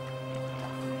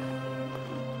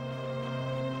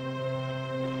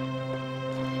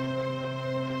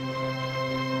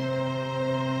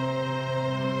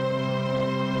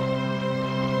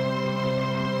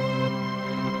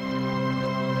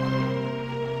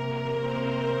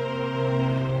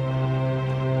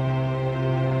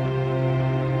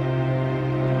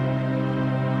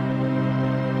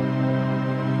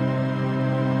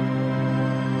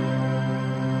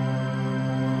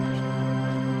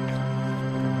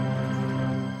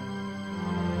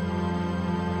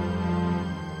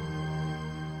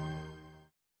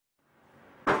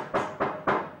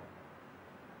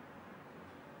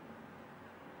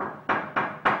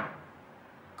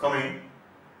 Come in.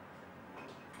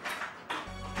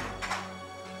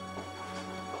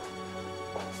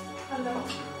 Hello.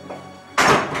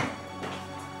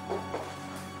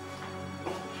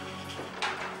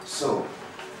 So,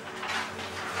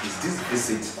 is this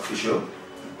visit official?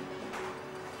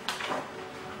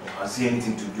 Or has it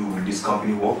anything to do with this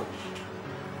company work?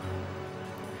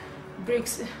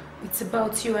 Briggs, it's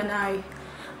about you and I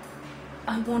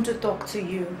want to talk to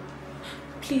you.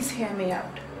 Please hear me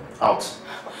out. Out.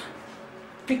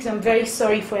 Briggs, I'm very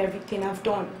sorry for everything I've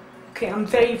done. Okay, I'm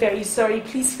very, very sorry.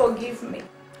 Please forgive me.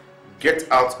 Get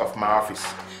out of my office.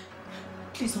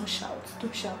 Please don't shout.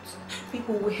 Don't shout.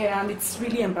 People will hear and it's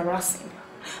really embarrassing.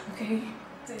 Okay?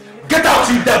 Get out,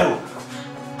 you devil!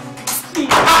 Please.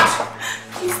 Out!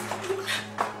 Please.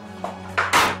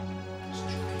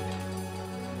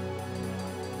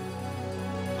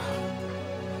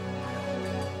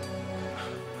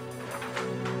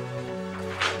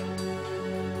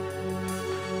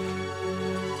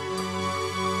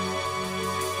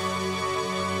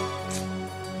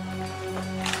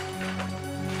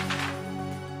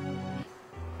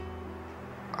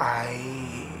 I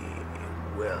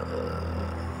will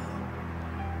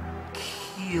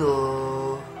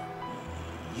kill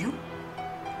you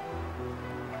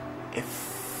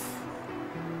if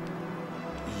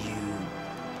you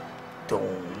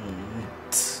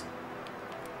don't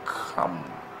come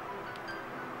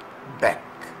back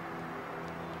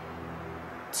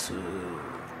to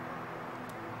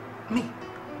me.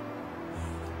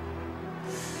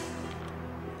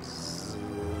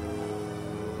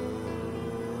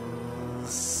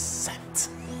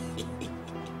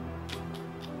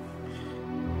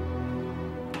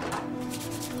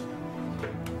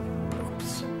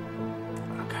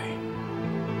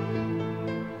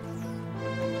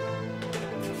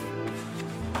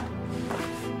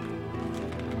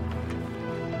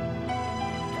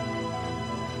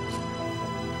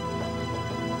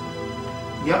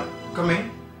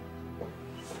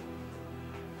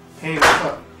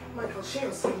 Michael,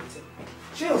 Shay's seen it.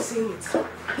 Shay's seen it.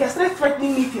 He has started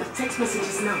threatening me via text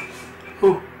messages now.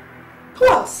 Who? Who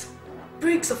else?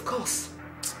 Briggs, of course.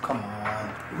 Come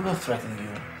on. We're not threatening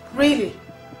you. Really?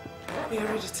 We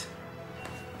read it.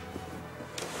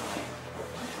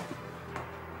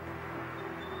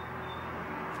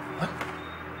 What?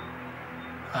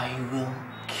 I will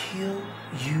kill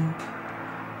you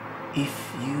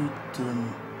if you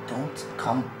don't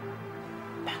come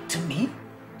back to me?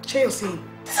 Shay's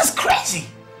this is crazy!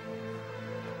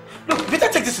 Look, we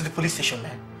better take this to the police station,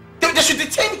 man. They should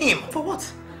detain him! For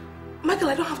what? Michael,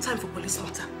 I don't have time for police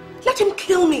matter. Let him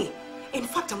kill me. In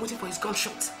fact, I'm waiting for his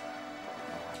gunshot.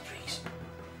 Please,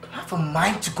 I have a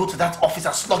mind to go to that office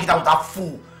and slug it out with that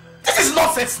fool. This is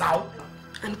nonsense now!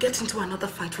 And get into another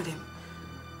fight with him.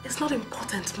 It's not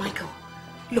important, Michael.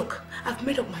 Look, I've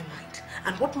made up my mind.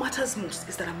 And what matters most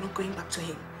is that I'm not going back to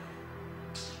him.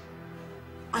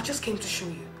 I just came to show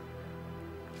you.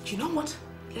 You know what?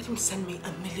 Let him send me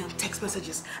 1,000,000 text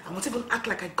messages. I won't even act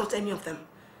like I got any of them.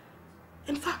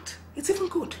 In fact, it's even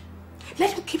good.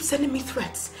 Let him keep sending me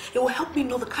threats. It will help me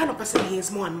know the kind of person he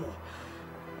is more and more.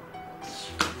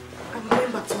 I'm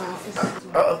going back to my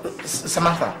office.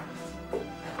 Samantha.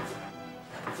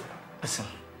 Listen,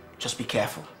 just be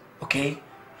careful, okay?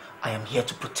 I am here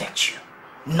to protect you.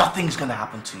 Nothing's gonna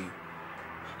happen to you.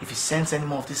 If he sends any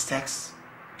more of these texts,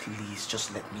 please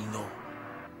just let me know.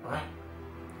 Alright?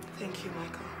 Thank you,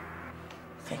 Michael.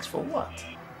 Thanks for what?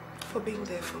 For being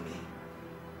there for me.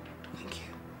 Thank you.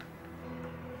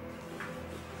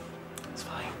 It's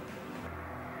fine.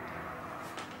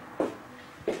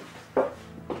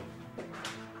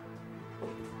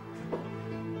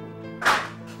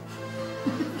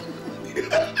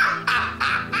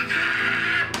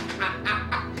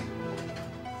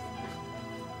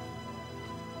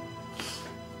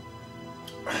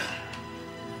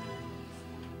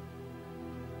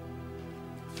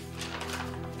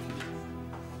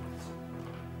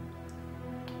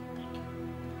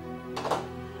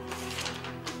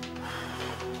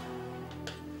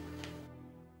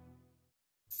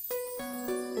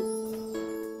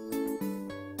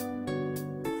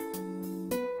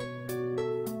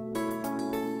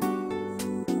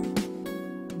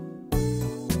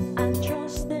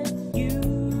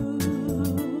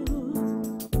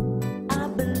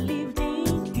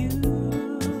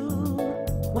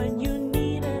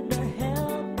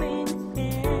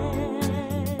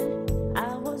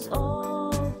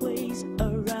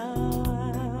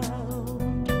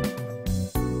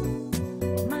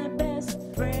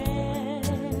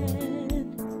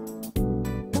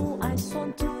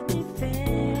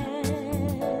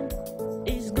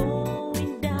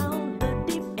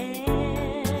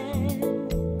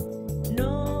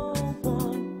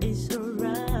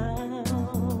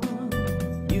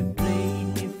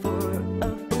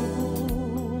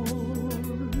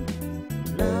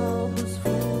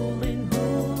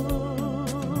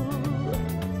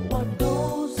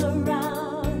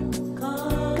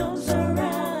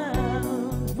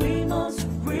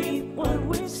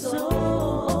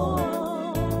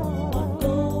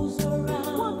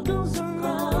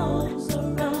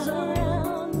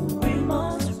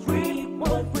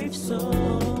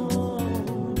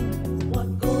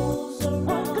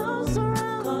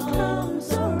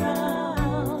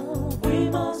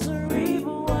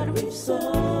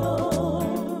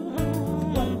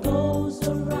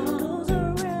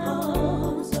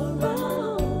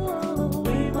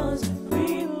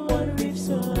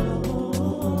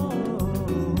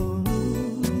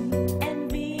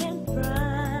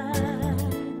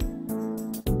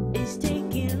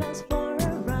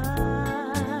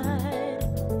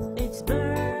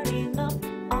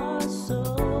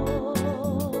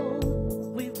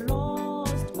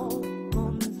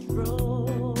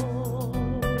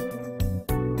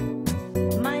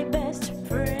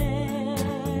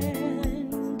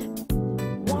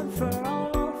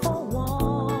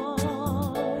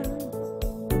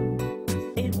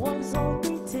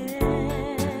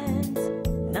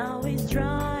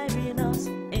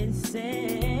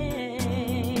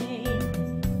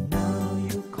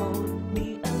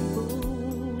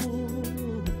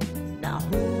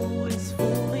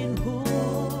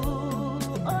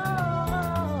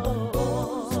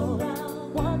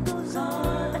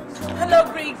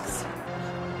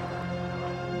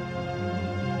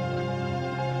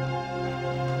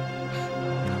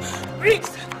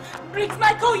 Briggs,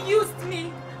 Michael used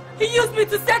me. He used me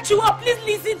to set you up. Please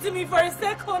listen to me for a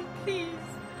second, please.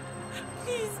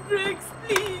 Please, Briggs,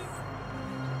 please.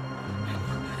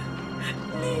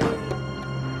 Please.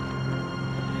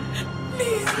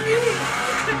 Please, please.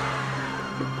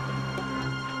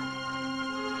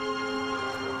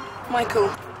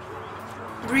 Michael,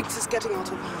 Briggs is getting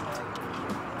out of hand.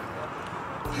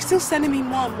 He's still sending me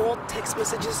more and more text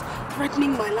messages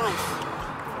threatening my life.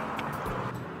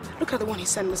 Look at the one he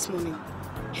sent this morning.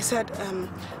 He said,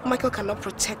 Michael cannot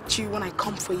protect you when I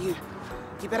come for you.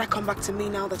 You better come back to me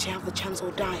now that you have the chance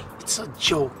or die. It's a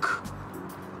joke.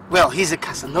 Well, he's a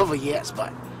Casanova, yes,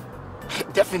 but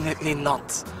definitely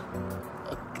not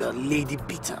a lady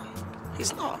beater.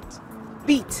 He's not.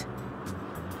 Beat?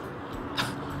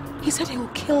 He said he will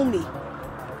kill me.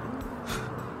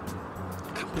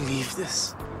 I can't believe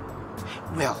this.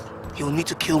 Well, he'll need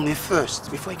to kill me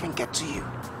first before he can get to you.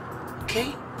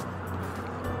 Okay?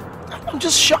 I'm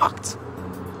just shocked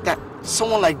that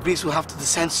someone like Briggs will have to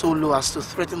descend so low as to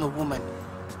threaten a woman.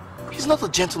 He's not a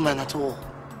gentleman at all.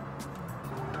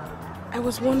 I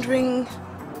was wondering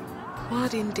why I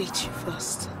didn't date you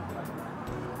first.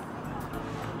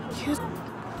 You're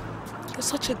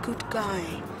such a good guy.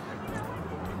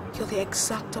 You're the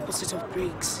exact opposite of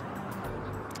Briggs.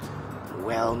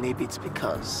 Well, maybe it's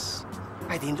because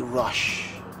I didn't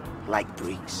rush like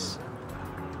Briggs.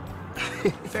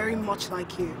 Very much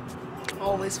like you.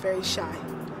 Always very shy.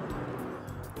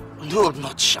 No, I'm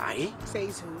not shy.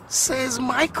 Says who? Says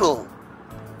Michael.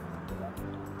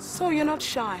 So you're not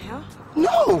shy, huh?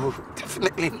 No,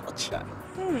 definitely not shy.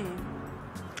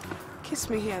 Kiss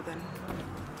me here then.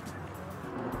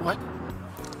 What?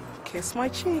 Kiss my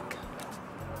cheek.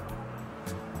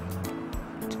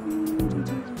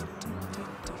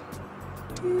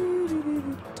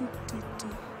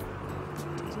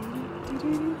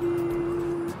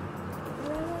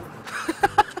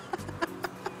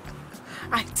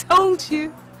 I told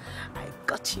you. I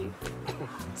got you.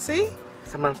 See?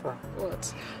 Samantha.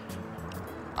 What?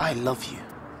 I love you.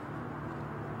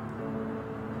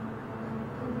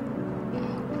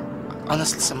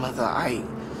 Honestly, Samantha, I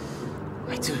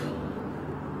do.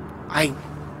 I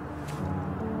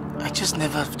just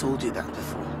never have told you that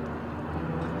before.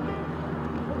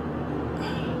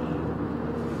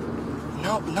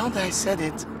 Now that I said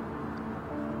it,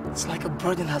 it's like a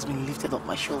burden has been lifted off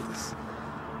my shoulders.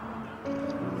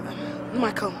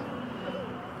 Michael,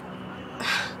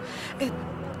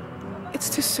 it's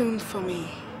too soon for me.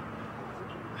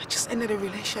 I just ended a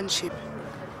relationship.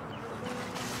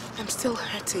 I'm still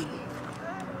hurting.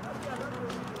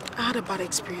 I had a bad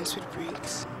experience with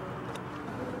Briggs.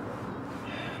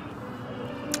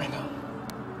 I know.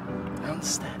 I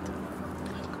understand.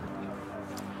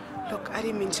 Look, I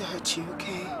didn't mean to hurt you,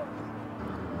 okay?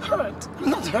 Hurt? I'm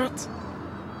not hurt.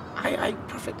 I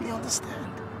perfectly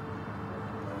understand.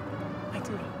 I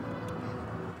do.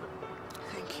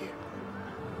 Thank you.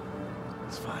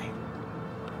 It's fine.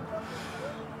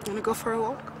 You wanna go for a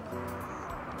walk?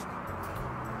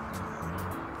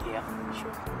 Yeah,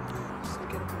 sure. So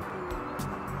get up and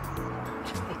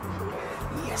bring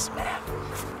me. Yes, ma'am.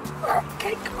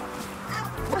 Okay, come on.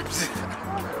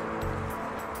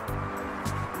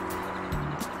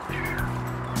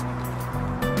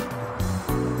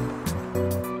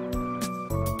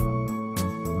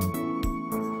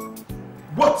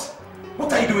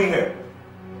 What are you doing here?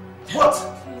 What?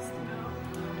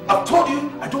 I've told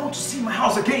you I don't want to see my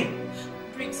house again.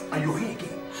 Briggs, and you're here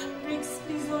again. Briggs,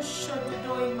 please don't shut the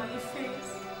door in my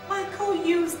face. Michael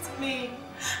used me.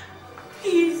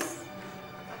 Please.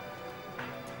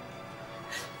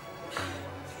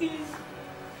 Please.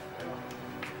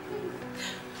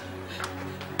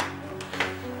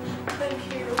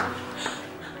 Thank you.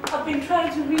 I've been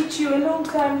trying to reach you a long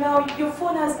time now. Your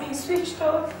phone has been switched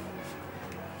off.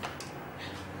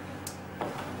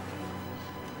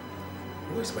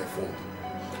 Where's my phone?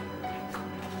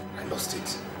 I lost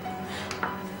it.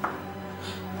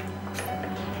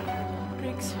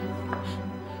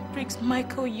 Briggs,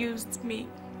 Michael used me.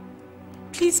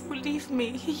 Please believe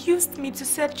me. He used me to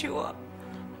set you up.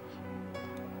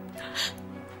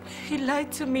 He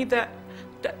lied to me that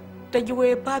you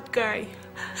were a bad guy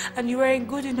and you weren't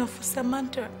good enough for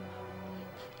Samantha.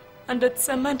 And that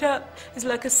Samantha is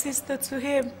like a sister to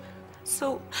him.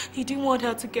 So he didn't want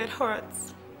her to get hurt.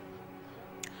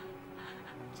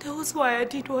 That was why I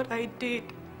did what I did.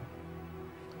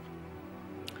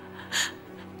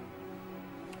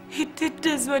 He did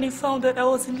this when he found that I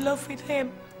was in love with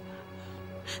him.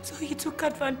 So he took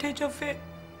advantage of it.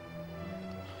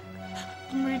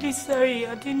 I'm really sorry.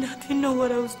 I didn't know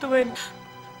what I was doing.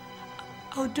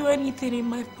 I'll do anything in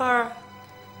my power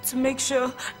to make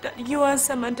sure that you and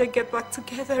Samantha get back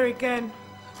together again.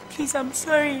 Please, I'm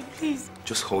sorry, please.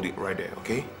 Just hold it right there,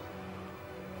 okay?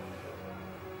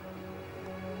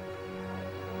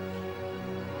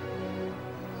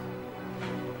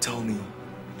 Tell me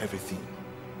everything.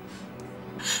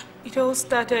 It all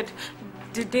started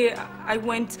the day I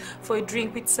went for a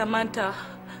drink with Samantha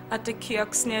at the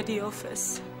kiosk near the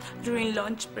office during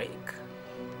lunch break.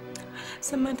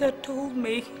 Samantha told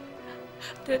me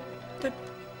that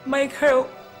my girl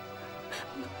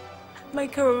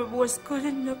was good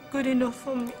enough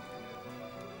for me.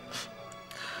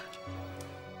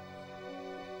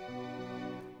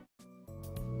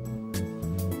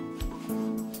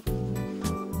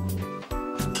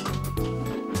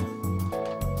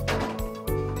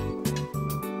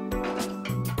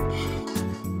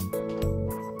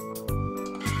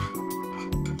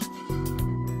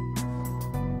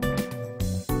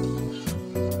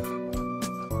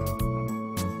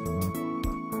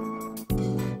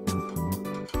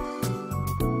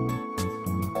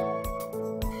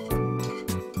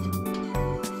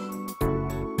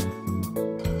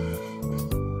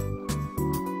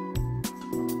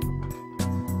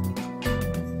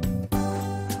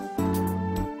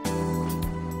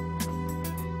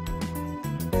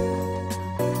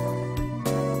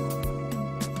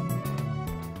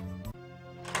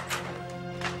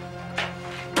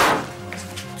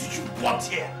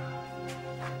 Here.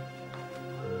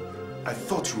 I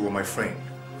thought you were my friend.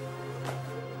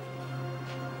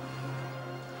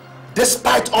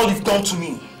 Despite all you've done to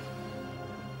me,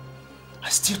 I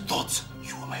still thought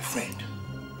you were my friend.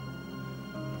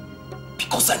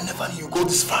 Because I never knew you go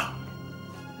this far.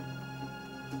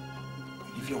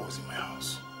 Olivia was in my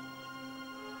house.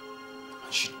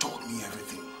 And she told me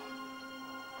everything.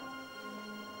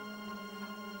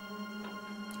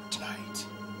 Tonight.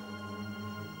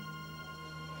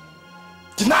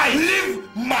 Tonight,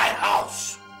 leave my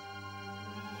house!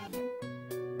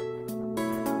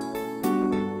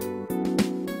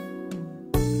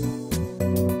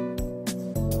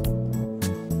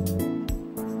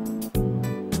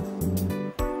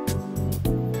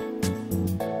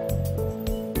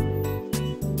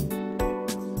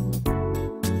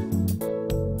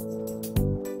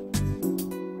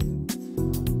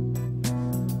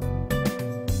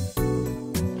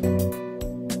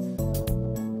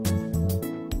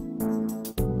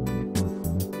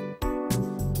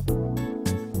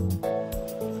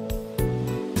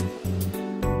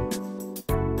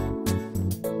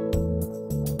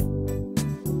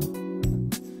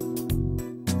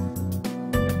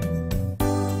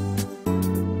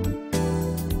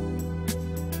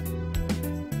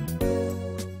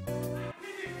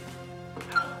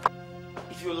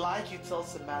 You tell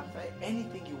Samantha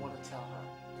anything you want to tell her.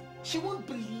 She won't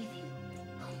believe you.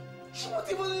 She won't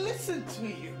even listen to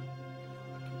you.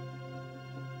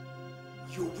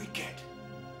 You're wicked.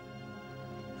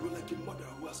 You're like a mother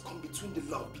who has come between the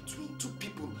love between two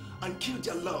people and killed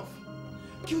their love,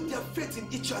 killed their faith in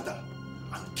each other,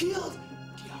 and killed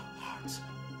their hearts.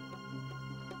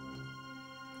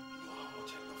 You know how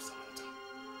much I love Samantha.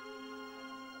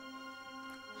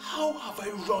 How have I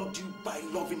wronged you by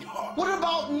loving her? What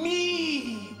about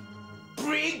me,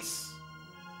 Briggs?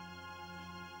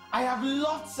 I have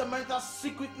loved Samantha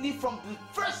secretly from the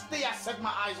first day I set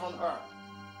my eyes on her.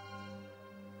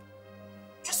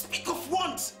 You speak of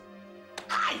want.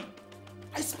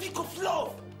 I speak of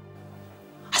love.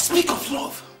 I speak of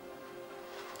love,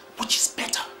 which is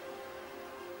better,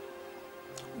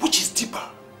 which is deeper,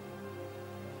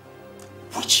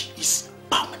 which is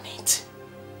permanent.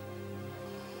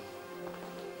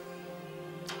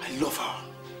 I love her.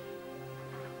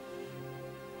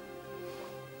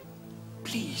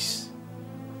 Please,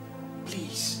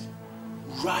 please,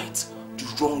 right the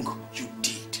wrong you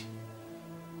did.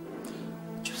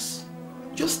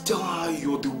 Just tell her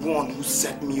you're the one who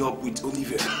set me up with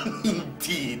Olivia.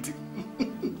 Indeed.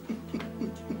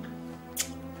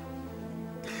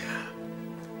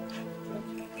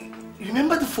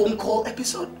 Remember the phone call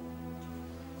episode?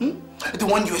 The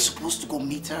one you were supposed to go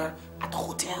meet her at the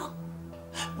hotel?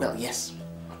 Well, yes.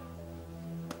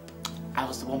 I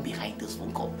was the one behind those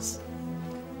phone calls.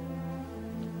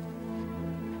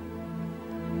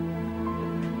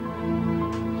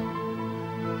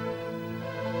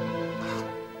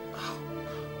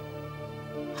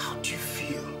 How do you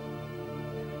feel?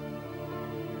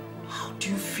 How do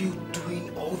you feel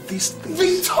doing all these things?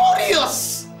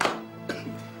 Victorious!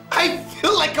 I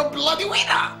feel like a bloody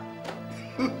winner!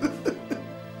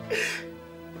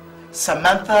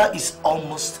 Samantha is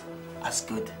almost as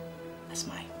good as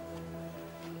mine.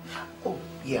 Oh,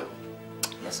 yeah.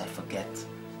 Yes, I forget.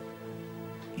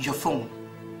 Your phone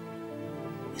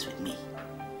is with me.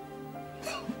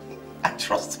 And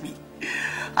trust me,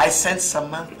 I sent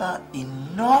Samantha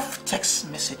enough text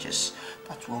messages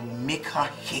that will make her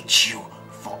hate you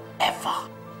forever.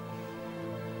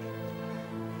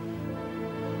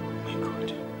 My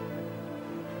God.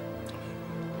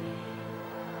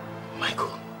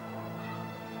 Michael,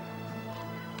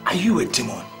 are you a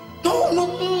demon? No, no,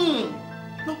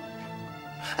 no.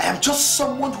 I am just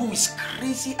someone who is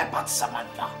crazy about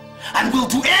Samantha and will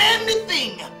do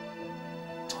anything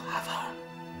to have her.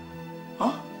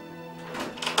 Huh?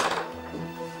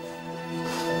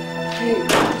 Hey,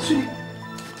 sweetie.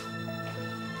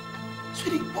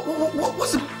 Sweetie,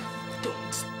 what's it?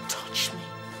 Don't touch me.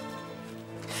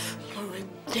 You're a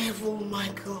devil,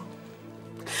 Michael.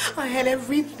 I had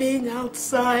everything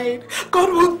outside. God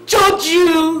will judge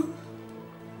you.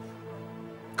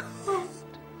 God.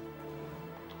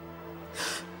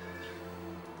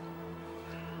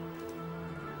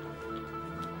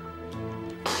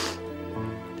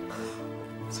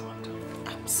 Samantha.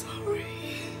 I'm sorry.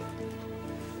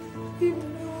 You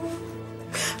know,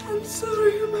 I'm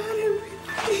sorry about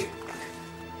everything.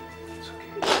 It's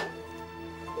okay.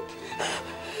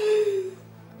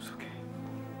 It's okay.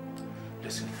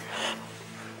 Listen.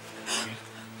 Okay?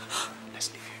 Let's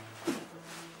leave here.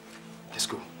 Let's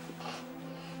go.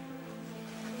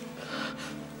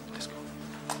 Let's go.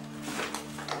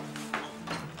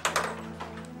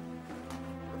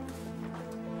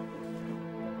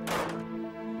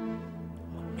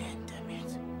 I'm a man, damn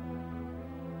it.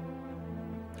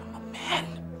 I'm a man.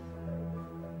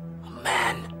 A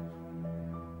man.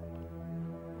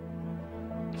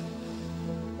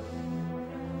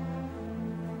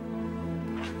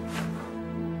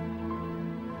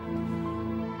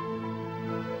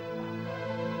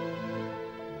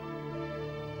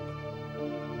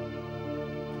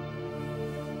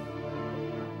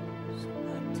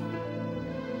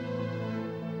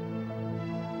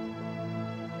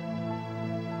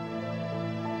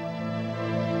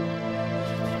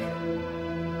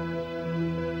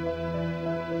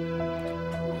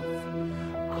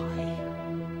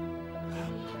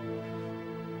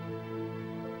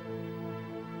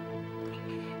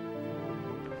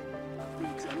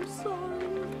 I'm sorry.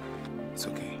 It's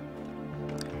okay.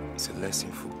 It's a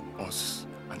lesson for us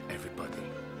and everybody.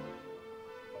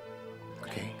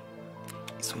 Okay?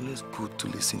 It's always good to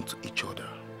listen to each other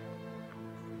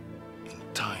in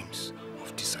times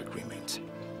of disagreement.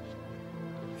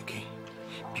 Okay?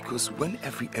 Because when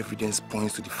every evidence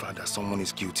points to the fact that someone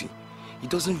is guilty, it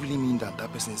doesn't really mean that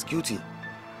that person is guilty.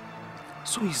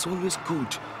 So it's always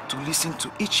good to listen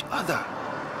to each other.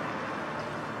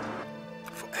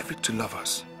 For every two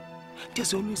lovers,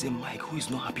 there's always a Mike who is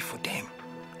not happy for them.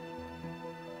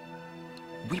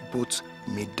 We both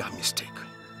made that mistake,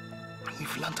 and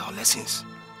we've learned our lessons.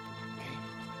 Okay?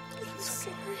 I'm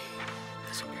sorry.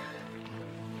 It's okay.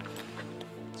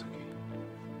 It's okay.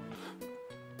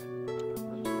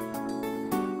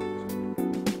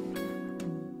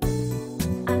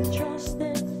 I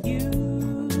trusted you.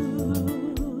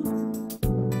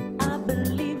 I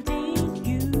believed in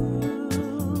you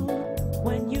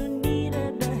when you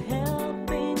needed a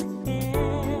helping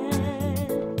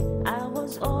hand. I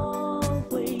was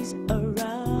always around.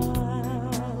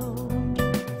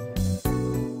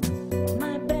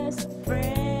 My best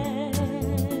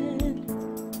friend,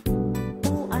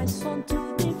 who I sought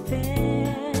to defend.